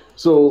 I mean,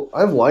 so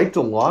I've liked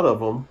a lot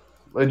of them.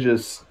 I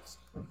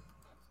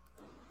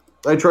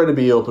try to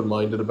be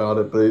open-minded about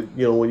it, but,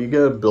 you know, when you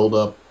get a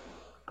build-up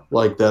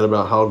like that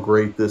about how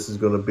great this is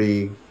going to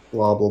be,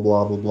 blah, blah,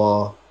 blah, blah,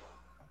 blah,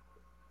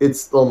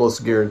 it's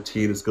almost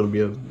guaranteed it's going to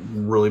be a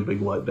really big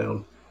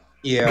letdown.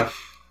 Yeah.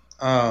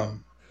 I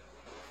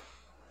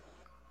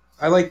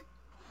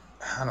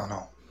don't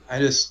know. I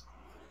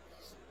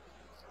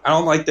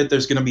don't like that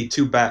there's going to be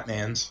two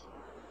Batmans.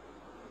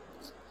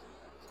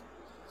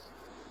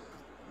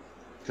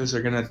 Because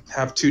they're going to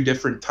have two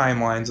different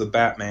timelines of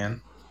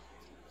Batman.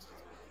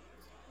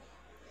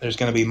 There's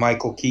going to be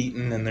Michael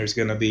Keaton, and there's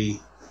going to be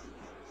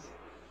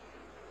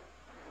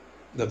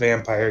the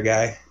vampire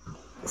guy.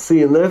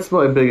 See, and that's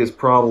my biggest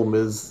problem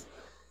is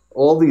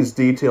all these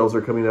details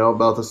are coming out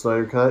about the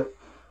Snyder Cut,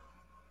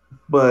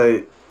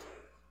 but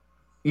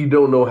you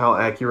don't know how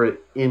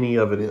accurate any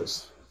of it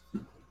is.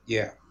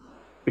 Yeah.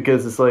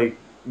 Because it's like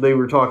they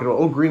were talking about,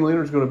 oh, Green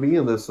Lantern's going to be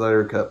in this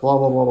Snyder Cut, blah,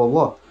 blah, blah, blah,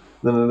 blah.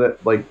 Then,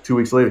 like, 2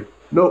 weeks later,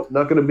 nope,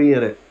 not going to be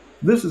in it.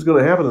 This is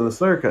going to happen in the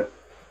Snyder Cut.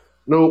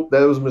 Nope,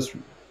 that was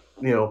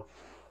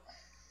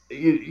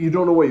you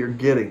don't know what you're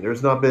getting.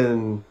 There's not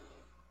been...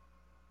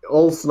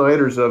 All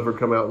Snyder's ever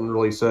come out and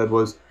really said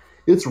was,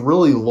 it's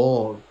really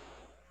long.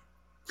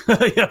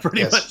 Yeah, pretty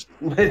Yes.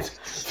 much. It's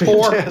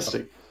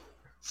fantastic.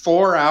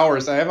 4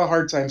 hours. I have a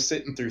hard time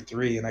sitting through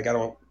 3, and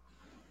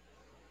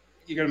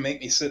you're going to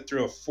make me sit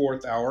through a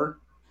 4th hour?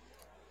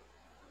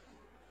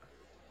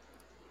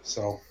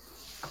 So,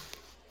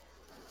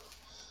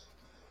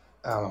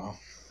 I don't know.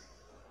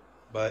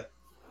 But,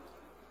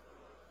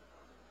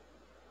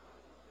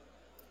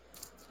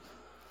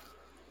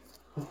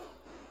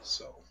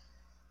 so.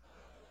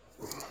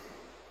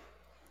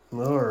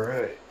 All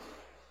right.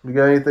 You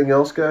got anything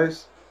else,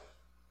 guys?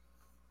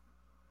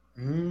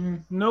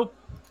 Nope.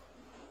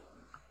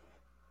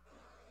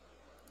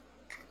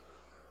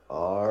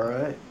 All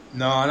right.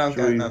 No, I don't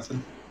got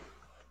nothing.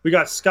 We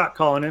got Scott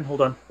calling in.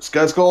 Hold on.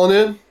 Scott's calling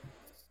in?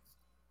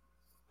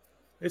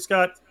 Hey,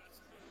 Scott.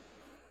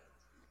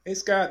 Hey,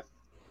 Scott.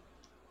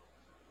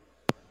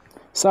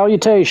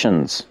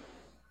 Salutations.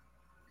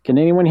 Can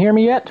anyone hear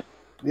me yet?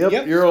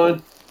 Yep. You're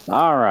on.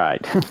 All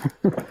right.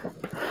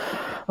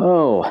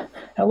 Oh,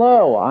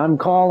 hello. I'm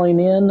calling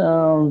in.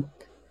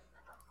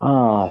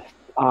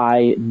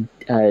 I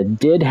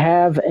did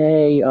have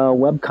a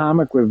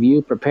webcomic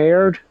review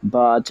prepared,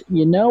 but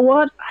you know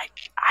what?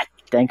 I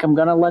think I'm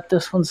going to let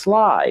this one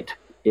slide.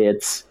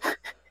 It's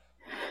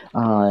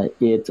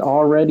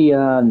already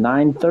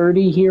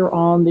 9:30 here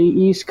on the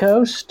East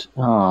Coast,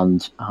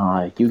 and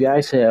you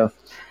guys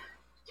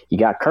you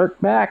got Kirk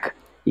back.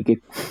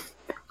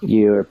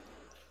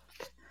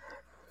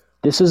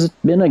 This has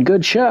been a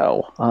good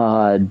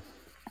show.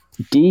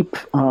 Deep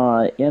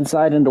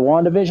insight into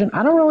WandaVision.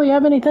 I don't really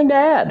have anything to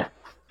add.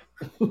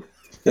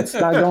 It's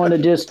not going to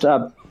just.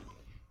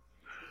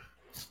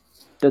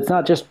 That's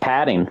not just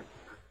padding.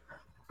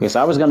 Because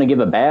I was going to give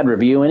a bad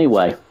review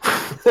anyway.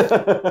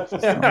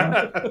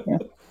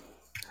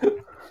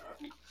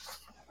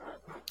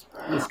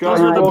 Scott,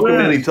 you're welcome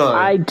anytime.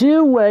 I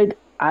do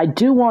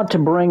want to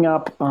bring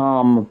up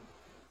a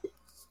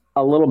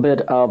little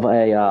bit of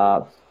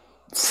a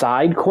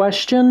side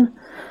question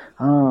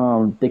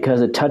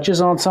because it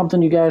touches on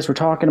something you guys were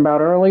talking about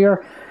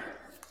earlier.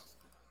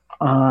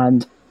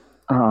 And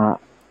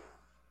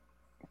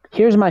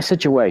here's my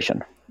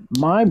situation.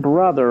 My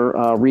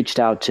brother reached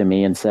out to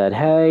me and said,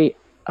 hey,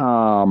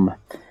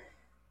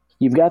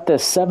 you've got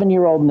this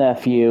 7-year-old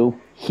nephew.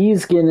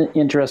 He's getting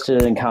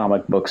interested in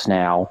comic books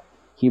now.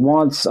 He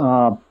wants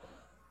a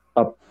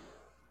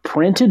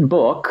printed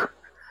book,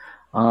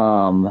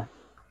 an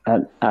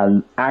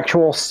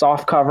actual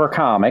softcover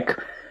comic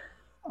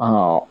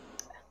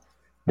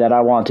that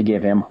I want to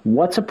give him.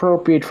 What's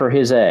appropriate for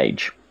his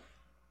age?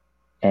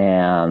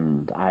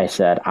 And I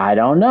said, I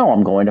don't know.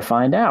 I'm going to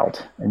find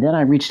out. And then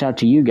I reached out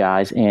to you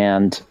guys,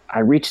 and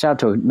I reached out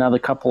to another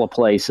couple of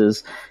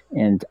places,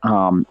 and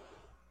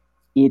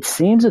it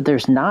seems that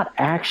there's not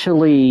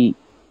actually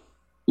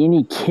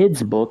any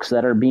kids' books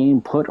that are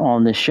being put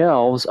on the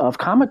shelves of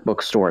comic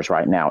book stores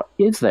right now.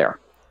 Is there?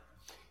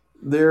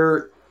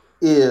 There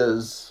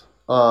is.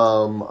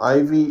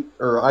 IDW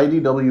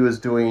is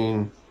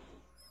doing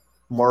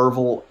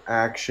Marvel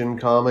Action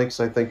Comics,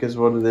 I think is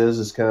what it is.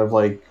 It's kind of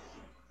like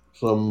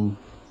some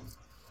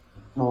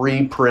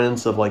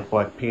reprints of like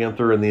Black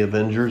Panther and the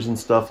Avengers and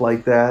stuff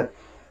like that.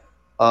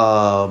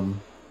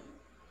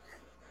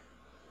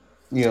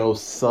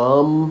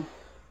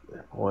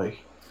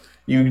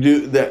 You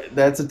do that.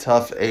 That's a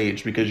tough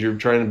age because you're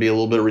trying to be a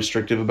little bit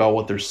restrictive about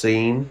what they're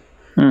seeing.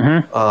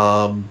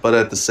 Mm-hmm. But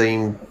at the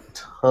same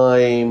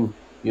time,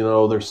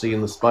 they're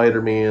seeing the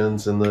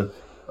Spider-Mans and the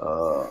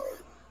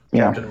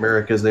Captain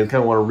Americas. They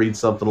kind of want to read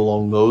something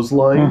along those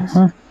lines.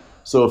 Mm-hmm.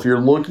 So if you're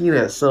looking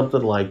at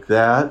something like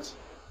that,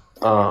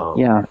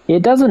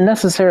 it doesn't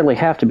necessarily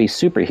have to be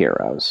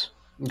superheroes,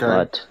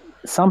 but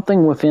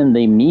something within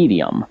the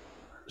medium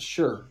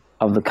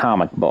of the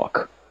comic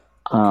book.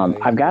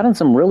 I've gotten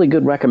some really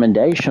good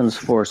recommendations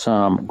for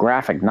some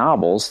graphic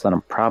novels that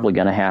I'm probably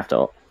going to have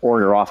to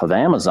order off of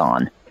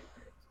Amazon.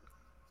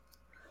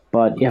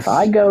 But if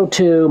I go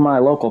to my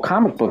local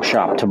comic book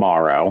shop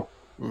tomorrow,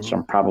 which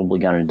I'm probably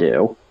going to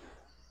do,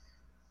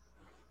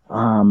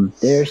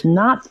 there's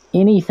not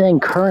anything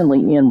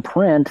currently in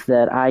print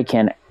that I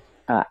can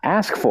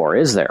ask for,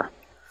 is there?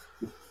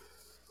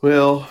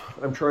 Well,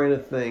 I'm trying to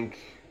think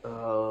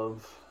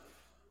of...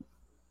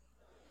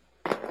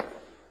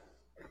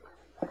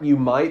 You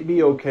might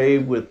be okay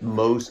with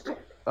most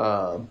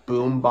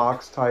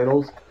Boombox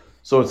titles.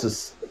 So it's a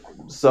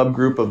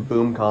subgroup of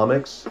Boom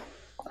Comics.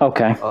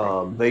 Okay.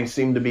 They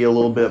seem to be a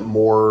little bit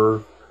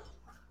more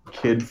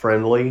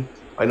kid-friendly.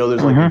 I know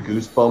there's like a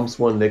Goosebumps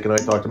one. Nick and I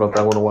talked about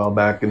that one a while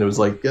back, and it was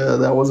like,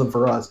 that wasn't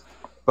for us.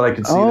 But I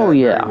could see that very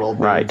well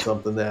being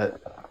something that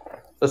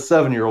a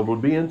 7-year-old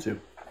would be into.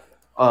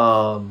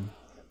 So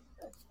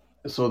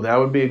that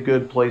would be a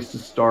good place to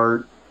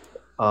start.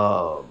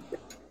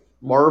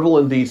 Marvel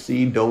and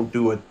DC don't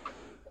do a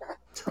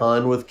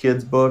ton with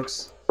kids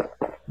books,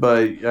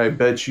 but I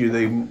bet you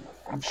they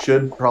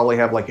should probably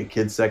have like a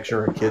kids section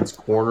or a kids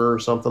corner or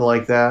something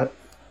like that.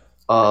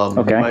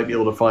 Okay. You might be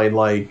able to find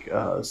like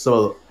some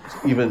of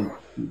even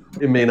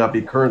it may not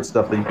be current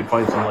stuff, but you could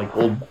find some like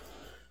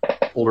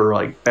older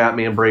like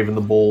Batman Brave and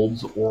the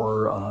Bolds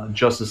or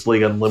Justice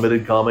League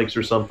Unlimited comics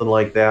or something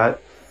like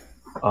that.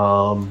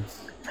 All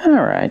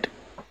right.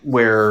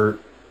 Where,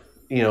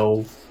 you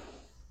know,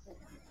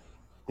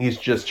 he's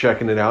just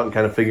checking it out and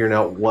kind of figuring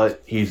out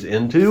what he's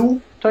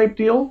into type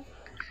deal.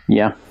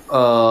 Yeah.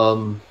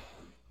 The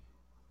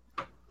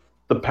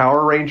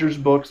Power Rangers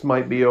books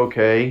might be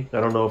okay. I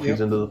don't know if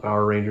he's into the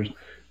Power Rangers,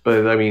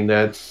 but I mean,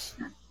 that's,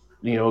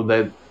 you know,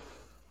 that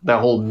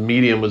whole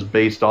medium was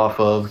based off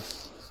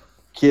of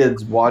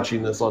kids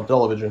watching this on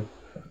television.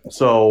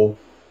 So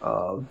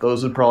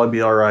those would probably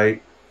be all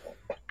right.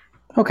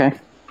 Okay.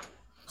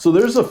 So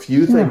there's a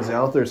few things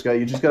out there, Scott.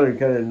 You just got to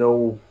kind of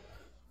know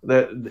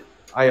that.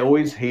 I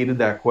always hated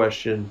that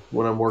question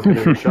when I'm working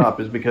in the shop,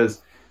 is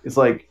because it's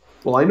like,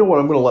 well, I know what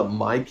I'm going to let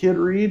my kid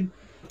read,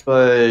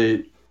 but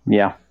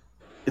yeah,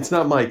 it's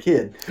not my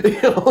kid.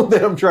 You know,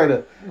 that I'm trying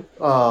to,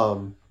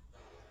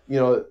 you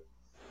know,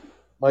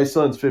 my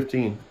son's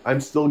 15. I'm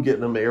still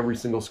getting him every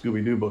single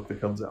Scooby-Doo book that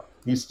comes out.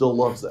 He still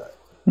loves that.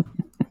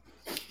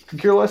 Could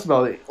care less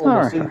about it,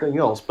 almost anything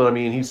else, but I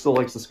mean, he still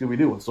likes the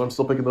Scooby-Doo ones, so I'm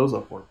still picking those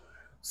up for him.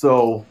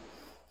 So,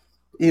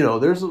 you know,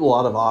 there's a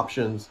lot of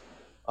options.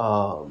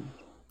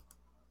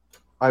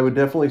 I would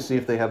definitely see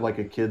if they had like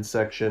a kids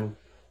section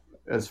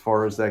as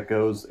far as that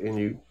goes, and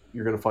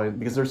you're going to find,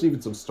 because there's even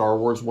some Star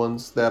Wars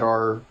ones that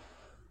are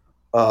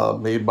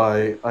made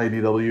by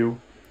IDW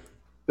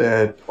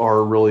that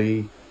are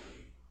really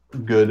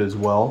good as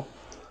well.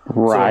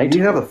 Right. So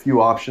you have a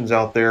few options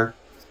out there,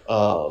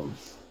 or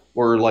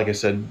like I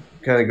said,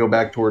 kind of go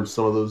back towards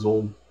some of those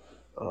old,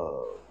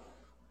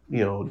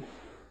 you know,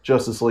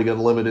 Justice League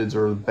Unlimiteds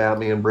or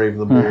Batman Brave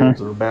and the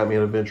Bolds or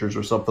Batman Adventures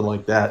or something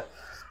like that.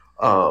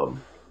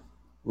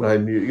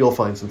 You'll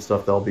find some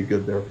stuff that'll be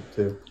good there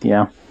too.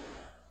 Yeah.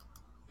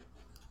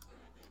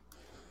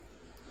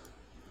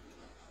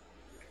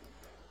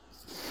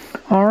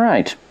 All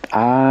right.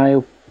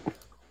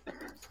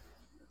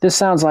 This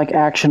sounds like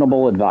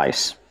actionable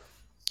advice.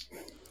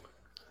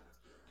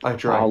 I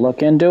try. I'll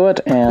look into it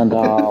and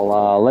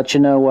I'll let you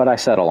know what I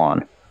settle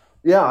on.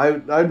 Yeah,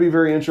 I'd be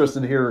very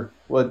interested to hear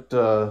what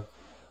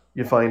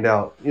you find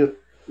out. You know,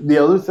 the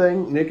other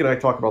thing, Nick and I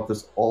talk about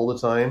this all the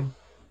time,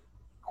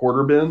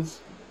 quarter bins.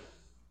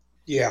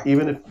 Yeah.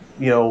 Even if,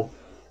 you know,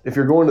 if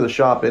you're going to the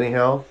shop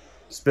anyhow,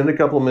 spend a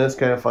couple of minutes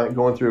kind of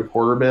going through a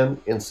quarter bin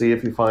and see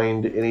if you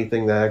find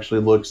anything that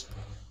actually looks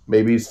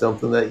maybe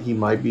something that he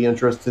might be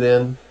interested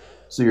in.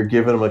 So you're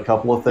giving him a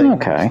couple of things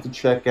to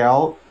check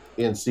out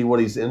and see what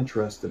he's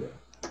interested in.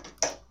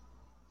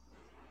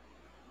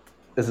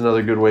 Is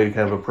another good way to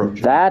kind of approach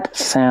it. That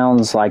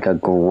sounds like a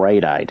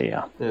great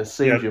idea. And it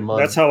saves you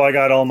money. That's how I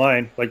got all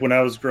mine. Like when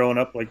I was growing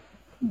up, like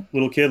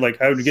little kid,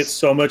 like I would get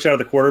so much out of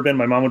the quarter bin.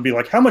 My mom would be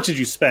like, "How much did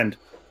you spend?"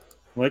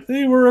 I'm like,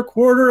 they were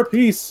 $0.25 a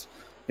piece,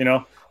 you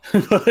know.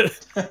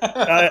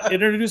 It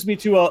introduced me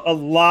to a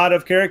lot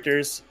of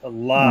characters, a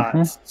lot.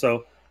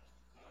 So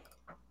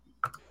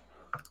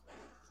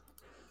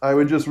I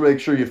would just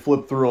make sure you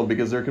flip through them,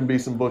 because there can be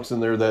some books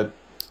in there that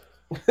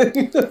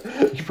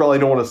you probably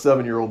don't want a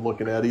 7-year-old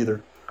looking at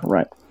either.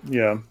 Right.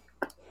 Yeah.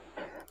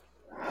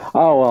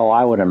 Oh, well,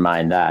 I wouldn't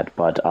mind that,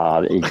 but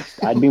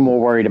I'd be more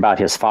worried about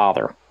his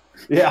father.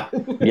 Yeah.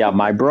 Yeah,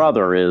 my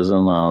brother is,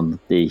 and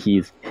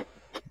he's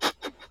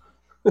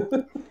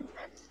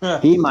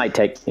he might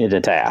take it to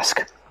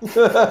task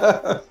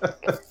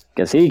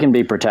because he can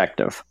be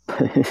protective.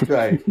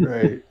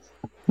 Right.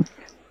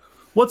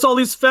 What's all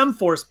these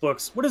FemForce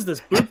books? What is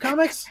this, boob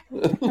comics?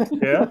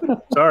 Yeah,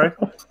 sorry.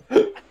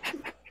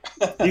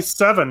 He's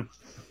 7.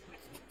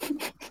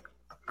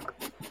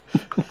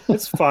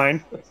 It's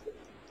fine.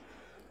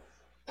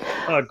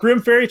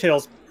 Grim Fairy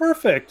Tales.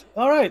 Perfect.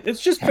 All right.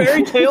 It's just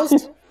fairy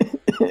tales.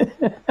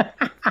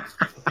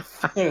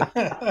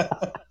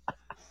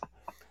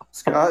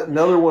 Scott,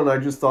 another one I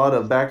just thought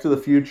of, Back to the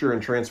Future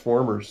and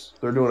Transformers.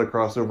 They're doing a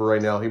crossover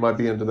right now. He might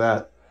be into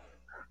that.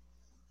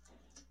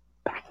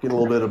 Get a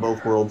little bit of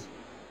both worlds.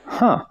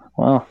 Huh.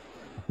 Well,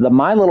 the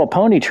My Little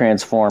Pony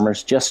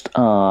Transformers just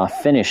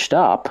finished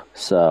up,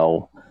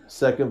 so...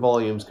 Second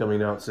volume's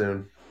coming out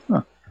soon.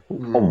 Huh.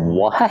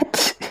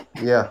 What?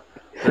 Yeah.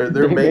 They're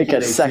they make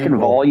a second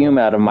volume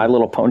out of My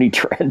Little Pony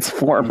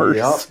Transformers.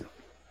 Yep.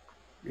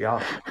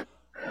 Yeah.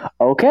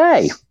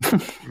 Okay.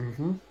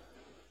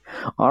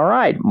 All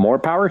right. More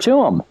power to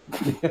them.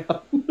 Yeah.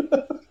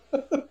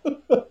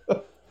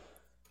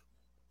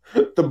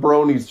 The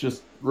bronies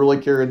just really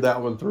carried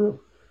that one through.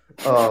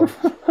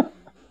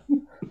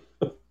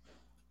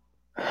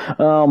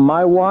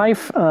 My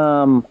wife,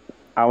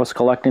 I was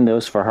collecting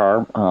those for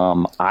her.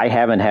 I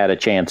haven't had a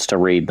chance to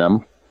read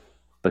them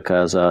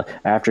because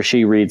after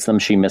she reads them,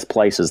 she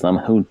misplaces them.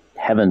 Who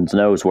heavens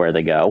knows where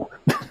they go.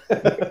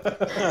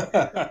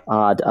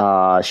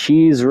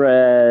 She's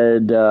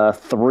read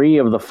 3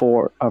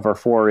 of her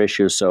 4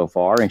 issues so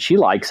far, and she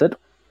likes it.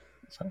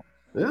 So,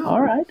 Yeah.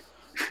 all right.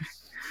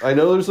 I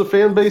know there's a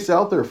fan base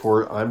out there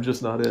for it. I'm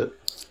just not it.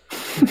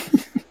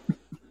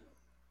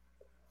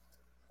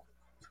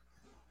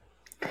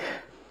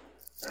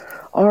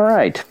 All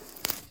right.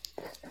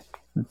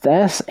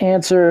 That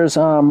answers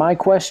my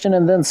question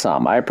and then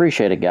some. I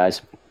appreciate it,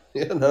 guys.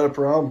 Yeah, not a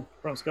problem.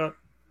 From Scott.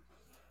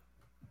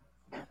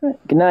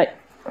 Good night.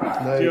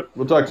 Night. Yep.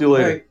 We'll talk to you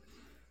later.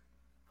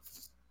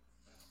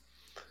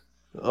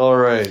 Right. All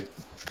right.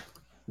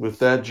 With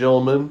that,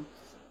 gentlemen,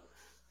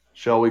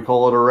 shall we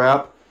call it a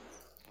wrap?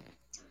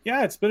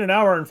 Yeah, it's been an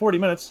hour and 40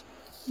 minutes.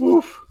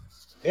 Oof.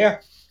 Yeah.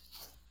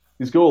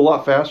 These go a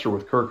lot faster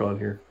with Kirk on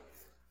here.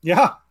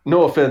 Yeah.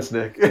 No offense,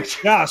 Nick.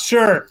 Yeah,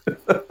 sure.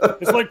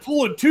 It's like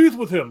pulling teeth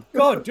with him.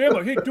 God damn,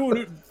 I hate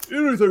doing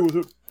anything with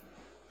him.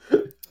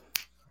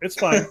 It's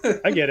fine.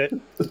 I get it.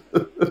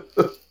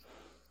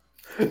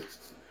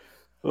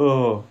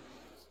 Oh.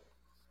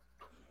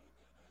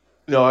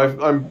 No,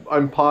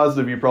 I'm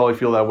positive you probably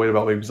feel that way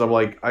about me because I'm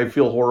like, I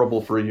feel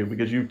horrible for you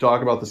because you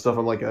talk about the stuff.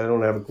 I'm like, I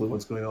don't have a clue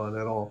what's going on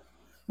at all.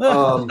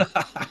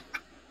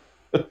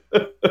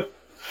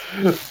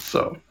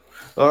 So,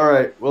 all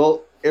right.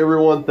 Well,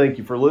 everyone, thank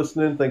you for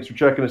listening. Thanks for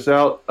checking us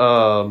out.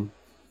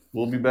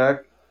 We'll be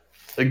back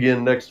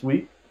again next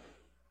week.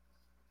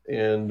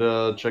 And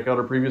check out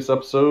our previous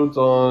episodes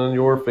on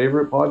your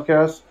favorite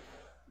podcast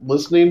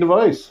listening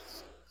device.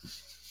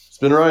 It's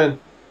been Ryan.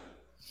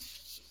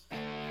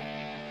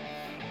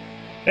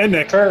 And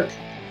Nick. Kirk.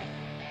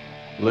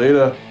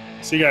 Later.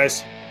 See you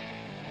guys.